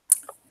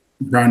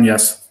 Brown,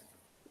 yes.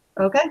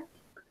 Okay.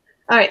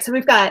 All right, so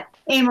we've got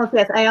Amos,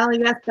 yes. Ayala,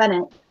 yes.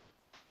 Bennett?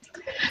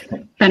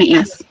 Bennett,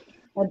 yes.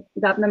 I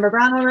got Member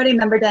Brown already.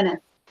 Member Dennis?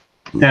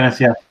 Dennis,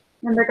 yes.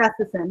 Member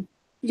Gustafson?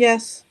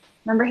 Yes.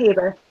 Member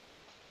Haber?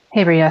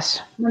 Haber,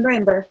 yes. Member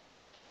Imber?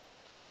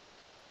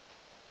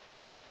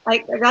 I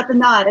got the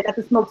nod. I got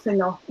the smoke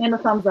signal and the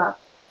thumbs up.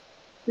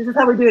 This is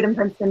how we do it in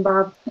Princeton,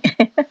 Bob.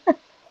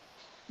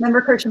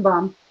 Member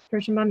Kirschenbaum?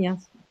 Kirschenbaum,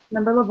 yes.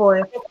 Member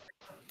Lavoie?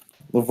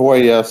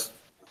 Lavoie, yes.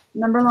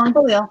 Member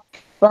Longbeliel.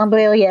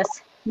 Longbeliel,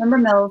 yes. Member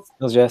Mills.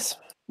 Mills, yes.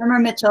 Member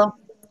Mitchell.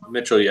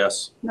 Mitchell,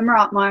 yes. Member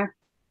Otmar.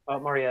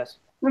 Otmar, yes.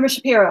 Member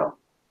Shapiro.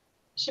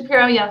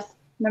 Shapiro, yes.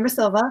 Member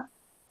Silva.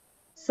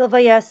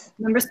 Silva, yes.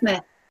 Member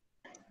Smith.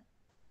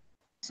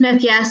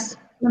 Smith, yes.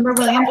 Member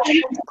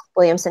Williamson.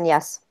 Williamson,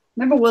 yes.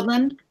 Member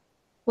Woodland.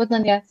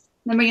 Woodland, yes.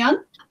 Member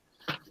Young.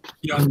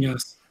 Young,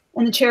 yes.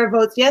 And the chair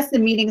votes yes. The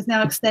meeting is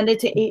now extended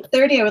to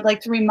 8:30. I would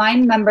like to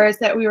remind members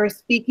that we were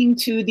speaking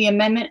to the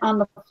amendment on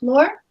the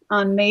floor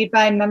made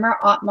by Member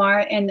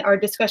Otmar, and our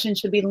discussion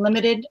should be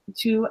limited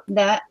to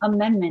that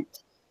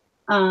amendment.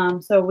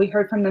 So we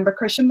heard from Member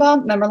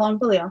Kirschenbaum, Member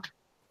Longbeliel.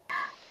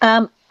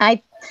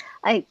 I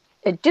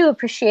do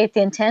appreciate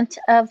the intent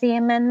of the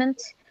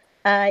amendment.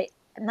 I'm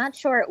not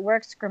sure it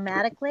works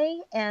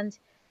grammatically, and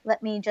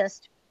let me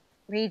just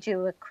read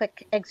you a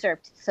quick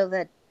excerpt so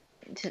that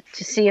to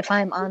see if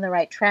I'm on the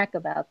right track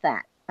about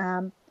that.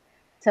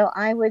 So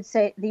I would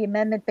say the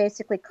amendment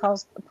basically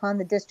calls upon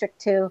the district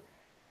to,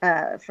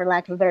 for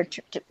lack of a better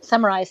term, to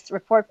summarize,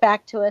 report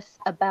back to us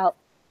about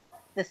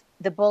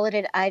the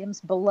bulleted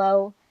items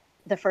below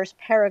the first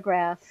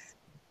paragraph.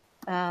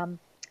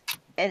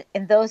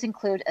 And those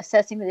include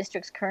assessing the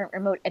district's current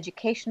remote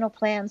educational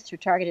plans through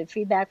targeted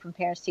feedback from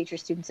parents,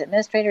 teachers, students,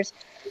 administrators,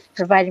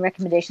 providing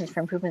recommendations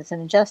for improvements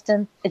and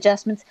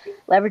adjustments,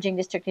 leveraging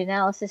district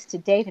analysis to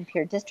date and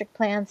peer district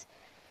plans.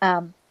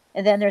 And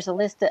then there's a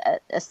list,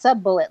 a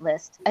sub-bullet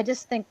list. I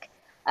just think,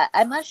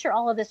 I'm not sure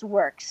all of this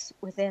works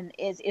within,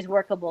 is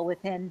workable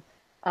within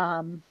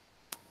the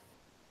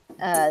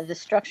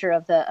structure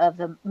of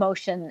the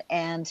motion,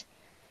 and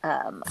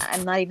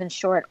I'm not even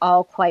sure it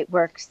all quite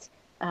works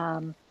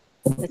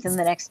within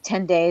the next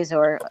 10 days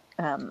or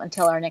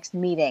until our next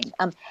meeting.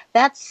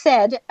 That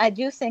said, I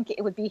do think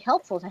it would be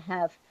helpful to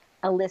have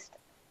a list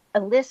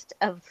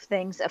of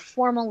things, a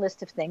formal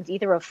list of things,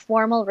 either a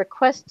formal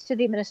request to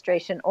the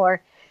administration or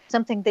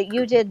something that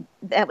you did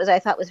that was, I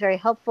thought, was very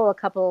helpful a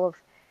couple of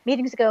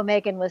meetings ago,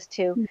 Megan, was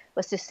to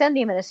send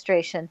the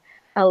administration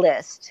a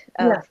list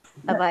of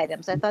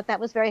items. I thought that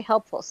was very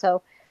helpful.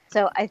 So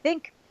I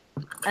think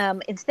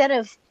instead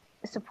of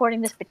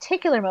supporting this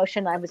particular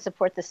motion, I would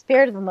support the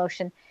spirit of the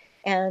motion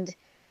and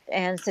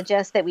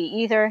suggest that we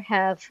either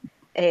have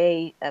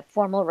a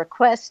formal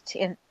request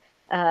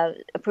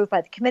approved by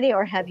the committee,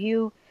 or have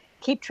you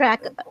keep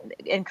track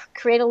and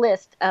create a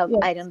list of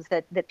items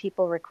that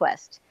people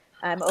request.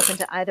 I'm open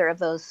to either of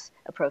those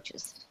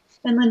approaches.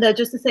 And Linda,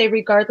 just to say,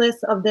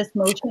 regardless of this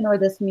motion or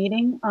this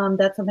meeting,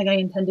 that's something I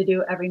intend to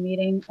do every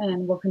meeting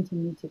and will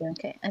continue to do.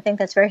 Okay, I think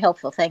that's very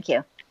helpful. Thank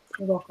you.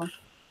 You're welcome.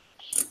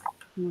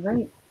 All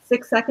right,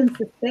 6 seconds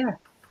to spare.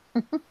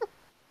 I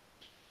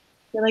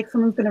feel like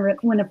someone's going to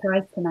win a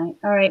prize tonight.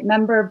 All right,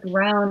 Member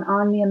Brown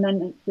on the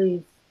amendment,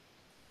 please.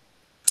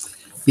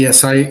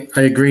 Yes, I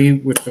agree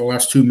with the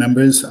last two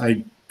members.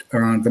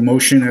 The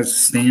motion as it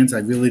stands, I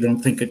really don't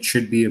think it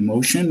should be a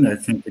motion. I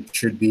think it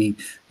should be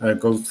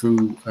go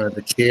through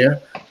the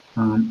chair.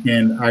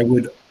 And I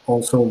would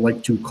also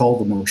like to call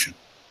the motion.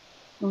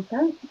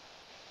 Okay.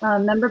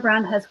 Member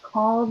Brown has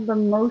called the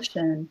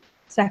motion.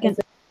 Second.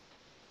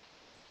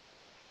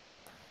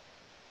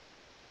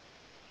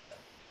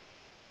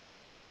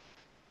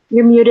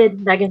 You're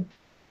muted, Megan.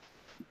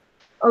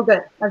 Oh,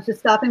 good. I was just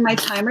stopping my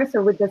timer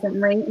so it doesn't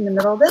ring in the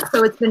middle of it.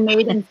 So it's been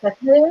made and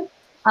seconded.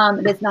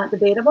 It is not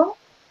debatable.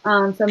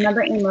 So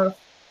Member Amos.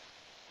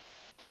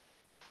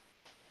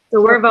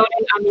 So we're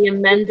voting on the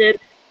amended.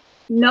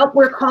 Nope,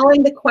 we're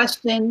calling the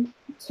question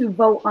to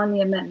vote on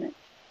the amendment.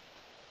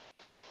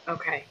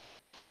 Okay.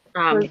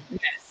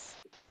 Yes.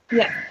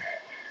 Yeah.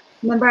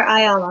 Member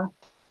Ayala.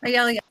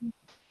 Ayala, yes.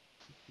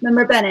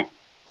 Member Bennett.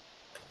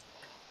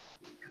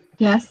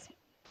 Yes.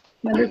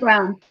 Member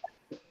Brown.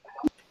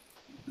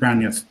 Brown,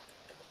 yes.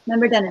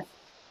 Member Dennis.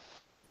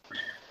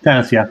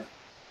 Dennis, yeah.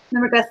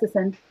 Member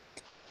Gustafson.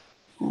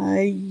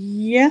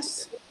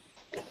 Yes.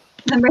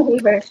 Member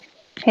Haber.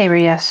 Haber,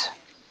 yes.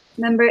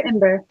 Member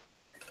Imber.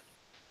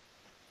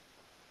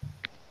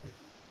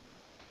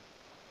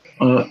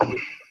 Is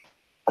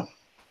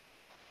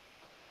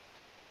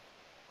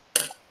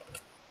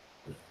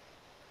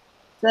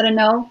that a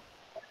no?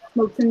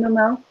 Motion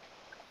no?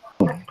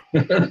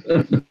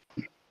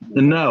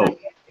 No.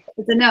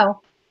 It's a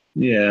no.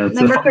 Yeah, it's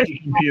Member a funky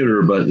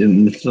computer, but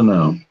it's a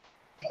no.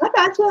 I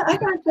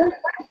gotcha.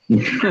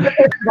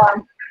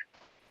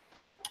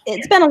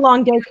 It's been a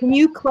long day. Can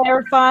you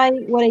clarify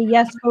what a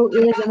yes vote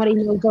is and what a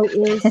no vote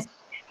is?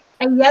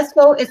 A yes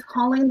vote is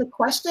calling the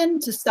question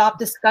to stop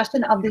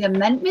discussion of the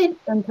amendment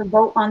and to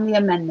vote on the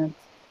amendment.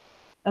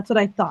 That's what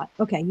I thought.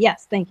 Okay,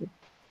 yes, thank you.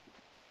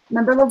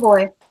 Member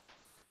Lavoy.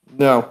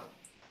 No.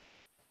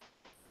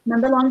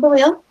 Member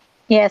Longbeliel.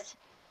 Yes.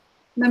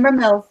 Member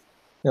Mills.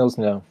 Mills,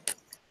 no.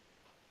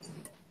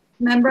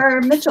 Member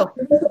Mitchell.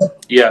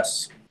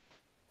 Yes.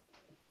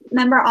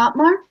 Member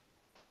Otmar.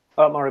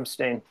 Otmar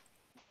abstain.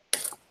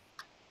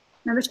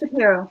 Member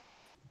Shapiro.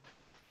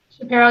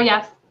 Shapiro,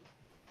 yes.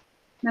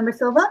 Member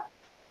Silva.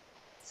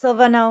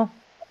 Silva, no.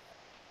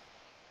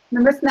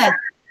 Member Smith.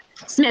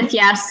 Smith,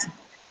 yes.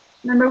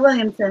 Member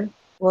Williamson.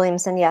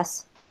 Williamson,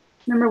 yes.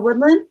 Member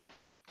Woodland.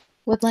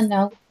 Woodland,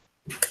 no.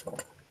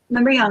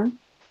 Member Young?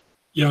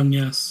 Young,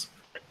 yes.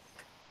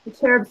 The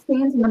chair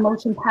abstains and the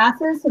motion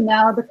passes. So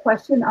now the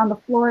question on the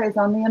floor is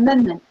on the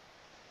amendment.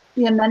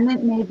 The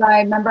amendment made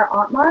by Member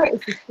Otmar is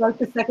to strike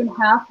the second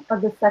half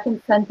of the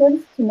second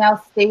sentence to now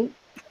state,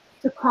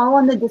 to call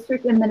on the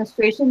district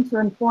administration to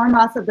inform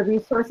us of the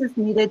resources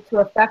needed to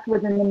effect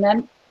within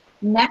the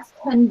next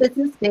 10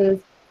 business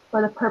days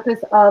for the purpose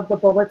of the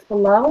bullets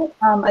below.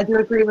 I do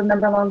agree with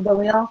Member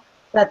Longboweel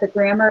that the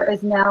grammar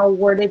is now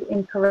worded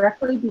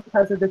incorrectly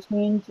because of the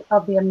change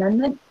of the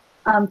amendment.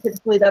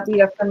 Typically, that'd be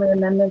a friendly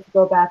amendment to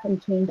go back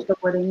and change the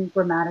wording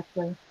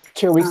grammatically.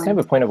 Chair, we just have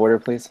a point of order,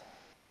 please.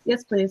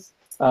 Yes, please.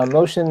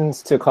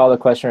 Motions to call the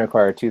question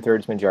require a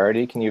 2/3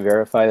 majority. Can you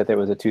verify that there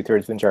was a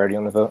 2/3 majority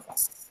on the vote?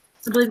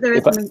 I believe there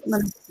is.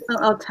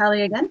 I'll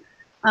tally again.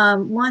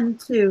 1,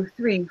 2,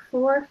 3,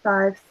 4,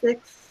 5,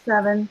 6,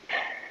 7,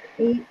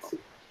 8,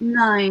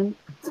 9,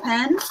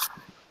 10,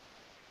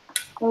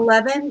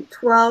 11,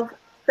 12,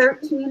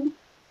 13,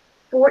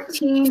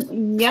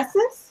 14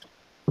 yeses.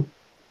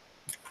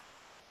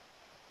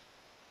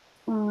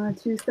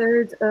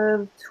 2/3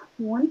 of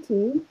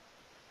 20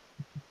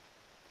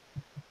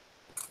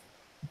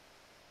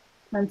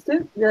 times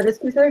 2. That is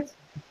 2/3.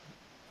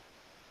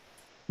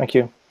 Thank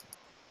you.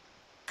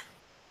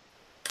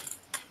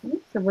 Okay,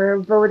 so we're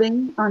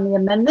voting on the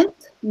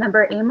amendment.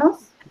 Member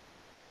Amos?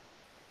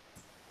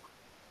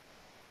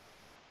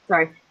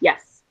 Sorry,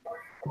 yes.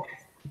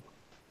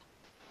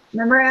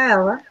 Member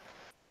Ayala?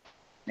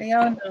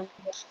 Ayala, no.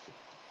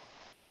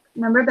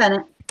 Member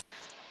Bennett?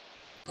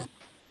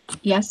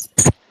 Yes.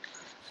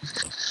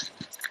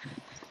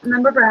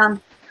 Member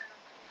Brown?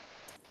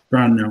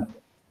 Brown, no.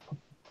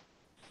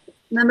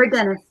 Member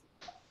Dennis?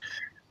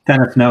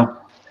 Dennis, no.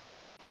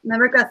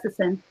 Member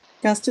Gustafson?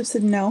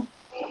 Gustafson, no.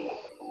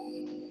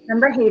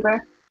 Member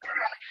Haber?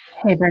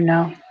 Haber,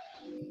 no.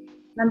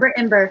 Member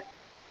Imber?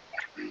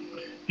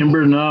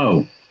 Kimber,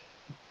 no.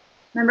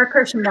 Member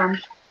Kirschenbaum?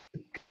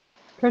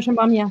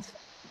 Kirschenbaum, yes.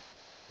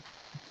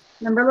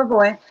 Member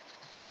Lavoy?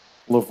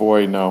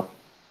 Lavoy, no.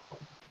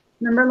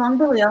 Member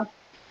Longboweel?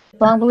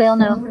 Longboweel,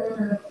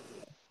 no.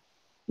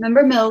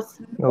 Member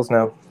Mills? Mills,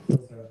 no.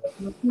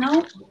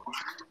 No.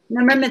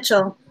 Member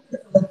Mitchell?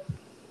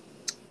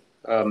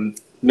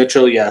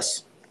 Mitchell,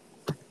 yes.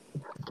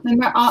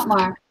 Member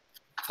Otmar?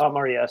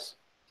 Otmar, yes.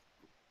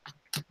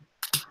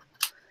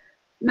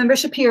 Member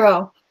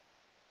Shapiro?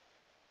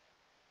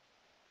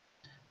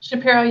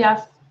 Shapiro,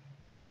 yes.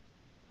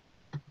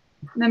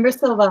 Member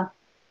Silva?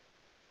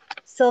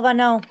 Silva,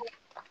 no.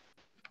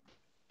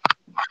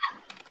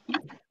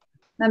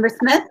 Member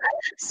Smith?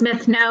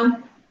 Smith, no.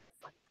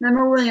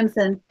 Member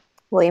Williamson?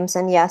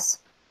 Williamson, yes.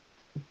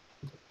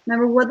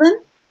 Member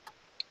Woodland?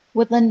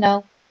 Woodland,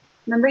 no.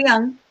 Member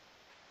Young?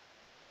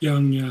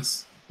 Young,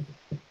 yes.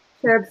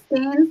 Chair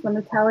abstains. Let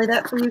me tally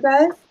that for you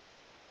guys.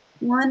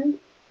 1,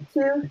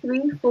 2,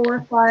 3,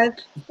 4, 5,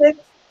 6,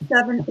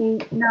 7,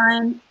 8,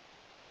 9,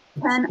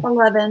 10,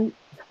 11,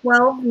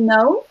 12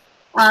 no.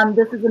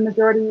 This is a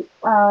majority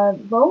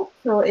vote,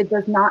 so it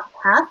does not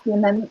pass. The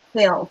amendment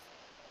fails.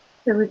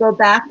 So we go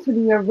back to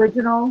the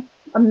original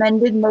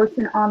amended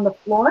motion on the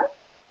floor.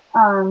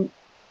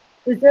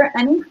 Is there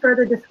any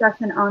further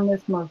discussion on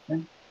this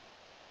motion?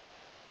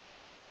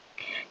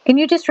 Can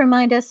you just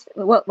remind us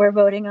what we're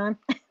voting on?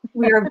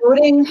 We're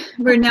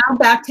now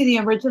back to the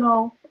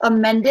original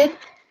amended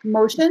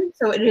motion.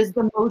 So it is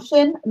the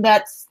motion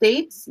that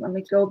states, let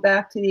me go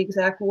back to the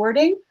exact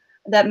wording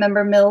that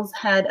Member Mills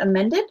had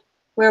amended,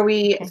 where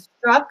we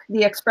struck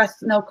the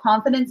express no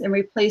confidence and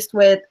replaced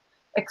with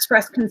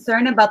express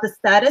concern about the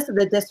status of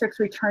the district's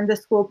return to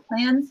school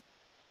plans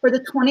for the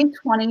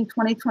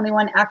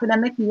 2020-2021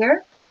 academic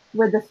year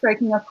with the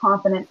striking of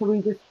confidence. So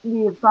we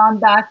have gone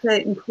back to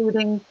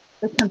including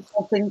the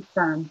consulting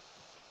firm.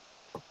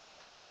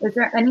 Is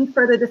there any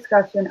further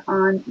discussion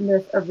on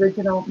this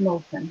original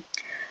motion?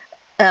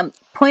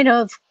 Point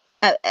of,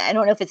 I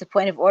don't know if it's a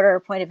point of order or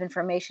point of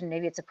information.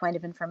 Maybe it's a point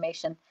of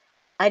information.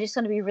 I just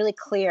want to be really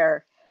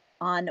clear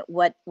on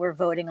what we're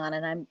voting on,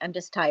 and I'm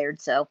just tired.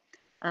 So,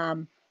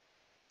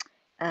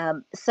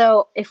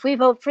 so if we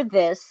vote for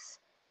this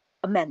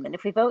amendment,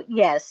 if we vote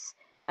yes,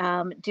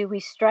 do we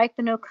strike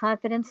the no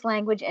confidence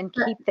language and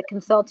keep the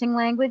consulting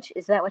language?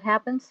 Is that what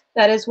happens?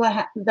 That is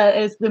that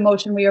is the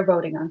motion we are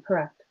voting on.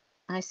 Correct.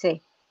 I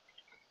see.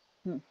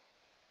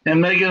 And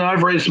Megan,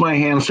 I've raised my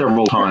hand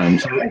several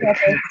times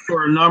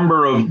for a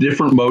number of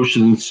different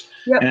motions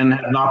and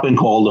have not been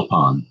called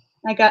upon.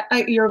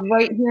 You're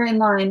right here in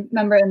line,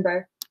 Member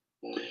Imber.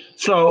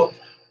 So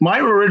my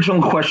original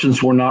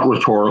questions were not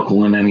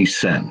rhetorical in any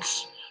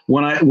sense.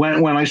 When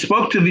I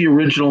spoke to the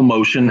original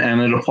motion, and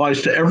it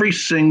applies to every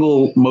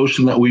single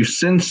motion that we've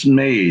since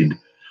made,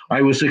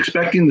 I was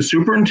expecting the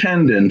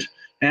superintendent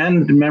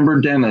and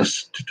Member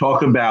Dennis to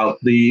talk about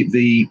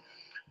the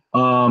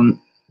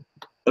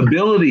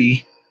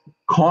ability,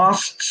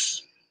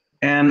 costs,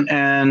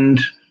 and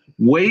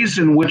ways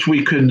in which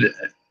we could,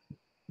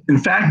 in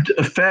fact,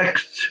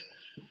 affect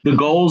the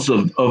goals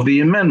of the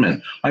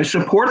amendment. I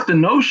support the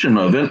notion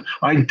of it.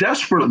 I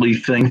desperately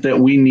think that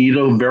we need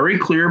a very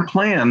clear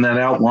plan that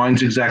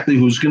outlines exactly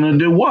who's going to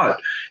do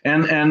what.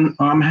 And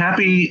I'm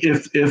happy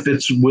if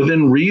it's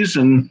within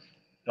reason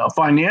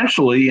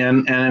financially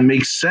and it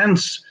makes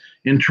sense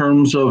in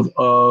terms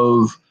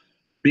of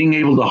being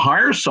able to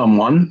hire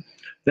someone,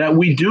 that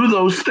we do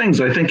those things.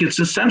 I think it's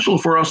essential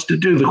for us to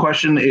do. The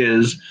question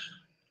is,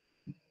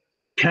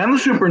 can the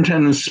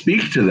superintendent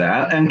speak to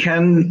that? And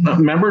can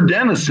Member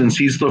Dennis, since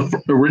he's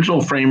the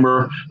original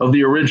framer of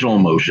the original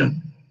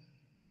motion,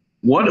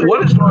 what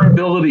is our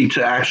ability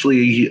to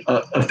actually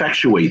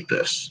effectuate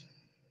this?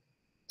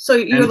 So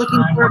you're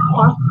looking for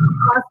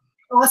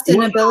cost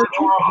and ability?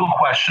 Rhetorical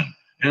question,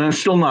 and it's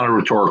still not a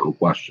rhetorical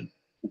question.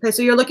 Okay,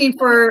 so you're looking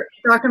for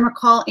Dr.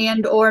 McCall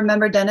and or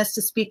Member Dennis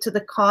to speak to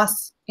the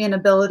costs and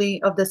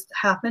ability of this to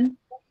happen?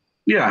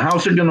 Yeah,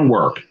 how's it going to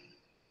work?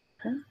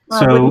 Okay.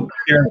 So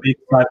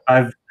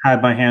I've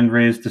had my hand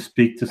raised to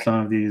speak to some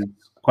of these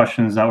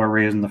questions that were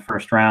raised in the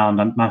first round.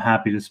 I'm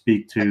happy to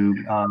speak to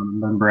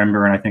Member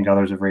Ember, and I think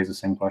others have raised the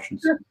same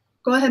questions. Sure.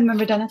 Go ahead,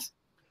 Member Dennis.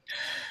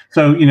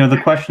 So, the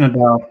question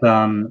about,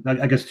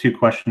 I guess 2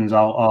 questions,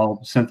 I'll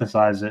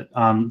synthesize it.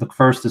 The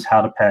first is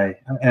how to pay.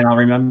 And I'll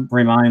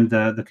remind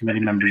the committee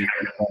members.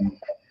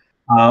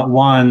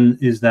 One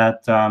is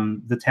that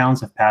the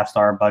towns have passed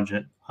our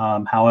budget.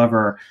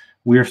 However,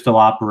 we're still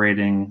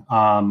operating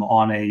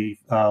on a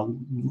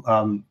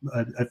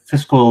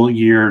fiscal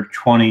year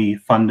 20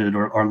 funded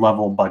or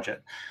level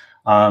budget.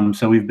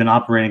 So we've been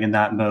operating in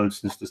that mode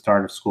since the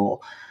start of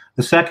school.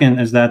 The second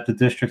is that the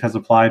district has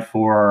applied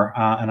for,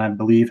 and I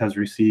believe has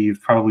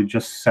received probably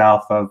just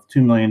south of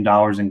 $2 million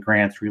in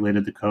grants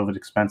related to COVID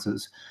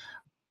expenses.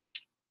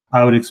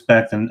 I would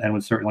expect and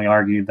would certainly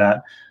argue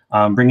that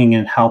bringing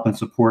in help and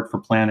support for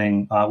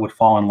planning would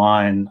fall in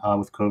line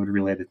with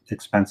COVID-related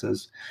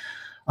expenses.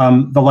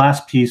 The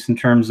last piece in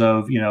terms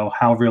of,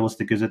 how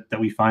realistic is it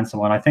that we find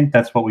someone, I think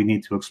that's what we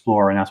need to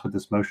explore, and that's what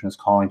this motion is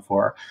calling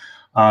for.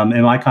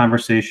 In my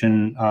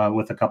conversation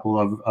with a couple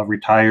of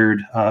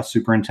retired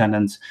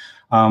superintendents,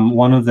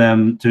 one of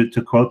them,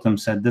 to quote them,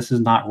 said, "This is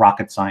not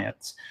rocket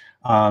science.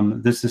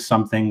 This is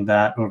something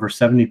that over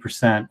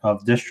 70%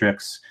 of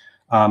districts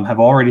have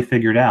already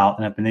figured out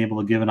and have been able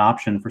to give an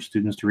option for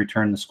students to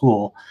return to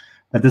school,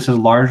 that this is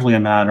largely a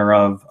matter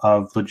of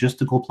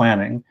logistical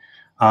planning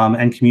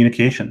and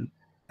communication."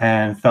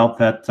 And felt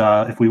that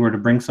if we were to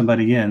bring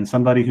somebody in,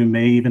 somebody who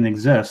may even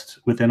exist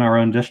within our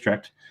own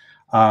district,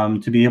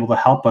 to be able to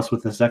help us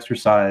with this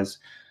exercise,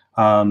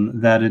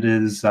 that it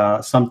is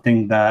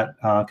something that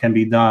can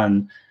be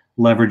done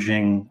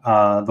leveraging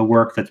the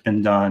work that's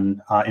been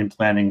done in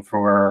planning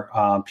for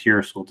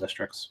peer school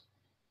districts.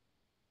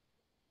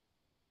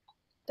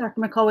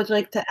 Dr. McCall, would you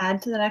like to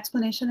add to that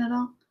explanation at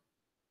all?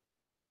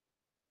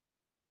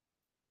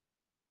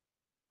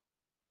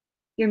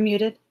 You're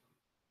muted.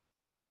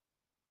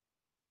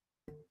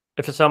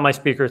 If it's on my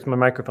speaker, it's my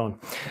microphone.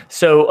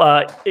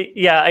 So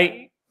yeah,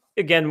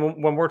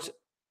 again, when we're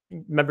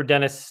Member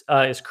Dennis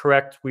is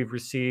correct. We've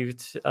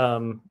received,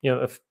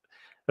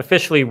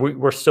 officially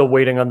we're still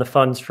waiting on the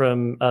funds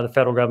from the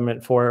federal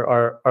government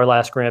for our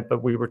last grant,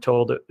 but we were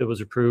told it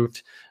was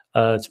approved.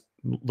 It's a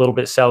little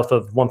bit south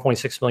of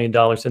 $1.6 million,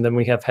 and then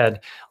we have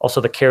had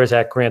also the CARES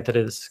Act grant that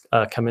has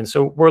come in.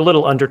 So we're a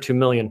little under $2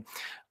 million.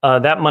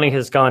 That money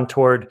has gone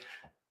toward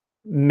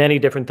many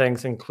different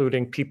things,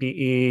 including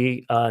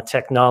PPE,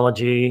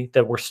 technology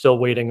that we're still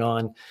waiting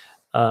on.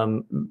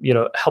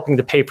 Helping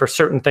to pay for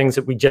certain things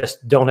that we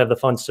just don't have the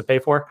funds to pay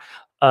for.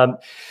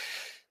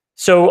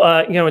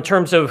 So, in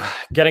terms of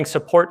getting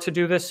support to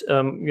do this,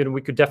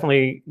 we could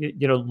definitely,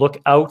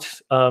 look out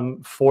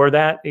for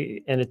that.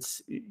 And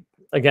it's,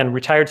 again,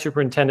 retired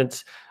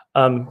superintendents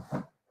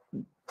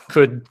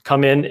could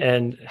come in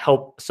and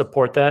help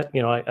support that.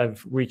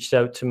 I've reached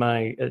out to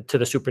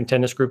the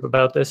superintendent's group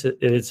about this. It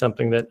is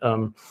something that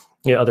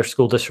other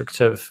school districts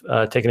have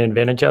taken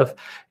advantage of.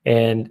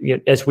 And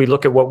as we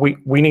look at what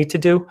we need to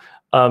do,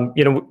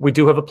 we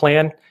do have a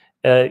plan.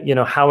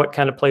 How it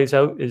kind of plays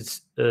out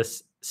is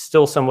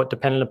still somewhat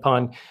dependent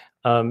upon,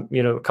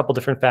 a couple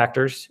different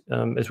factors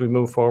as we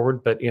move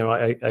forward. But,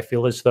 I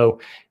feel as though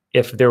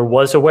if there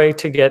was a way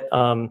to get,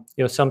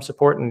 some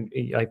support, and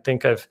I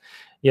think I've,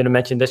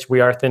 mentioned this, we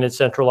are thin at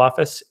central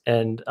office,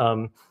 and,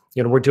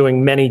 we're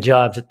doing many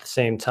jobs at the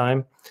same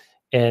time.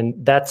 And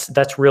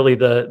that's really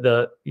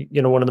the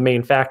one of the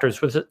main factors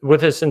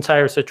with this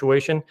entire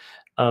situation.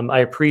 I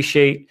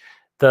appreciate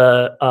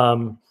the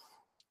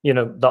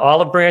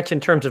olive branch in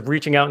terms of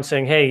reaching out and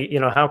saying, hey,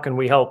 how can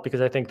we help?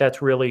 Because I think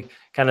that's really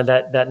kind of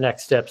that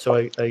next step.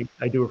 So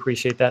I do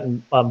appreciate that.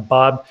 And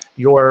Bob,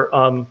 your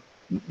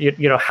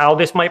how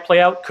this might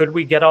play out, could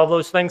we get all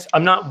those things?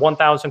 I'm not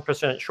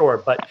 1,000%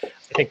 sure, but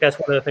I think that's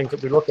one of the things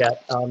that we look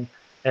at.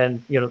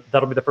 And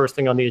that'll be the first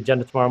thing on the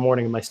agenda tomorrow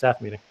morning in my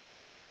staff meeting.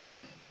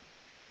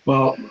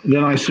 Well,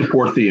 then I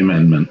support the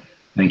amendment.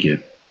 Thank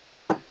you.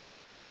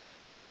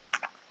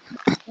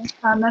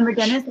 Member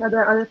Dennis, are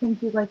there other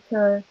things you'd like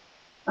to,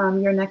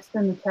 you're next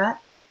in the chat?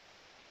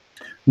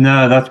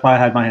 No, that's why I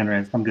had my hand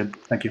raised. I'm good.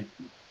 Thank you.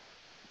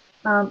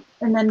 And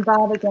then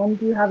Bob, again,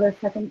 do you have a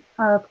second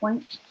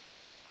point?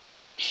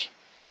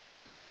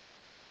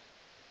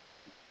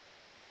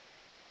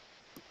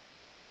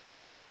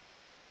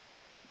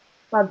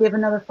 Bob, do you have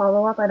another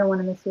follow-up? I don't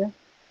want to miss you.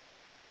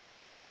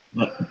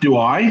 Do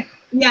I?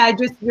 Yeah,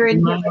 you're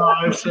in here. No,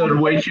 I've said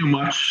way too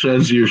much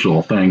as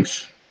usual.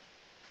 Thanks.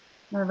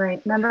 All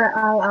right. Member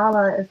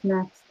Ayala is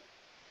next.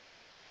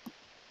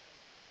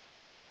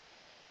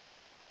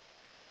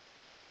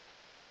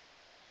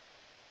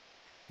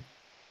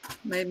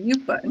 My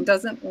mute button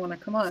doesn't want to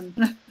come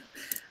on.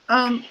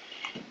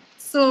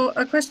 So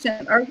a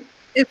question: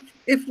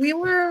 if we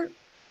were,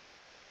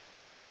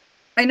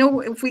 I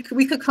know if we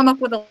could come up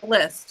with a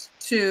list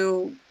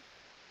to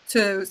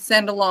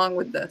send along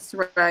with this,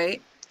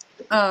 right?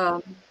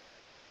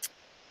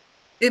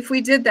 If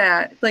we did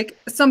that, like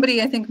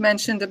somebody I think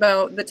mentioned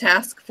about the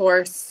task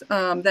force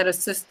that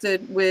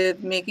assisted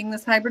with making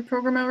this hybrid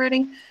program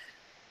already,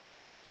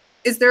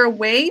 is there a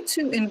way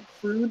to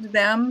include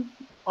them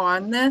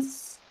on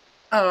this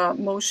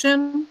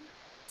motion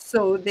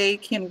so they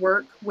can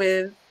work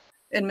with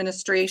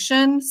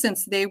administration,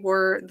 since they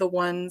were the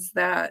ones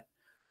that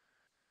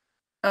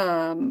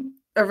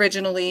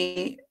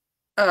originally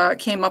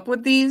came up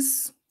with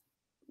these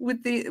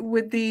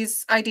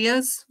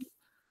ideas?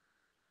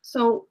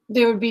 So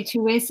there would be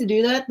two ways to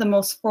do that. The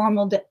most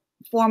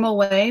formal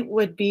way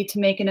would be to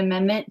make an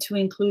amendment to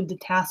include the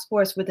task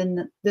force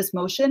within this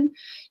motion.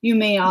 You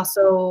may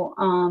also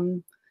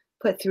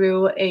put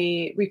through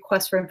a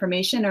request for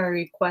information or a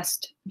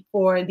request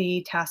for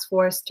the task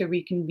force to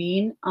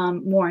reconvene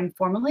more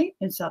informally.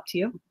 It's up to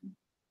you.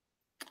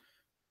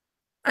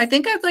 I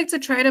think I'd like to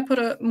try to put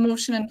a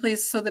motion in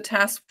place so the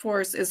task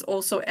force is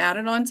also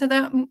added onto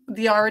that,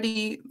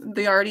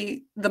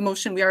 the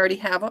motion we already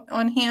have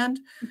on hand.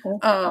 Okay.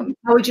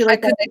 How would you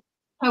like that?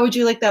 How would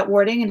you like that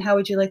wording, and how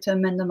would you like to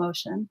amend the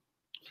motion?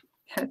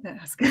 Had to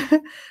ask.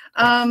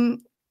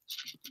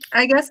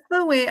 I guess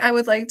the way I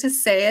would like to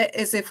say it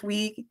is if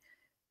we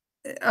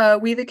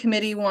the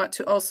committee want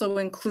to also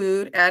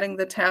include adding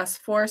the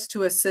task force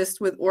to assist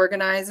with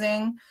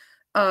organizing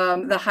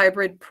the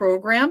hybrid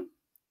program.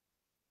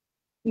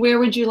 Where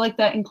would you like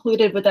that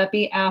included? Would that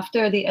be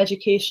after the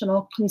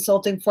educational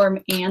consulting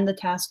firm and the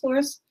task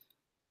force?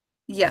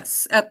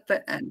 Yes, at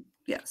the end,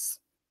 yes.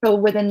 So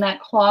within that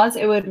clause,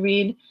 it would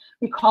read,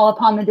 we call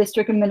upon the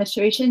district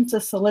administration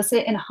to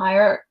solicit and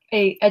hire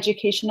a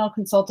educational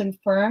consulting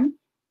firm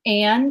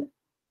and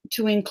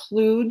to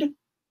include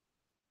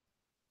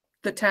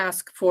the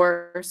task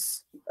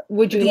force.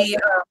 Would you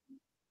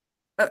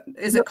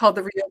is it called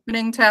the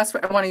reopening task?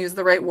 I want to use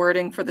the right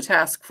wording for the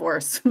task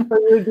force. So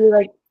it would be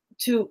like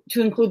to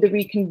include the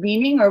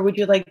reconvening, or would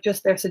you like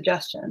just their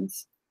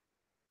suggestions?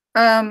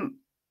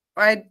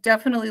 I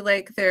definitely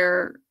like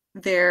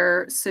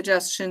their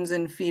suggestions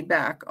and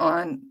feedback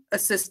on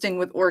assisting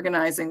with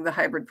organizing the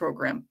hybrid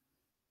program.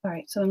 All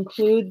right, so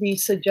include the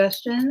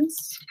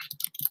suggestions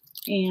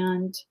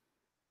and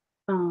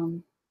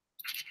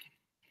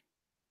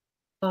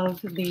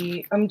of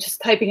the, I'm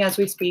just typing as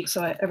we speak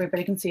so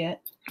everybody can see it.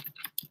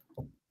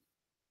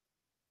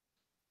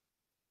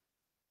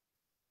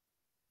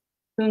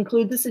 To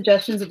include the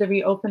suggestions of the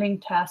reopening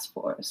task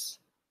force.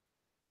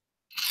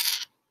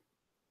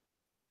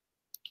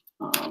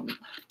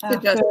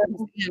 Suggestions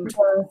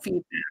and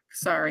feedback,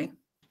 sorry.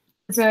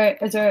 Is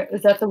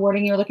that the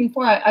wording you're looking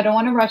for? I don't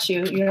want to rush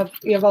you.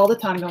 You have all the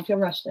time. Don't feel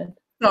rushed in.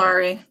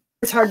 Sorry.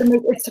 It's hard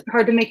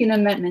to make an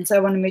amendment, so I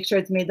want to make sure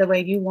it's made the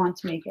way you want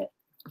to make it.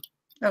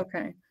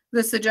 Okay.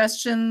 The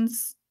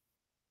suggestions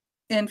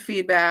and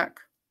feedback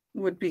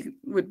would be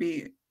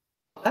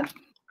okay.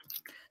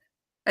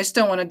 I just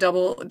don't want to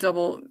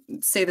double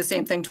say the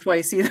same thing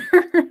twice either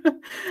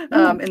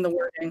in the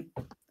wording.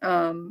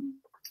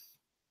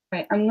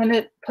 Right, I'm going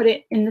to put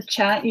it in the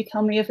chat. You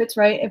tell me if it's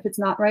right. If it's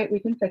not right, we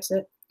can fix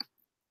it.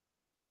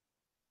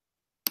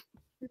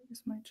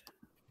 Here's my chat.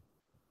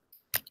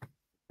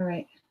 All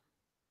right.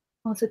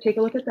 Also take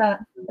a look at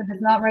that. If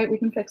it's not right, we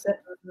can fix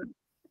it.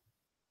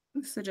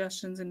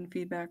 Suggestions and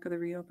feedback of the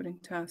reopening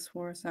task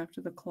force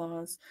after the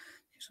clause.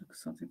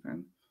 Consulting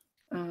firm.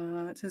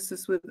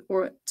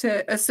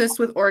 To assist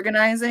with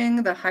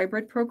organizing the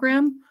hybrid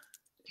program.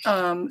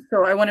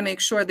 So I want to make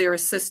sure they're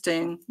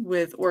assisting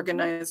with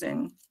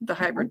organizing the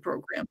hybrid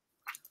program.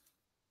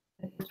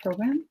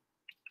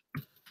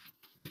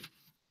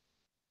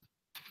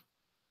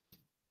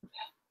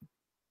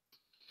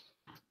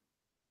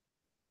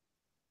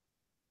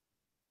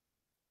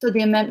 So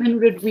the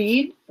amendment would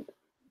read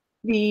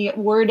the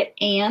word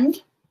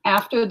 "and"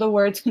 after the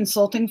words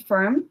consulting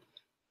firm,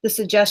 the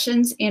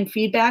suggestions and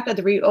feedback of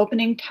the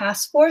reopening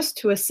task force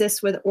to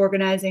assist with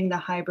organizing the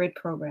hybrid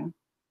program.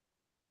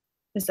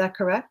 Is that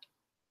correct?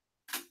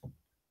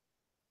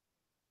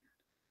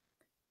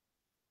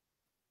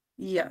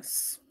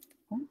 Yes.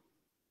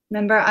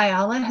 Member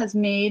Ayala has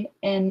made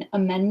an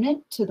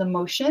amendment to the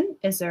motion.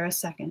 Is there a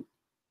second?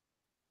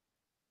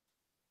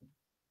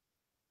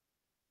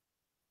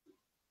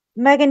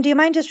 Megan, do you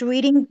mind just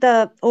reading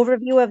the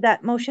overview of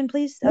that motion,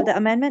 please, of the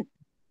amendment?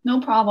 No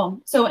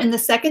problem. So in the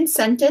second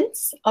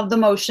sentence of the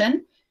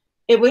motion,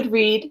 it would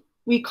read,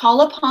 we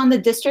call upon the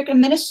district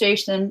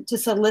administration to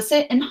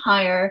solicit and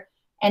hire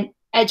an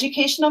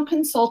educational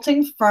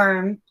consulting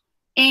firm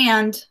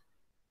and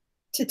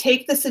to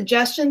take the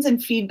suggestions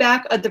and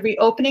feedback of the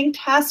reopening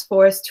task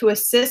force to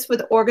assist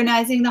with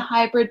organizing the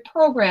hybrid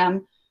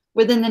program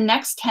within the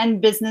next 10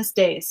 business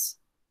days.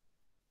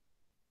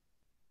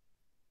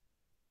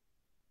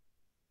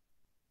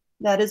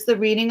 That is the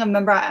reading of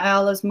Member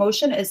Ayala's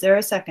motion. Is there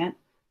a second?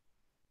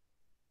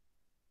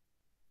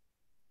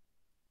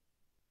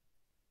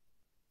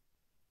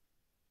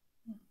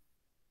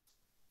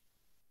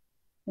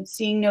 I'm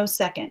seeing no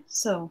second,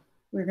 so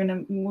we're going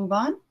to move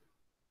on.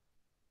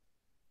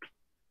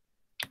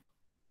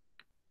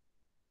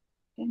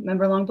 Okay,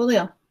 Member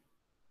Longboliel.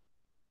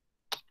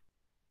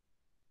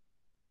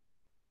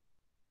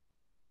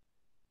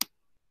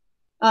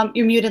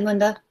 You're muted,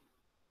 Linda.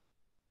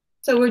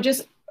 So we're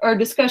just, our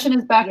discussion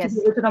is back to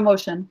the original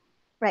motion.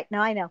 Right,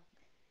 now I know.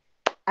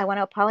 I want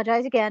to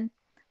apologize again.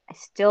 I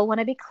still want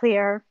to be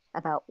clear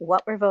about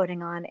what we're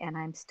voting on, and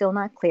I'm still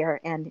not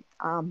clear. And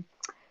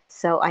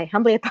so I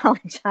humbly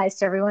apologize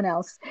to everyone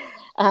else.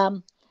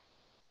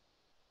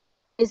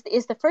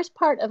 Is the first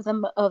part of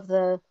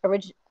the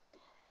original?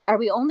 Are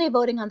we only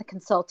voting on the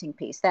consulting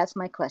piece? That's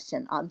my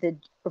question. On the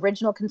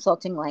original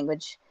consulting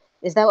language,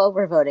 is that what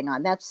we're voting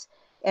on? That's,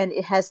 and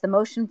it has the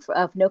motion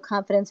of no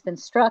confidence been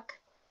struck,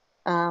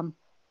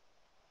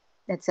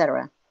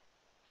 etc.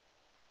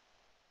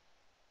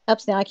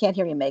 Oops, now I can't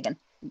hear you, Megan.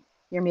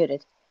 You're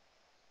muted.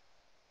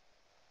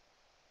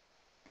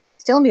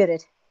 Still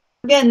muted.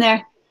 We're getting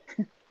there.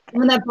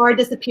 When that bar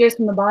disappears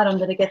from the bottom,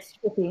 that it gets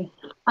tricky.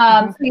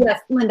 So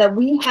yes, Linda,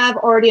 we have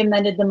already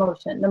amended the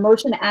motion. The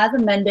motion as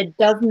amended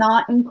does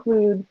not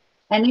include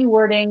any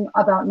wording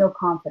about no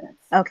confidence.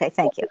 Okay,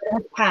 thank you. It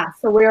has passed.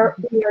 So we are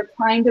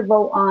trying to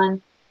vote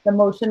on the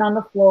motion on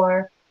the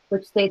floor,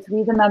 which states,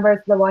 we the members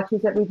of the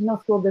Wachusett Regional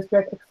School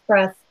District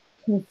express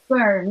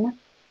concern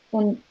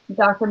in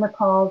Dr.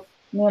 McCall's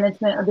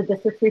management of the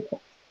district's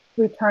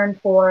return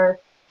for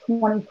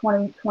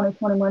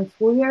 2020-2021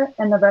 school year,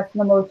 and the rest of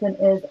the motion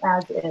is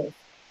as is.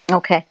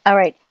 Okay, all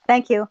right,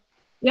 thank you.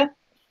 Yeah,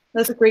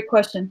 that's a great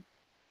question.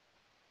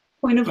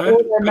 Point of order.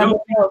 I don't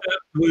think that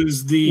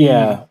was the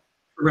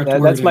correct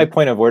that's wording. my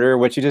point of order.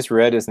 What you just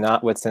read is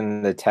not what's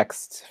in the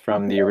text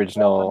from the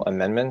original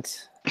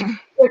amendment.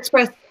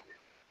 Express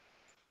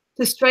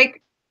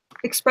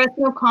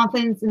no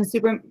confidence in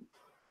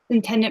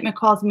Superintendent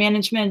McCall's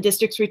management and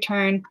district's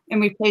return,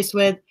 and replace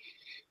with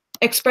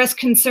express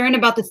concern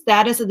about the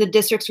status of the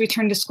district's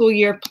return to school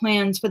year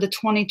plans for the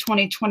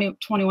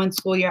 2020-2021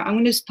 school year. I'm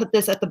going to just put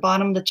this at the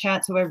bottom of the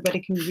chat so everybody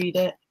can read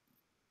it,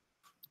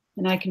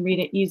 and I can read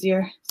it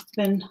easier. It's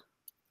been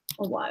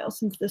a while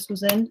since this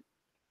was in.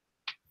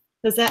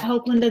 Does that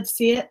help, Linda, to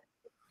see it?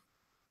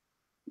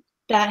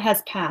 That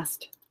has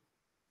passed.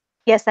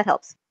 Yes, that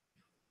helps.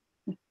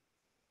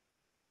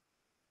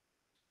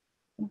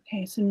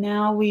 Okay, so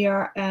now we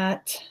are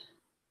at,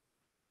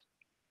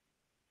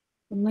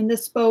 when Linda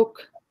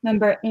spoke,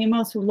 Member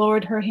Amos, who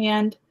lowered her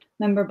hand,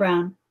 Member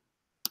Brown.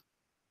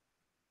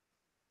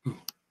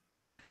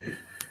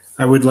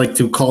 I would like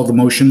to call the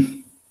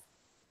motion.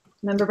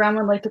 Member Brown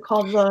would like to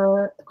call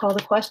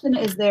the question.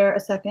 Is there a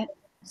second?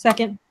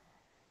 Second.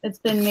 It's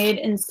been made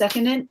and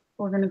seconded.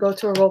 We're going to go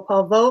to a roll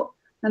call vote.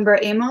 Member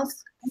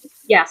Amos?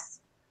 Yes.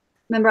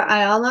 Member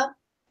Ayala?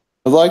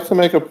 I'd like to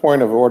make a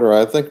point of order.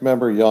 I think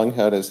Member Young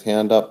had his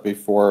hand up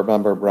before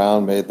Member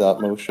Brown made that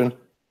motion.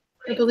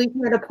 I believe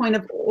you had a point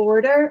of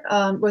order.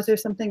 Was there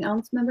something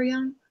else, Member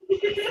Young?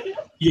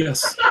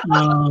 Yes.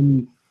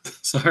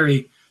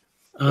 Sorry.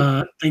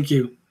 Thank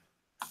you.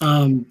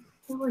 Who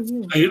are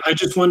you? I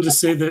just wanted to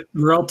say that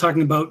we're all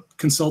talking about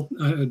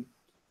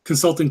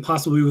consulting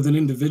possibly with an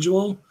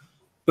individual,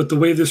 but the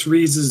way this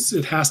reads is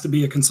it has to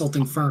be a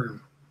consulting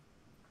firm.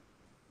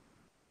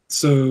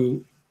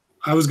 So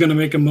I was going to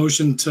make a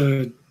motion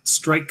to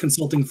strike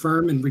consulting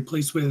firm and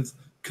replace with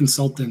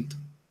consultant,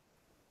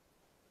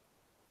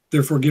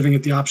 therefore giving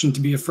it the option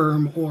to be a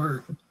firm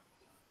or.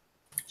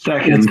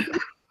 Second.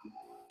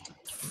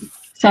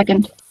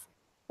 Second.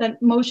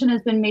 That motion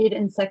has been made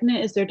and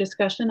seconded. Is there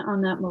discussion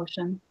on that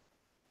motion?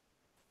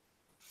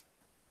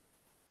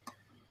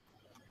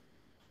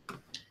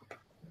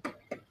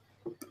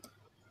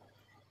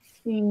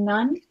 Seeing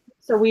none.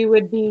 So we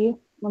would be,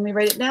 let me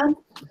write it down.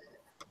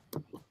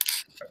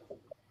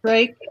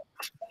 Strike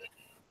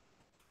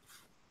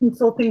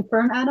consulting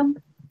firm,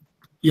 Adam?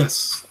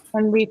 Yes.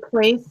 And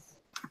replace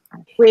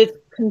with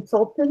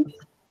consultant?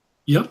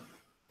 Yep.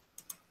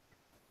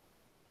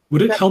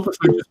 Would it help if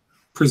I just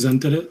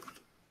presented it?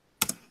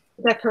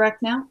 Is that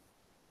correct now?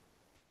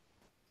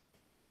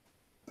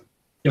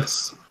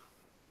 Yes.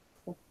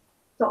 So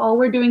all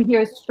we're doing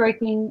here is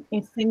striking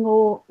a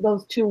single,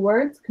 those two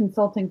words,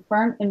 consulting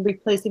firm, and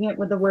replacing it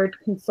with the word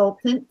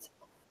consultant.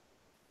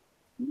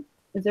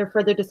 Is there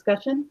further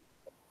discussion?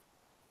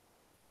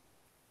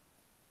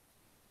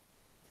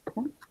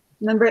 Okay.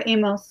 Member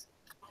Amos?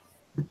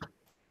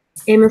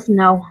 Amos,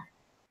 no.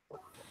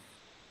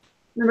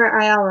 Member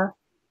Ayala?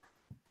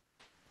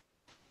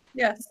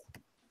 Yes.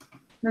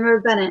 Member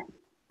Bennett?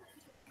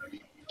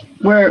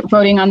 We're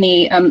voting on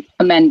the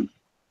amendment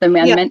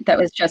that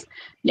was just,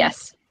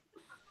 yes.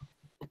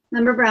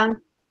 Member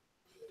Brown.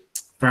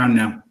 Brown,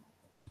 no.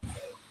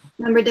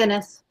 Member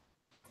Dennis.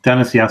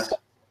 Dennis, yes.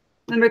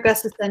 Member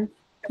Gustafson.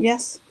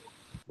 Yes.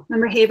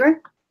 Member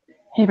Haber.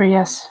 Haber,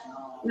 yes.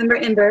 Member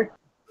Imber.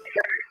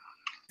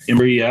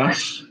 Imber,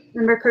 yes.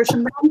 Member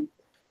Kirschenbaum.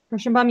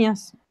 Kirschenbaum,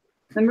 yes.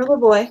 Member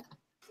Lavoy.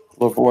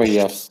 Lavoy,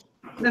 yes.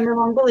 Member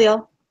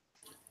Longbelial.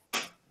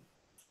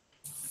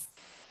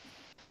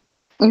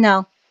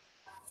 No.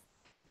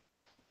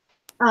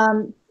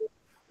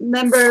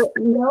 Member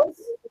Mills.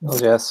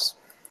 Yes.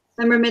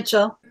 Member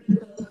Mitchell.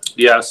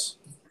 Yes.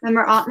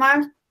 Member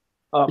Otmar.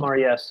 Otmar,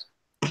 yes.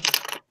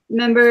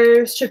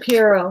 Member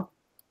Shapiro.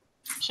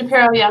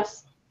 Shapiro,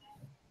 yes.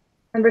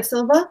 Member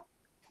Silva.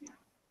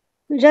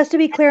 Just to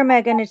be clear,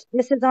 Megan,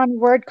 this is on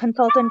word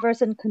consultant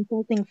versus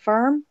consulting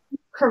firm?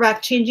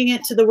 Correct, changing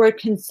it to the word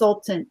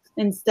consultant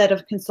instead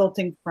of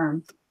consulting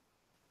firm.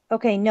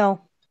 Okay,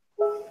 no.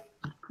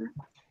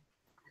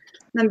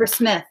 Member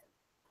Smith.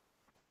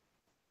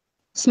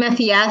 Smith,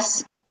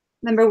 yes.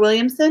 Member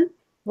Williamson.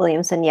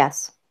 Williamson,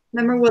 yes.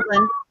 Member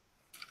Woodland.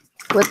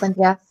 Woodland,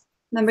 yes.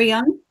 Member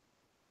Young.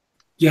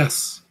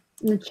 Yes.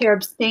 And the chair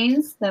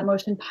abstains. That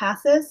motion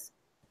passes.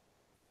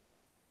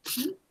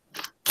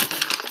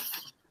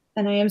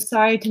 And I am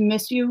sorry to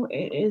miss you.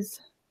 It is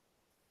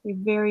a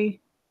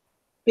very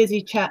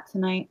busy chat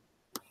tonight.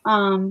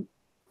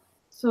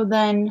 So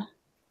then,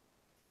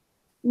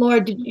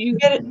 Laura, did you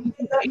get it? You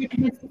got your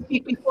chance to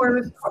speak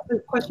before the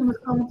question was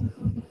called?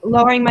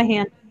 Lowering my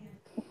hand.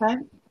 Okay.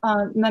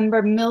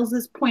 Member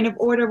Mills's point of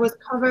order was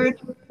covered.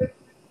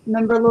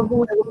 Member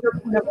Lavoy, your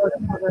point of order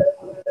covered.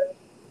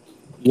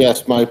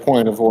 Yes, my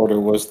point of order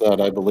was that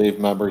I believe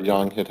Member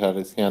Young had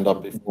his hand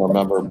up before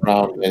Member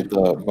Brown made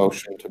the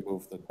motion to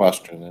move the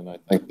question, and I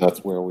think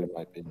that's where we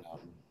might be now.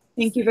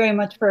 Thank you very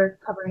much for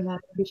covering that. I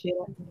appreciate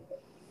it.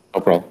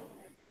 No problem.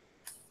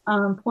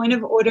 Point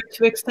of order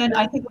to extend.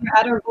 I think we're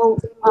at our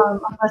vote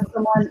unless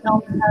someone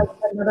else has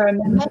another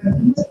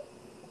amendment.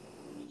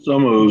 So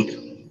moved.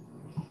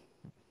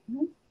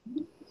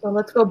 So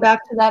let's go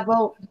back to that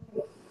vote.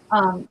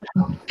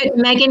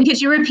 Megan, could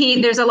you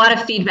repeat? There's a lot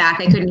of feedback.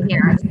 I couldn't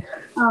hear.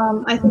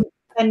 I think,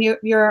 and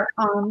you're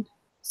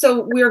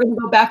so we're going to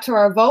go back to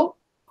our vote.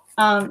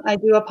 I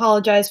do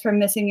apologize for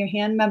missing your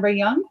hand, Member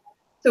Young.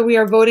 So we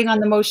are voting on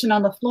the motion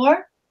on the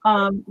floor,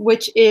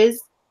 which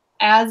is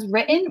as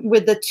written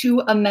with the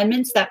two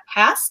amendments that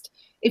passed.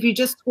 If you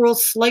just scroll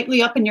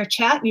slightly up in your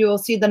chat, you will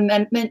see the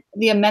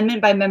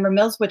amendment by Member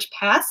Mills, which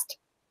passed,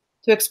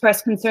 to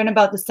express concern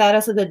about the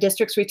status of the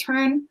district's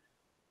return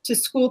to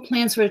school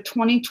plans for the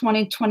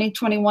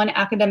 2020-2021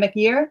 academic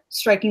year,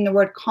 striking the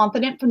word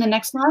competent from the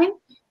next line,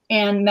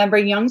 and Member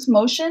Young's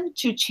motion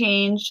to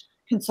change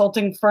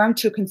consulting firm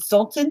to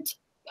consultant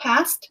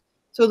passed.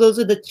 So those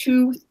are the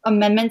two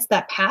amendments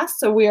that passed.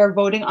 So we are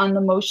voting on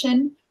the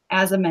motion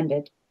as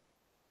amended.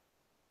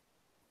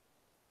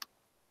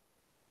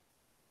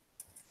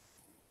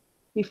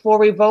 Before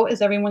we vote,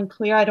 is everyone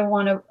clear? I don't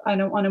want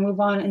to move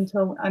on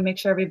until I make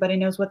sure everybody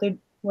knows what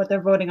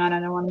they're voting on. I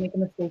don't want to make a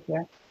mistake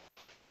here.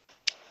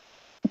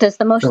 Does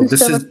the motion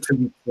still?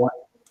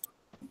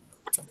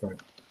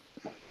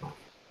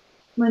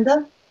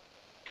 Linda?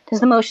 Does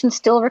the motion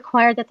still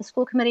require that the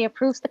school committee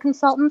approves the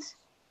consultants?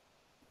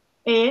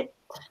 It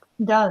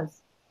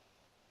does.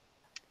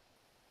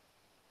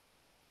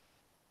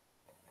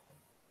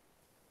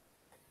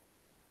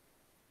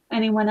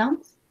 Anyone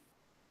else?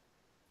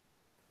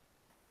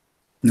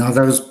 No,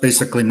 that was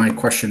basically my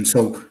question.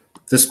 So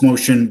this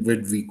motion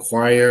would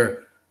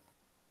require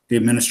the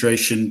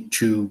administration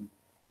to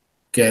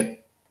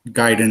get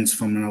guidance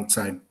from an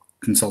outside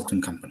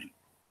consulting company.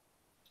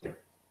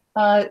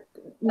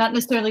 Not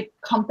necessarily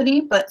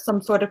company, but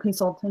some sort of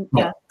consultant,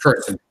 yeah.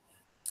 Person.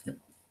 Yeah.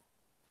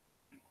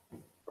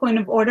 Point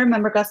of order,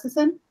 Member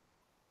Gustafson?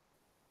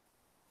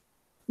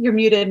 You're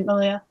muted,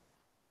 Malia.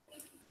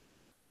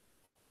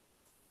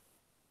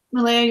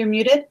 Malia, you're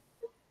muted.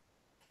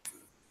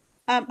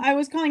 I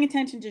was calling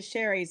attention to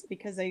Sherry's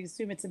because I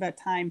assume it's about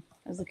time.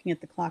 I was looking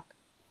at the clock.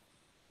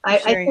 I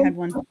Sherry think, had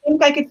one. I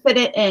think I could fit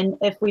it in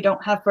if we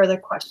don't have further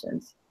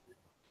questions.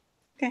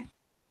 Okay.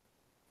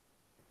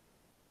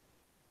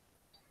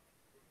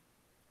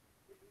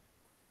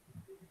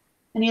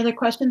 Any other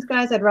questions,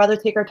 guys? I'd rather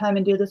take our time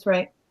and do this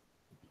right.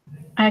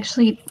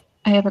 Actually,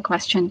 I have a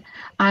question.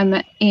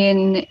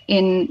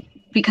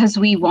 Because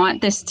we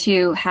want this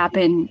to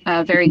happen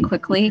very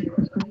quickly,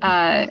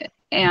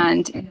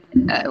 and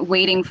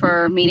waiting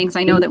for meetings.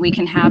 I know that we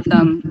can have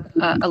them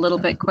a little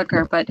bit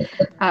quicker, but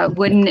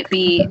wouldn't it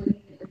be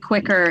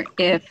quicker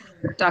if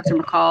Dr.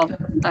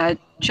 McCall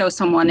chose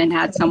someone and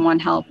had someone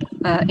help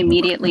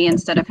immediately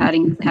instead of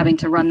having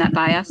to run that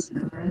by us?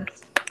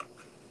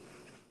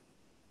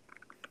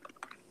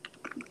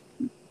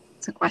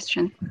 It's a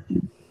question.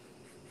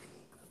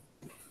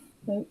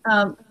 Okay.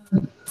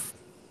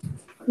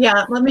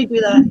 Yeah, let me do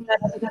that.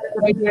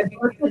 Right here.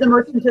 Let's do the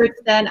motion to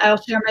extend. I'll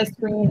share my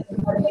screen.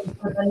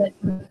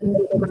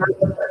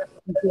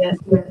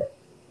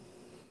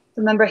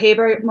 So Member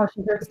Haber,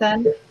 motion to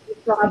extend.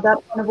 So I'll have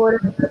that point of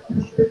order.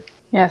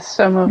 Yes,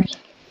 so moved.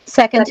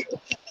 Second.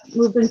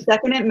 Moved and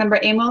seconded. Member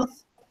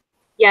Amos?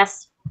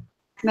 Yes.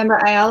 Member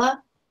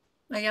Ayala?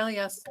 Ayala,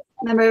 yes.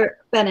 Member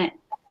Bennett?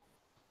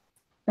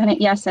 Bennett,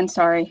 yes, and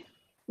sorry.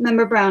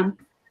 Member Brown?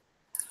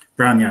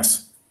 Brown,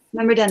 yes.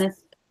 Member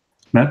Dennis?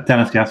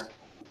 Dennis, yes.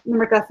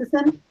 Member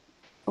Gustafson?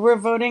 We're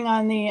voting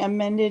on the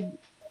amended.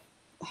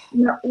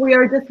 No, we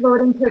are just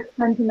voting to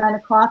extend to 9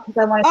 o'clock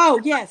because I want. Oh,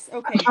 yes.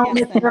 Okay.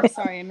 Yes, then. I'm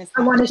sorry, I missed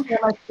that. I want to share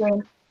my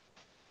screen.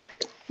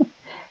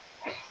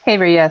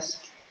 Haver, yes.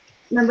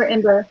 Member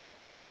Imber?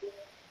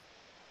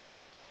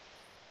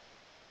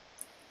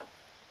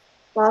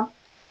 Bob?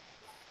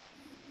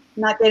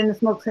 Not getting the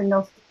smoke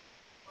signals.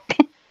 I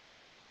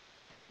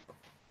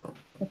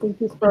think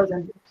he's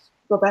frozen.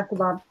 Go back to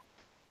Bob.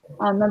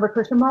 Member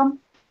Kirschenbaum?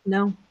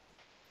 No.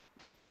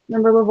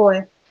 Member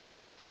Lavoy?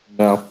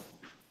 No.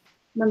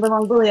 Member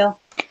Longbulio?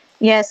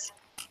 Yes.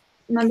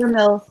 Member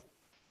Mills?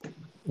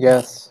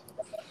 Yes.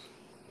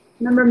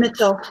 Member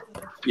Mitchell?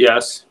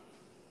 Yes.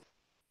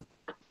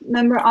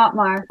 Member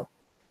Otmar?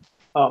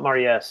 Otmar,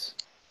 yes.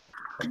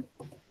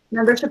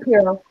 Member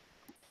Shapiro?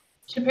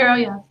 Shapiro,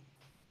 yes.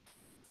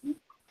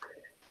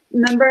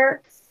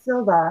 Member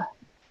Silva?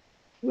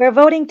 We're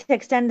voting to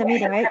extend the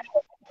meeting, right?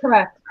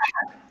 Correct.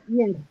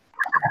 Yes.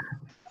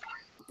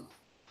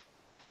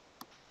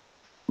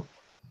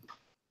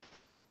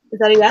 Is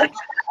that a yes?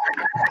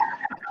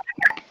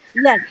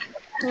 Yes.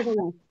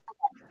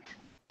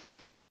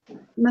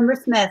 Member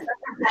Smith?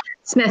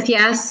 Smith,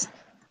 yes.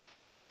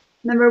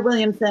 Member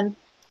Williamson?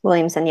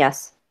 Williamson,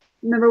 yes.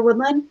 Member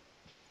Woodland?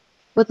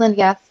 Woodland,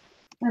 yes.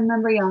 And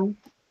Member Young?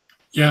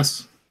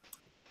 Yes.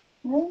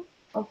 Okay.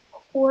 Of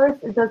course,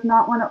 it does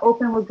not want to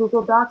open with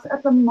Google Docs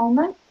at the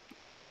moment.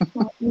 So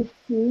let me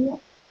see.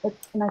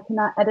 And I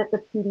cannot edit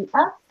the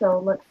PDF, so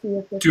let's see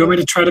if this. Do you want me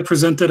to try to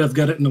present it? I've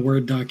got it in the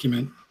Word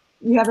document.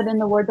 You have it in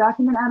the Word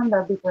document, Adam?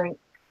 That'd be great.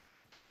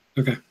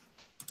 Okay.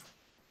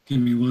 Give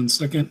me 1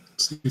 second.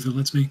 See if it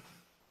lets me.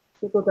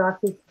 Google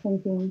Docs is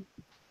thinking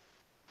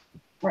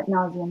at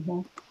nauseam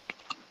here.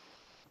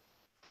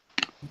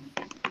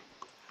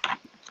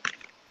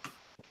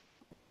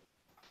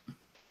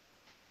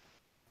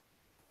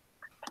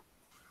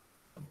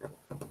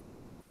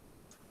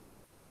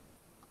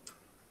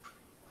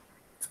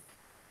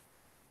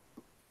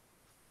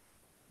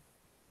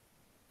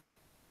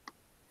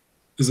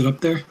 Is it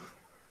up there?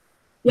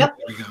 Yep.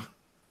 There we go.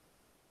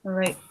 All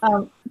right.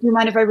 Do you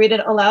mind if I read it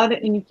aloud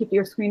and you keep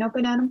your screen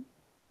open, Adam?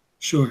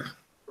 Sure.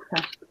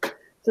 Okay.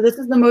 So this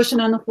is the motion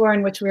on the floor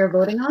in which we are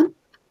voting on.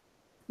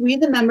 We,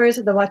 the members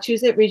of the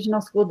Wachusett Regional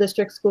School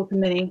District School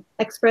Committee,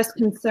 express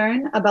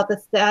concern about the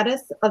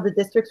status of the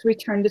district's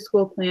return to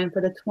school plan for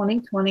the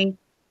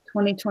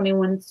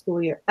 2020-2021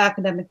 school year,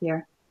 academic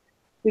year.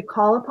 We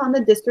call upon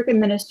the district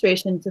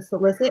administration to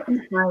solicit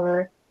and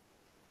hire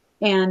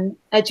an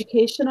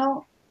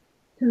educational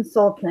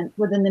consultant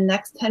within the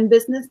next 10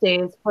 business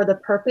days for the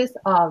purpose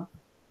of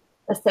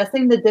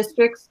assessing the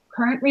district's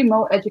current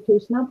remote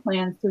educational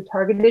plans through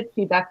targeted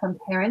feedback from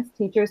parents,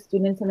 teachers,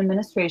 students, and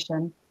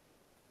administration,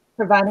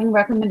 providing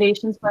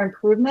recommendations for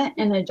improvement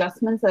and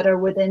adjustments that are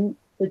within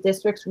the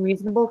district's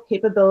reasonable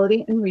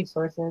capability and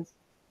resources,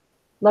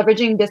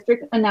 leveraging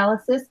district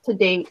analysis to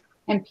date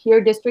and peer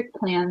district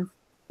plans,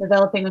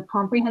 developing a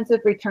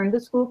comprehensive return to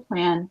school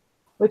plan,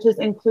 which is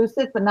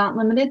inclusive but not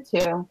limited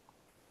to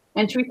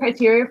entry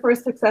criteria for a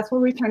successful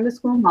return to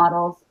school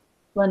models,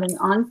 blending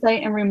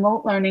on-site and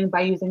remote learning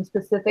by using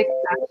specific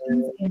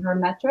actions and/or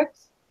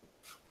metrics,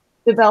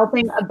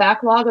 developing a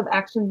backlog of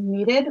actions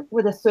needed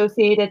with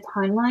associated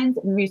timelines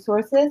and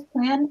resources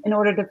plan in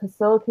order to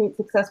facilitate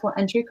successful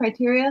entry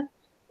criteria,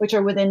 which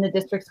are within the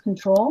district's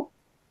control,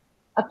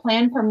 a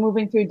plan for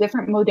moving through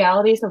different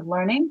modalities of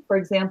learning, for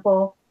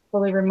example,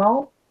 fully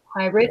remote,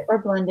 hybrid, or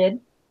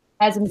blended,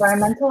 as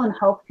environmental and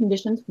health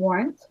conditions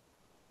warrant,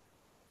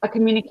 a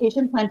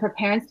communication plan for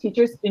parents,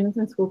 teachers, students,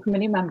 and school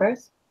committee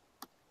members,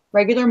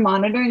 regular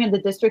monitoring of the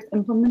district's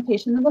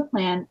implementation of the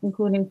plan,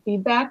 including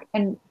feedback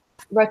and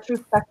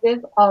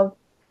retrospective of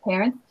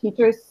parents,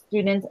 teachers,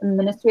 students,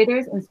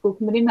 administrators, and school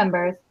committee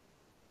members,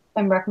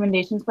 and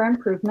recommendations for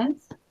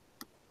improvements,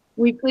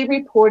 weekly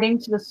reporting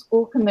to the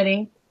school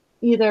committee,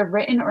 either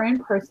written or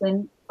in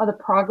person, of the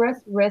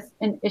progress, risks,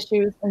 and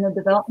issues in the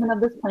development of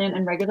this plan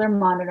and regular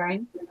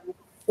monitoring,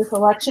 the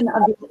selection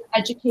of the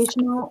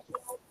educational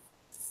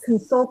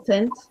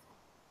consultant.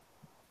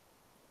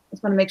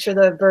 Just want to make sure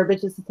the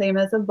verbiage is the same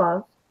as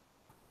above.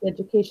 The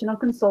educational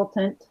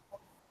consultant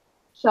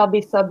shall be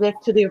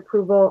subject to the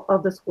approval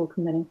of the school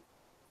committee.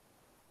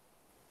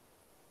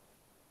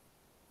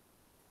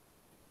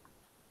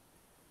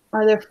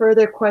 Are there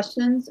further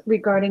questions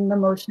regarding the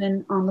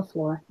motion on the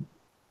floor?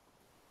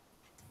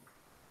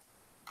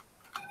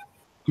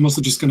 I'm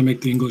also just going to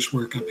make the English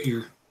work up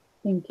here.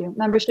 Thank you.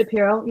 Member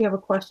Shapiro, you have a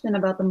question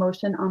about the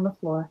motion on the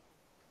floor.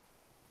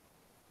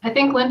 I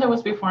think Linda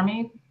was before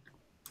me.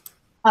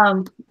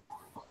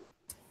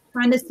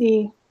 Trying to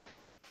see.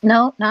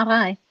 No, not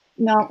I.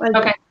 No.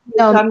 Okay.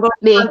 So I'm going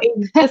me. from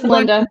It's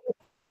Linda.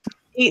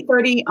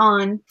 8:30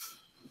 on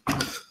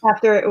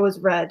after it was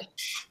read.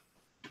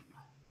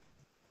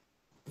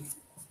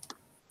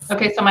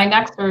 Okay, so my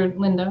next or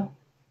Linda?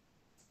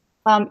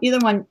 Either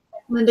one.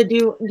 Linda,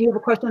 do you have a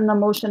question on the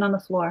motion on the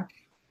floor?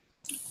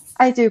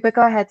 I do, but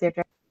go ahead,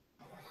 Deirdre.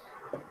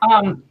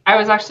 I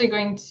was actually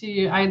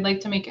I'd like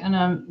to make an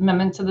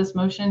amendment to this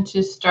motion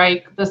to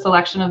strike the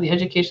selection of the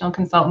educational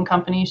consultant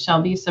company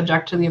shall be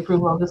subject to the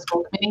approval of the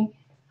school committee.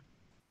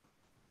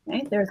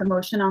 Okay, there's a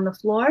motion on the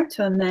floor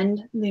to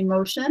amend the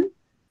motion.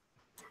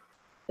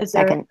 Is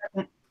there Second. a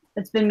second?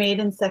 It's been made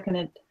and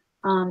seconded.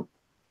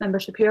 Member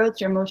Shapiro,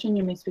 it's your motion.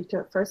 You may speak to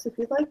it first if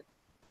you'd like.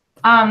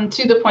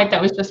 To the point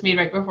that was just made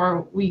right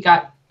before we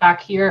got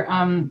back here,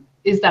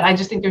 is that I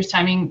just think there's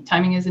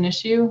timing is an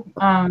issue.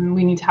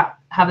 We need to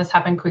have this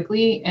happen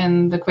quickly,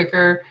 and the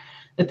quicker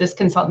that this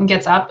consultant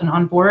gets up and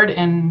on board,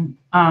 and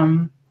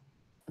I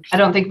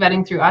don't think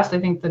vetting through us, I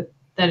think that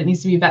it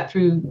needs to be vet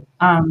through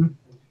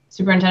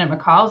Superintendent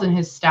McCalls and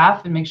his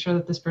staff, and make sure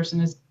that this person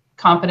is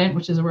competent,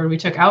 which is a word we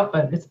took out,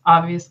 but it's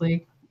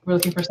obviously we're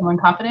looking for someone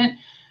competent.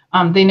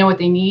 They know what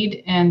they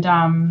need, and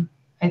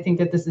I think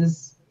that this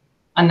is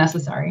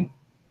unnecessary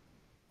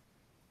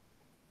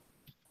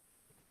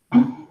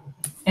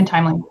and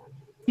timely.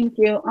 Thank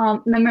you.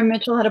 Member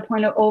Mitchell had a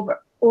point of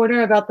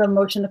order about the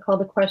motion to call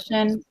the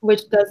question,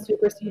 which does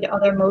supersede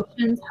other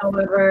motions.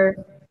 However,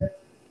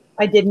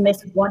 I did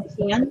miss one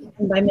hand,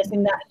 and by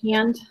missing that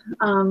hand,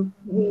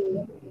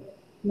 we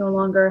no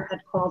longer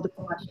had called the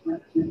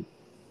question.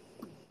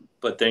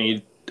 But then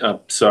you,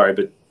 sorry,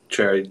 but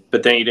Chair,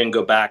 but then you didn't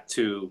go back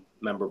to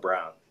Member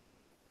Brown.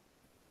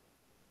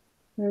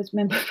 There's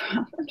Member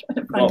Brown. I'm trying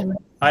to find him.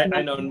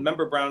 I know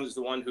Member Brown is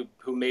the one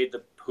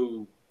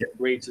who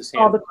raised his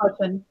hand. Call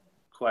the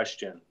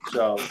question.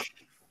 So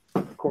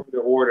according to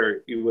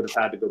order, you would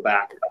have had to go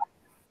back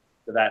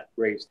to that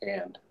raised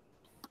hand.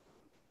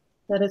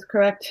 That is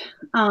correct.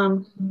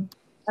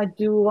 I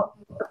do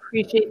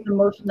appreciate the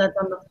motion that's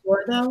on the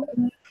floor, though.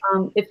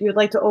 If you'd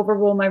like to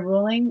overrule my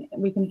ruling,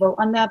 we can vote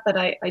on that, but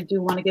I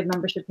do want to give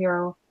Member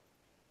Shapiro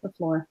the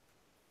floor.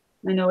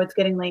 I know it's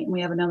getting late and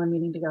we have another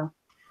meeting to go.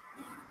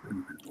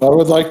 I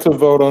would like to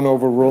vote on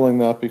overruling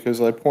that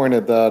because I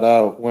pointed that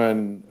out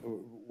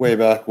way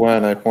back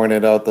when I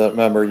pointed out that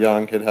Member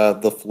Young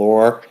had the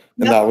floor,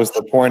 and that was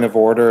the point of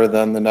order.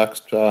 Then the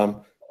next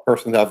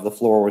person to have the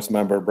floor was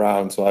Member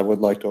Brown, so I would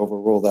like to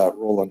overrule that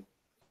ruling.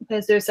 Okay,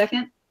 is there a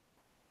second?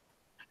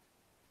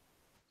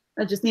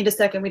 I just need a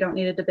second. We don't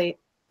need a debate.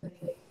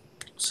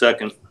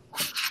 Second.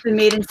 It's been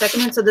made and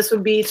seconded, so this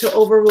would be to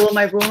overrule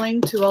my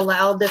ruling to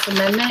allow this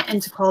amendment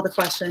and to call the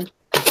question.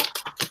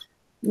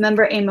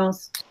 Member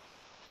Amos.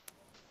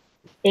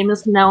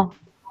 Amos, no.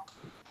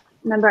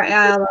 Member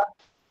Ayala.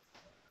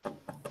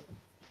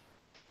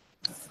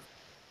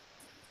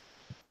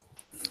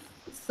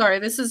 Sorry,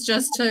 this is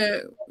just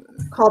to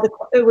call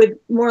it would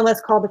more or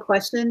less call the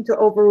question to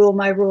overrule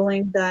my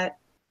ruling that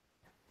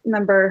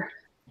Member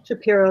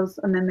Shapiro's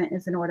amendment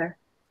is in order.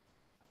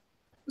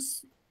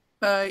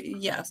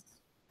 Yes.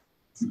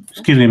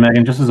 Excuse me,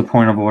 Megan, just as a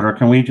point of order,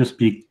 can we just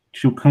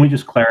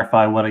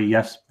clarify what a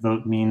yes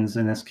vote means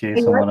in this case?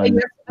 A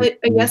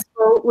yes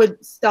vote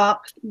would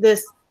stop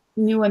this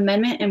new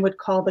amendment and would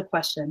call the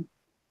question.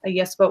 A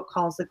yes vote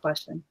calls the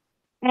question.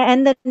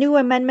 And the new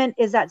amendment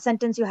is that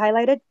sentence you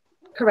highlighted?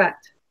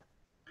 Correct.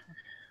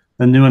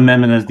 The new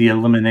amendment is the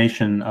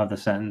elimination of the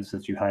sentence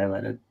that you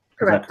highlighted.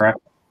 Correct. Is that correct?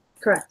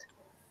 Correct.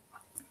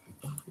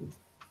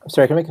 I'm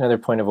sorry, can I make another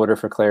point of order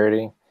for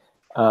clarity?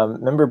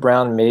 Member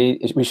Brown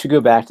we should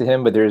go back to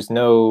him, but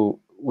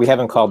we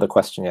haven't called the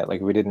question yet.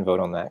 Like, we didn't vote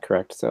on that,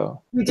 correct?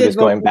 So we did just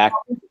going back.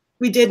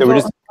 We did so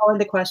vote on calling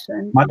the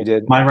question.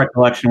 My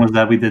recollection was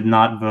that we did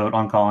not vote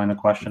on calling the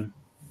question.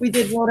 We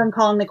did vote on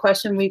calling the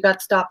question. We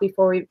got stopped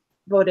before we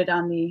voted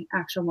on the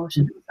actual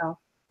motion itself.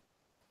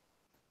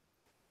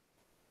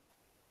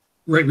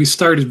 Right, we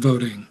started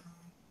voting.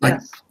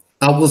 Yes.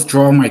 I'll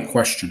withdraw my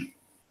question.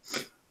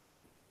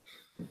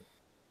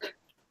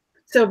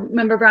 So,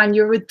 Member Brown,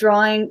 you're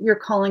withdrawing, you're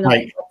calling on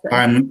the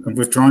question. I'm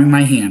withdrawing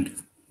my hand.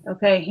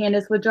 Okay, hand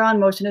is withdrawn,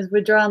 motion is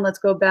withdrawn. Let's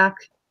go back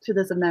to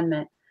this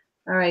amendment.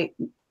 All right.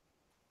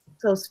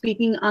 So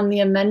speaking on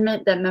the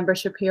amendment that Member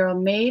Shapiro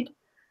made,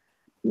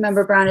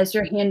 Member Brown, is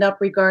your hand up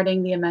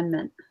regarding the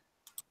amendment?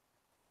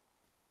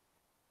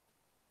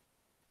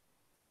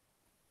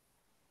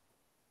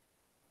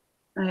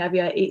 I have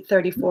you at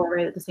 8:34,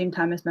 right at the same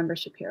time as Member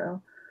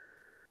Shapiro.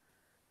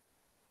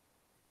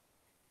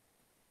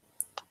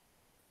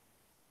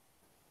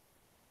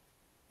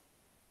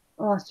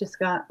 Oh, it's just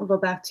Scott. We'll go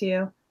back to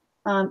you.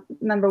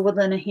 Member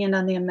Woodland, a hand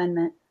on the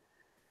amendment.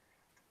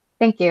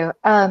 Thank you.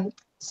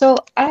 So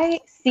I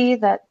see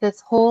that this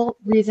whole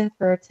reason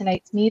for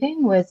tonight's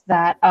meeting was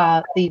that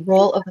the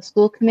role of the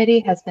school committee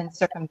has been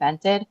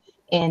circumvented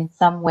in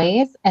some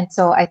ways. And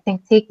so I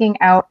think taking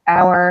out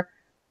our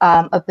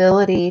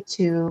ability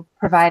to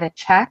provide a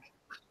check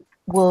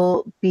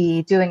will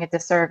be doing a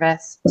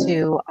disservice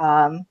to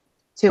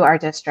our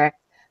district.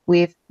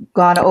 We've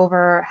gone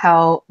over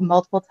how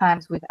multiple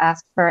times we've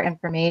asked for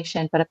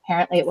information, but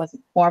apparently it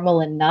wasn't formal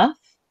enough.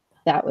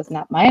 That was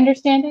not my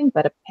understanding,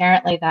 but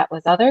apparently that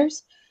was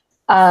others.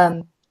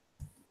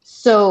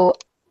 So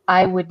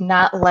I would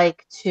not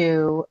like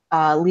to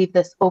leave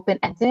this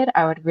open-ended.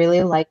 I would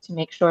really like to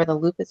make sure the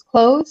loop is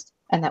closed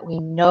and that we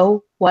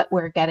know what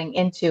we're getting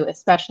into,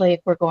 especially if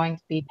we're going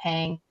to be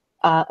paying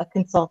a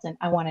consultant.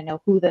 I want to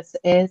know who this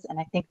is, and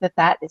I think that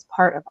that is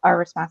part of our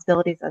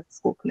responsibilities as a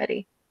school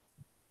committee.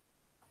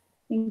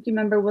 Thank you,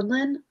 Member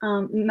Woodland.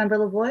 Member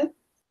LaVoy?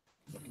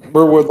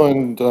 Member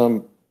Woodland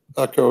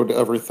echoed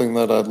everything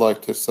that I'd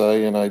like to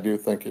say, and I do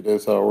think it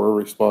is our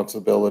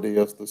responsibility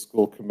as the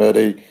school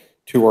committee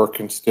to our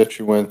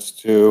constituents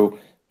to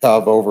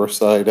have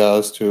oversight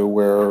as to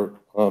where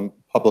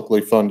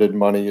publicly funded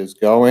money is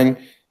going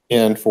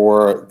and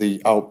for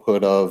the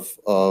output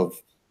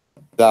of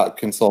that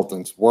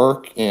consultant's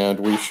work, and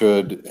we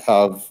should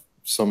have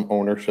some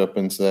ownership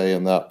and say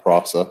in that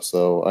process.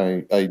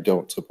 So I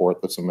don't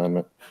support this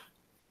amendment.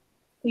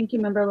 Thank you,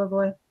 Member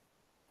LaVoy.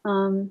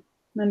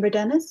 Member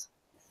Dennis?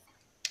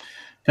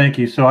 Thank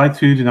you. So I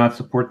too do not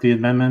support the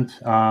amendment.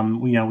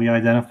 We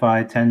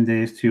identified 10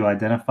 days to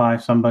identify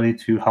somebody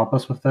to help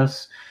us with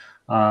this.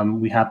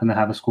 We happen to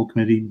have a school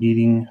committee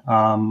meeting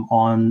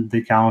on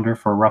the calendar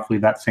for roughly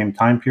that same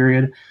time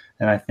period.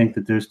 And I think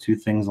that those two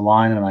things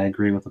align, and I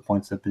agree with the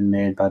points that have been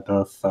made by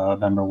both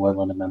Member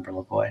Woodland and Member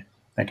LaVoy.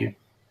 Thank you.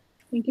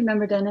 Thank you,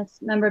 Member Dennis.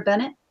 Member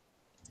Bennett?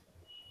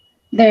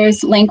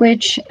 There's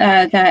language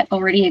that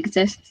already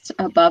exists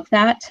above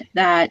that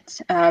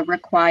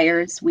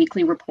requires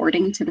weekly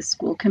reporting to the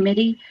school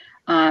committee,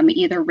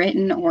 either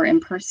written or in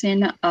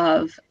person,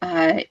 of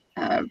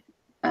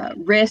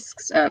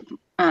risks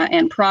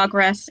and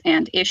progress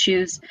and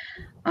issues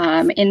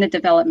in the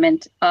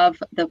development of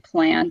the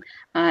plan.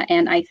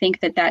 And I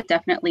think that that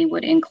definitely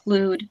would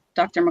include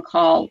Dr.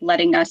 McCall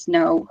letting us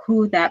know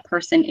who that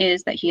person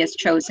is that he has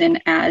chosen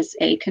as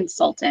a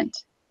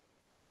consultant.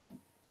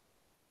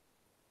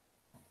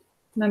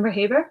 Member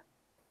Haber?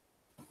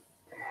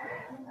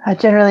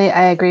 Generally,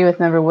 I agree with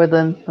Member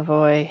Woodland,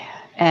 LaVoy,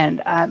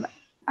 and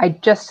I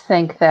just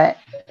think that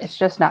it's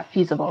just not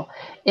feasible.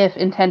 If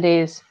in 10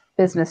 days,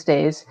 business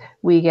days,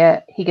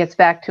 he gets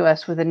back to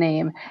us with a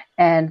name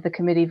and the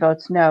committee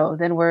votes no,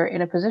 then we're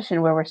in a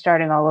position where we're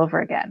starting all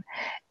over again.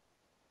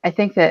 I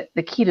think that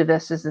the key to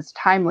this is its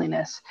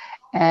timeliness.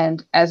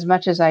 And as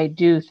much as I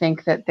do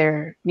think that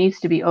there needs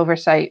to be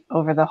oversight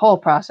over the whole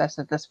process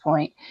at this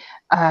point,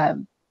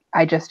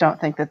 I just don't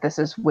think that this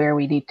is where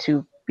we need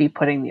to be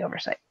putting the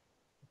oversight.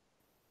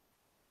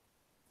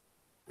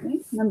 Okay.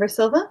 Member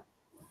Silva?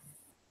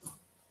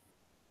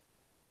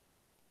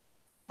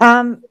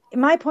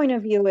 My point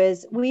of view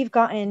is we've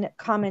gotten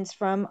comments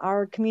from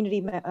our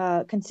community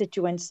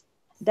constituents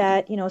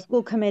that,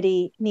 school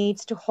committee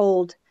needs to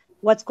hold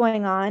what's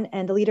going on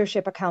and the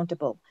leadership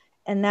accountable.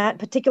 And that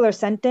particular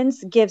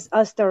sentence gives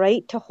us the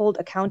right to hold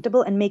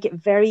accountable and make it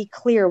very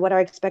clear what our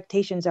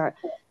expectations are.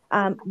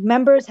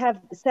 Members have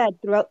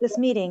said throughout this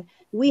meeting,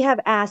 we have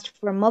asked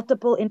for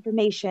multiple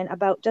information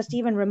about just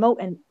even remote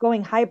and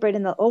going hybrid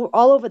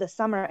all over the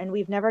summer, and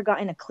we've never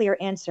gotten a clear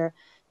answer.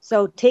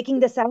 So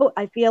taking this out,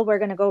 I feel we're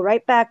going to go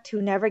right back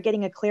to never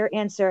getting a clear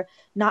answer,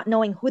 not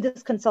knowing who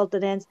this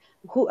consultant is,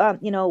 who,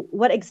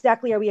 what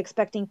exactly are we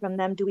expecting from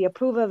them? Do we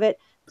approve of it?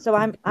 So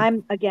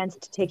I'm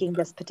against taking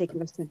this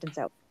particular sentence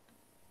out.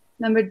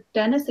 Member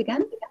Dennis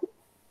again?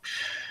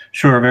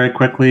 Sure, very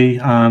quickly,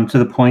 to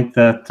the point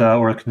that,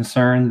 or a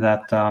concern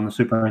that the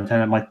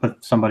superintendent might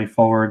put somebody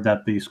forward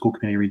that the school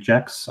committee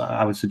rejects,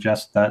 I would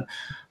suggest that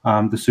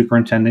the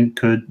superintendent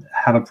could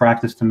have a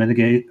practice to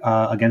mitigate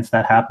against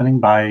that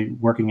happening by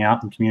working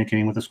out and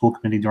communicating with the school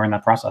committee during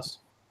that process.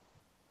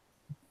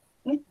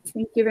 Okay,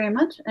 thank you very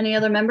much. Any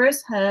other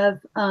members have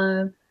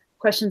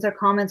questions or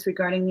comments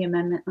regarding the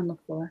amendment on the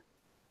floor?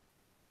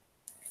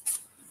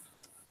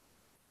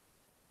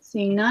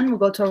 Seeing none, we'll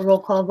go to a roll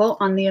call vote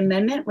on the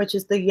amendment, which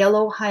is the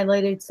yellow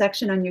highlighted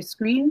section on your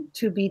screen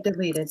to be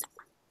deleted.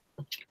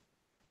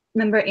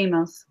 Member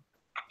Amos?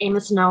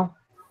 Amos, no.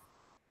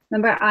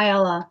 Member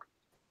Ayala?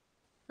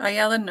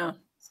 Ayala, no.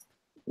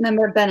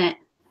 Member Bennett?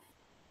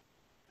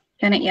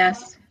 Bennett,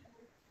 yes.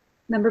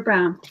 Member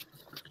Brown?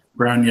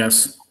 Brown,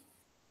 yes.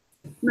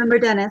 Member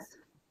Dennis?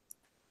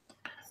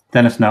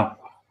 Dennis, no.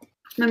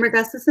 Member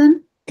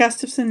Gustafson?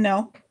 Gustafson,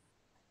 no.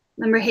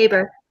 Member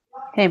Haber?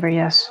 Haber,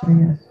 yes.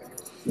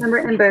 Member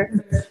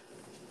Ember?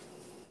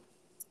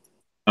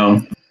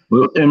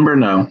 Ember,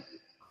 no.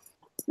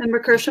 Member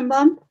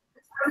Kirschenbaum?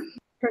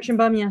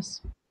 Kirschenbaum,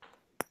 yes.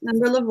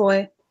 Member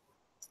LaVoy?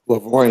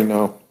 LaVoy,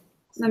 no.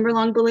 Member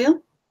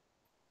Longbeliel?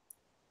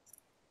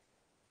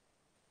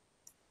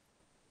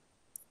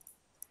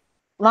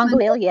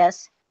 Longbeliel,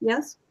 yes.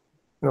 Yes.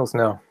 Mills,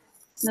 no.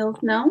 Mills,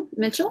 no.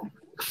 Mitchell?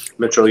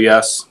 Mitchell,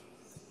 yes.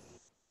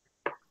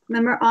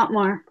 Member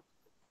Otmar?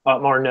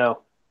 Otmar,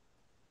 no.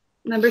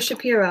 Member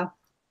Shapiro?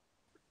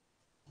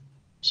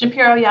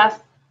 Shapiro, yes.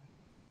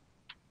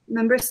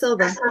 Member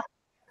Silva?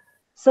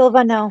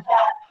 Silva, no.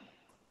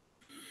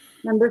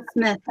 Member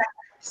Smith?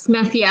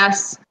 Smith,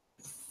 yes.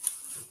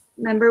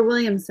 Member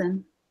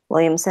Williamson?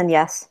 Williamson,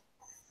 yes.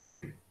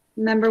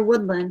 Member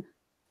Woodland?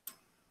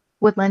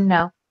 Woodland,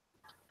 no.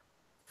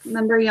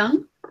 Member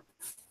Young?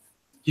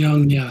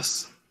 Young,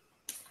 yes.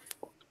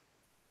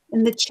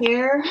 And the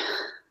chair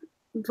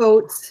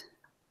votes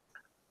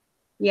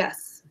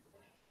yes.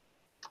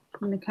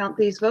 I'm going to count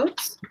these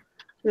votes.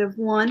 We have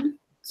 1,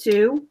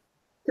 2,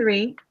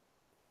 3,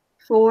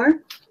 4,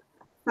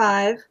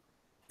 5,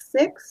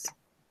 6,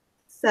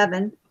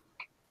 7,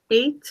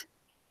 8,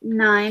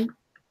 9,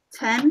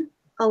 10,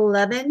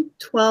 11,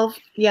 12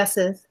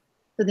 yeses.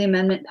 So the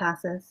amendment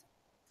passes.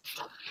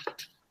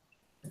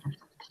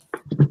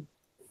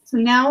 So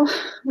now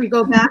we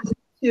go back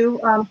to,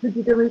 could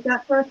you delete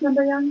that for us,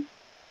 Member Young?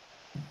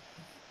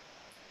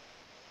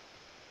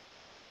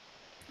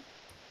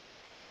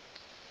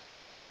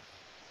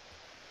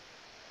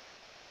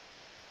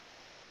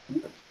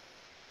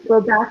 Go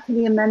back to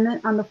the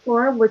amendment on the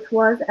floor, which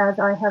was, as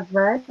I have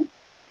read,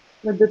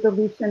 with the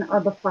deletion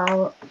of the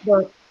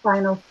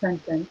final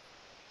sentence.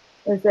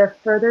 Is there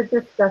further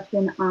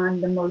discussion on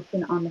the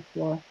motion on the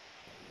floor?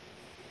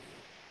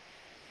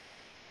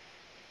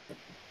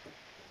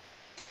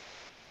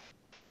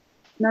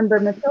 Member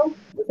Mitchell?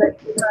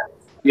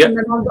 Yeah.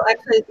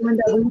 Actually,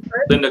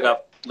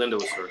 Linda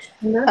was first.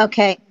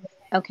 Okay.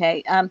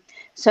 Okay.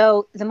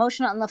 So the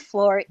motion on the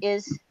floor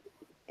is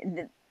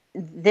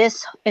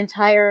this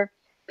entire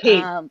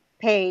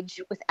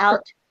page with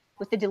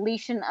the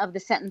deletion of the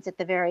sentence at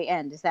the very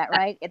end. Is that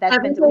right? That's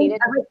been deleted?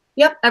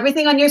 Yep.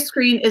 Everything on your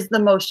screen is the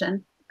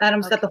motion.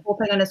 Adam's got the whole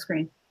thing on his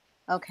screen.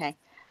 Okay.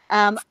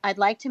 I'd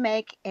like to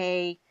make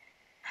a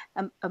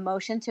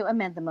motion to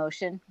amend the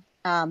motion.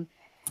 Under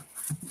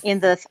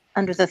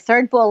the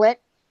third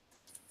bullet,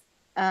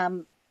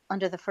 under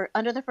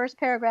the first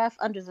paragraph,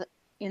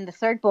 in the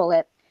third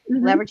bullet,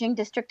 leveraging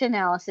district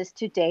analysis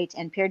to date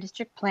and peer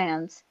district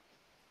plans,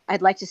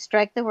 I'd like to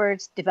strike the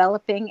words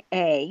developing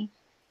a,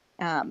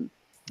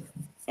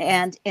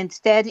 and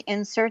instead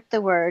insert the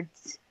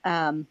words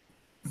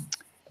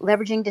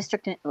leveraging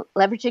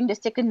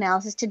district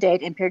analysis to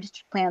date and peer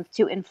district plans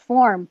to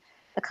inform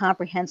the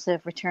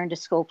comprehensive return to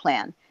school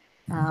plan.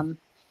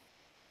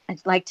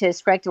 I'd like to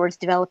strike the words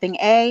developing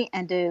a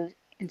and to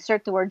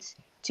insert the words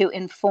to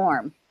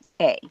inform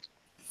a.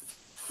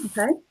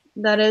 Okay,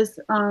 that is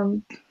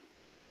the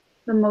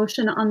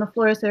motion on the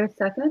floor. Is there a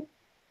second?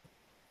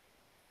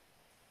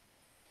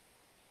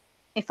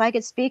 If I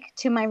could speak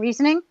to my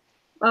reasoning?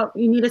 Oh,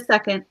 you need a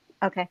second.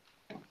 Okay.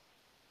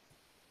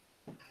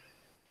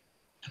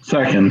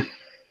 Second.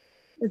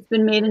 It's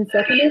been made and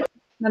seconded.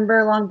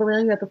 Member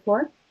Longbrillo, you have the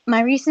floor.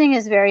 My reasoning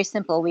is very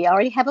simple. We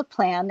already have a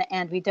plan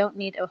and we don't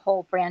need a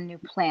whole brand new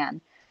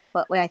plan.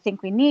 What I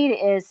think we need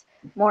is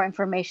more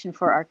information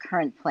for our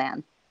current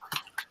plan.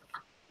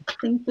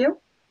 Thank you.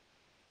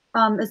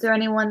 Is there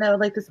anyone that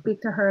would like to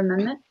speak to her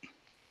amendment?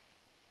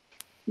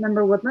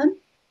 Member Woodland?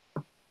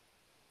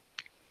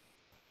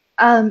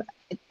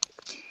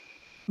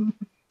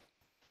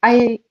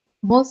 I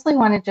mostly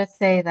want to just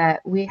say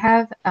that we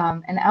have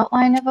an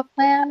outline of a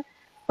plan,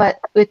 but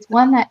it's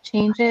one that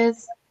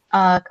changes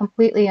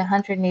completely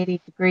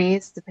 180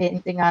 degrees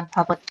depending on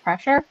public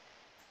pressure,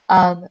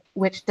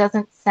 which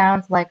doesn't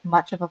sound like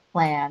much of a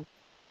plan.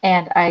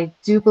 And I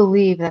do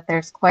believe that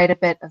there's quite a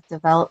bit of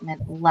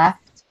development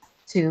left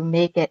to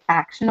make it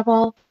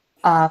actionable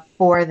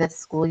for this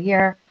school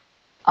year.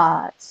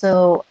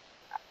 So,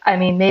 I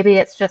mean, maybe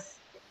it's just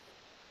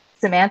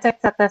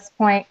semantics at this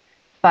point,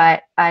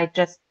 but I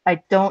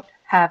don't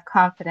have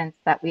confidence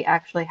that we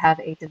actually have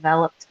a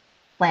developed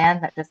plan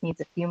that just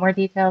needs a few more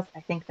details. I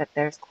think that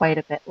there's quite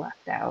a bit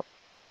left out.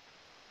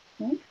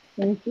 Okay,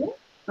 thank you.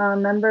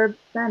 Member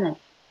Bennett.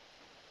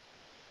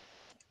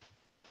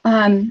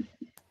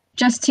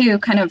 Just to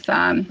kind of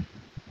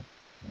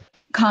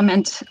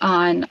comment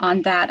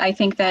on that, I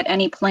think that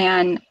any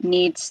plan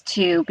needs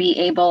to be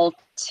able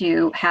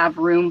to have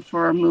room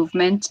for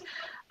movement,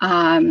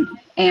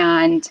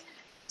 and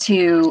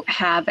to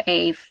have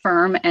a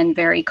firm and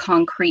very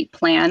concrete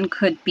plan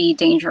could be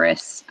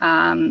dangerous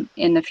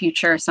in the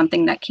future,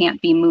 something that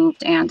can't be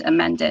moved and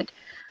amended.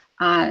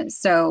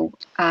 So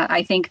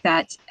I think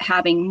that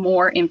having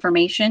more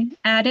information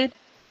added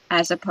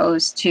as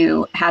opposed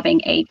to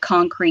having a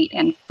concrete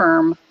and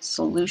firm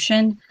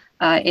solution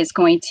is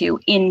going to,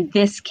 in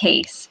this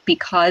case,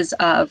 because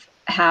of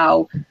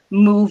how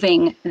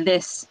moving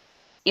this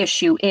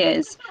issue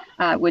is,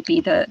 would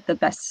be the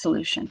best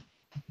solution.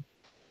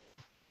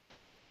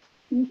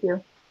 Thank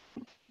you.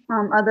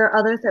 Are there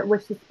others that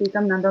wish to speak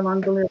on Member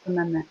Longbrillo's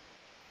amendment?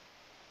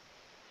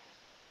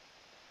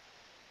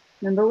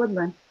 Member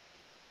Woodland.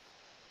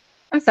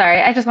 I'm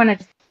sorry, I just wanted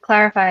to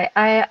clarify.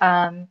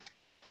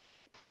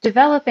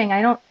 Developing,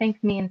 I don't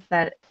think means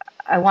that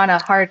I want a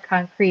hard,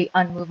 concrete,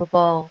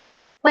 unmovable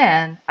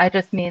plan. I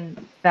just mean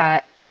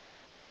that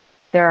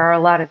there are a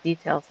lot of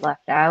details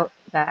left out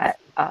that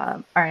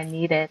are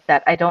needed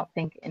that I don't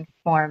think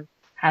Inform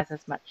has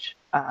as much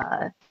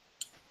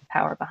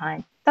power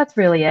behind. That's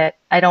really it.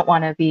 I don't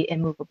want to be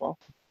immovable.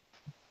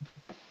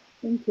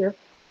 Thank you.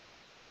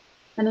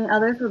 Any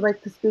others who would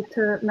like to speak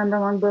to Member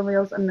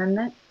Longbrillo's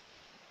amendment?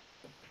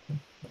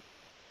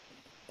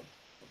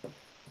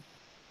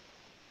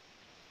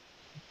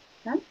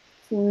 Okay.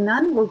 Seeing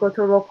none, we'll go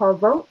to a roll call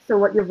vote. So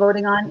what you're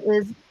voting on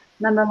is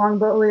Member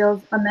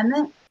Longbrillo's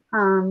amendment.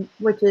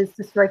 which is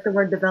to strike the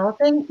word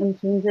developing and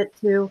change it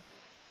to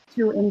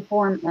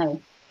inform A.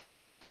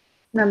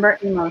 Member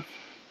Amos.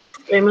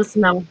 Amos,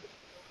 no.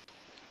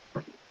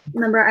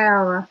 Member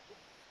Ayala.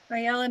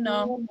 Ayala,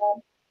 no.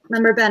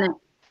 Member Bennett.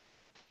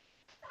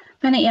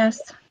 Bennett,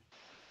 yes.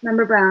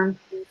 Member Brown.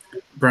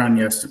 Brown,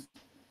 yes.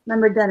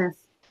 Member Dennis.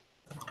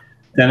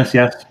 Dennis,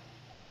 yes.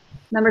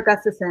 Member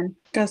Gustafson.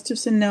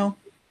 Gustafson, no.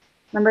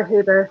 Member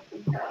Haber.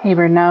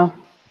 Haber, no.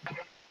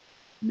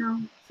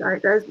 No, sorry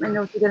guys, my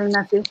notes are getting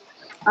messy.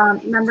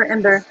 Member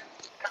Ember.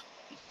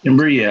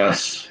 Ember,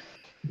 yes.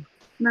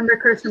 Member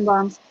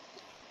Kirschenbaum.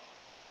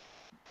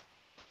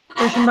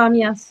 Kirschenbaum,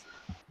 yes.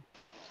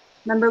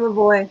 Member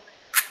Lavoy.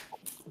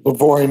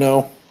 Lavoy,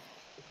 no.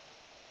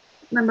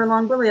 Member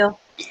Longbeliel.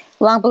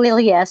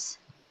 Longbeliel, yes.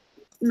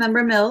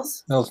 Member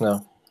Mills. Mills,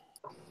 no.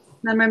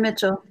 Member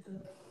Mitchell.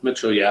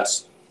 Mitchell,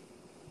 yes.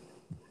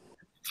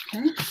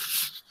 Okay.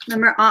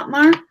 Member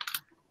Otmar.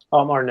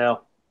 Otmar,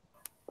 no.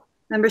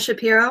 Member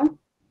Shapiro.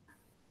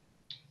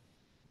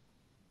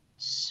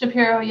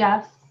 Shapiro,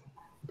 yes.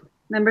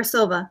 Member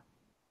Silva.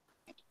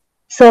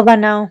 Silva,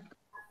 no.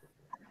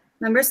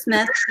 Member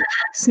Smith.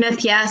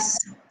 Smith, yes.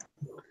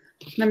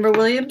 Member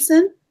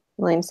Williamson.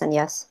 Williamson,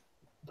 yes.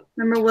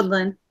 Member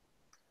Woodland.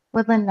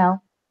 Woodland,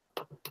 no.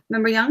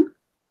 Member Young.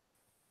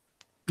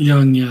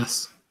 Young,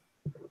 yes.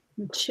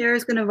 The chair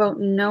is going to vote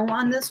no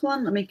on this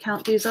one. Let me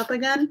count these up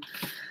again.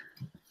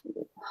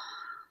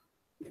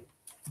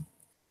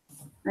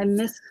 I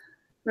miss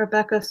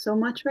Rebecca so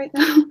much right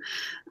now.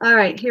 All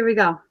right, here we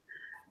go.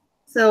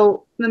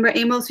 So remember,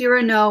 Amos, you're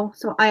a no.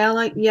 So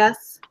Ayala,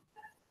 yes.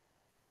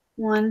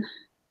 1,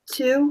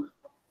 2,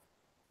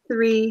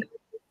 3,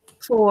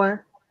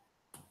 4,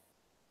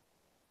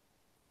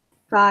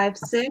 5,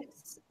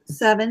 6,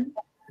 7,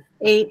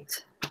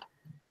 8,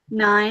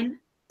 9,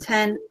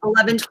 10,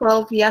 11,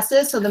 12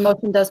 yeses. So the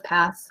motion does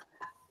pass.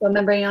 So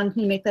Member Young,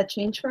 can you make that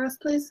change for us,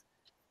 please?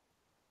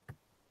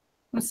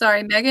 I'm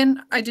sorry,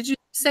 Megan. Did you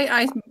say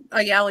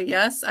Ayala,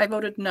 yes? I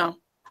voted no.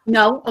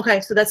 No? Okay,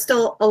 so that's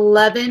still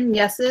 11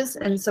 yeses,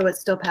 and so it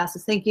still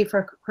passes. Thank you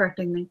for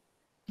correcting me.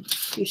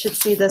 You should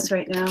see this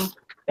right now.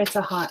 It's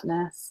a hot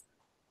mess.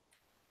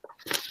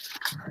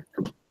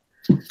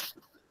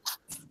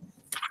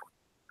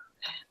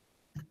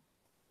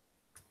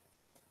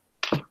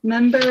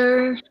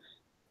 Member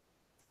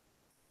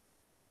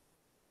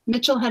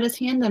Mitchell had his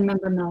hand, and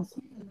Member Mills.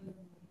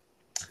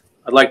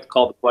 I'd like to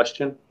call the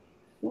question.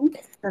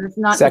 That is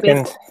not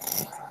Second.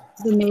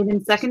 been made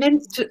and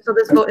seconded. So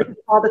this vote is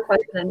called the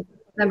question.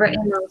 Member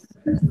Amos.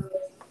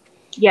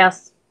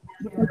 Yes.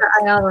 Member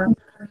Ayala.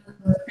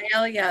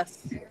 Ayala,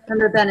 yes.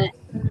 Member Bennett.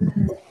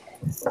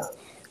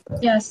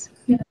 Yes.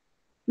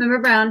 Member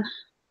Brown.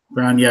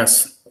 Brown,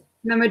 yes.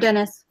 Member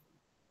Dennis.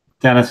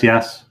 Dennis,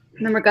 yes.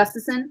 Member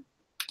Gustafson.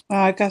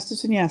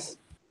 Gustafson, yes.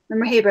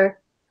 Member Haber.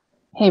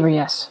 Haber,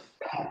 yes.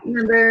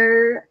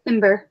 Member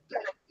Ember.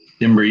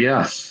 Ember,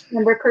 yes.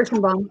 Member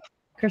Kirschenbaum.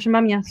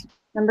 Kirschenbaum, yes.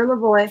 Member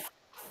Lavoy.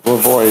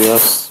 Lavoy,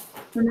 yes.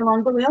 Member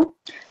Longbeliel.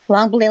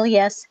 Longbeliel,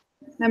 yes.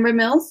 Member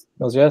Mills.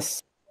 Mills,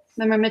 yes.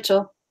 Member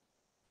Mitchell.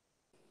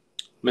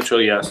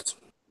 Mitchell, yes.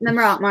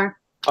 Member Otmar.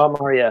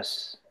 Otmar,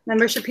 yes.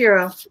 Member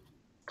Shapiro.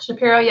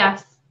 Shapiro,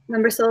 yes.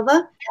 Member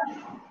Silva.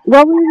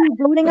 What were we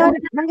voting on,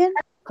 Megan?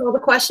 Call the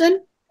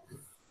question.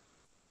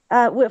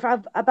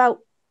 About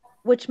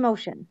which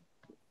motion?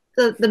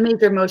 The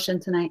major motion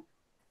tonight.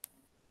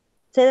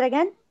 Say that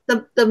again.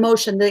 The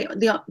motion,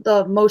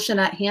 the motion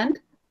at hand.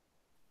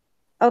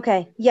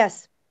 Okay.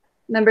 Yes.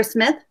 Member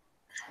Smith.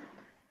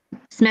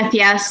 Smith,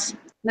 yes.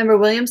 Member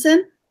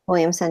Williamson.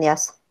 Williamson,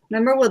 yes.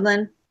 Member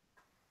Woodland.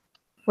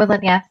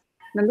 Woodland, yes.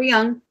 Member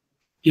Young.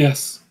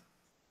 Yes.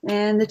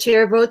 And the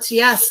chair votes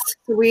yes.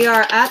 So we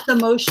are at the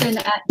motion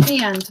at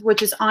hand,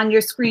 which is on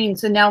your screen.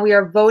 So now we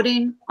are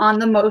voting on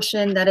the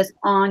motion that is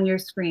on your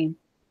screen.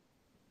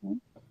 Okay.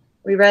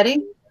 We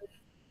ready?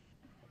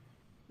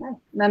 Okay.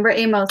 Member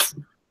Amos.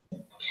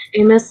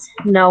 Amos,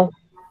 no.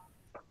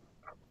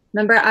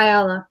 Member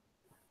Ayala.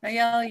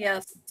 Ayala,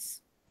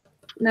 yes.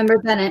 Member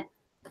Bennett.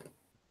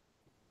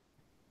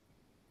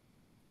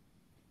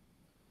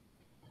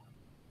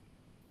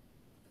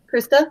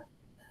 Krista?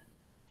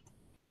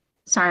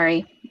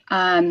 Sorry.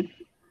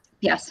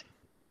 Yes.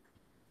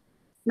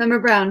 Member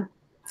Brown.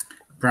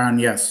 Brown,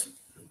 yes.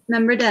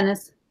 Member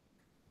Dennis.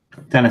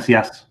 Dennis,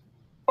 yes.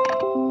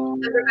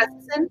 Member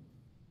Gustafson.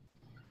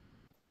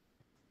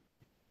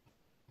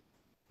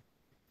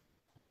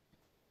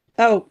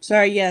 Oh,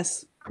 sorry,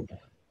 yes.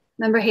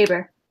 Member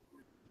Haber.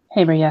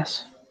 Haber,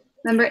 yes.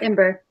 Member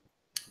Ember.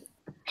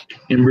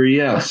 Ember,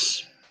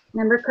 yes.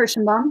 Member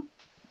Kirschenbaum.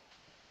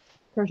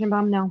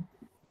 Kirschenbaum, no.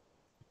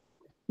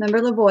 Member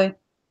Lavoy.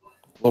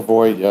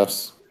 Lavoy,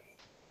 yes.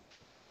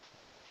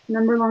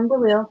 Member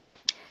Longbeliel.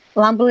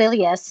 Longbeliel,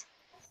 yes.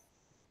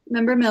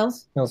 Member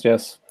Mills. Mills,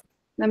 yes.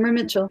 Member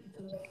Mitchell.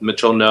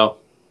 Mitchell, no.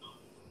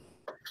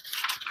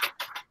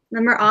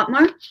 Member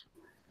Otmar.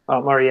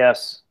 Otmar,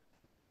 yes.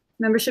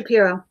 Member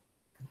Shapiro.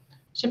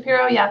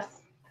 Shapiro,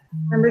 yes.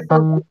 Member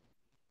Silva.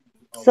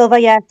 Silva,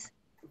 yes.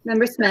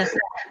 Member Smith.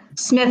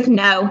 Smith,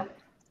 no.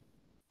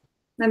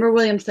 Member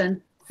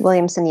Williamson.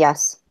 Williamson,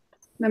 yes.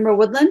 Member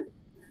Woodland.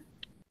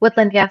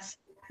 Woodland, yes.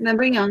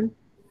 Member Young.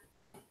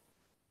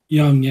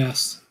 Young,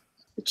 yes.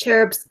 The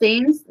chair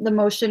abstains. The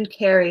motion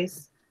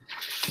carries.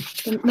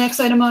 The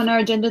next item on our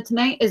agenda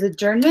tonight is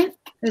adjournment.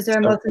 Is there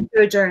a motion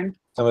to adjourn?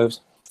 So moved.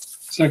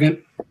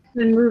 Second.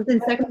 Been moved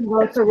and seconded.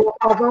 Vote to roll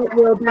call vote.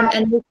 We'll then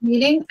end this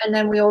meeting, and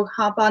then we'll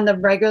hop on the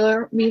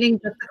regular meeting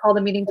just to call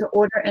the meeting to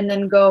order, and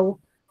then go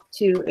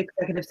to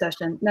executive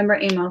session. Member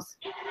Amos.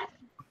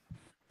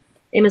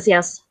 Amos,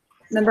 yes.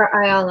 Member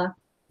Ayala.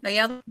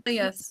 Ayala,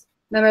 yes.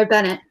 Member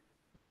Bennett.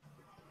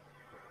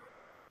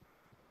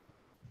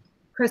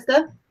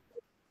 Krista.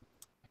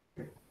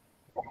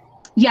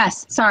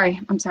 Yes, sorry.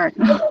 I'm sorry.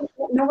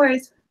 No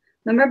worries.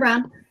 Member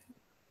Brown.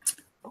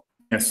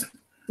 Yes.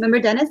 Member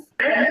Dennis.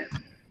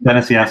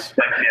 Dennis, yes.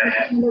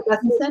 Member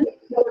Gustafson.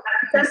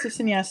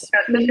 Gustafson, yes.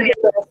 Member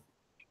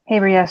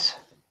Haber, yes.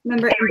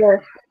 Member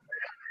Ember.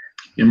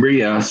 Ember,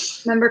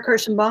 yes. Member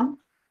Kirschenbaum.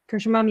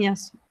 Kirschenbaum,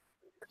 yes.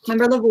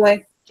 Member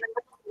Lavoy.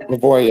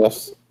 Lavoy,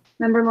 yes.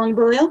 Member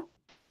Longbeliel.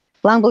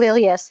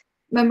 Longbeliel, yes.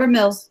 Member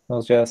Mills.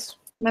 Mills, yes.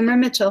 Member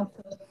Mitchell.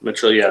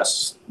 Mitchell,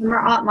 yes. Member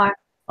Otmar.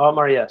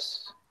 Otmar,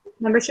 yes.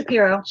 Member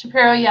Shapiro.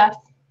 Shapiro, yes.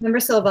 Member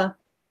Silva.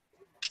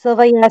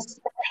 Silva, yes.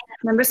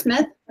 Member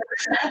Smith.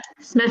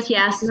 Smith,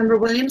 yes. Member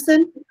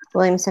Williamson.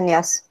 Williamson,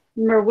 yes.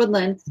 Member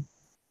Woodland.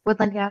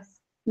 Woodland, yes.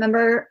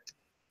 Member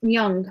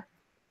Young.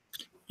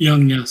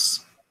 Young,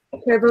 yes.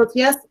 Chair votes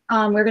yes.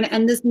 We're going to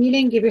end this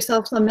meeting. Give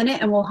yourselves a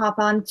minute and we'll hop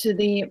on to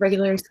the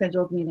regularly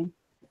scheduled meeting.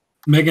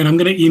 Megan, I'm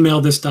going to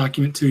email this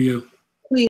document to you.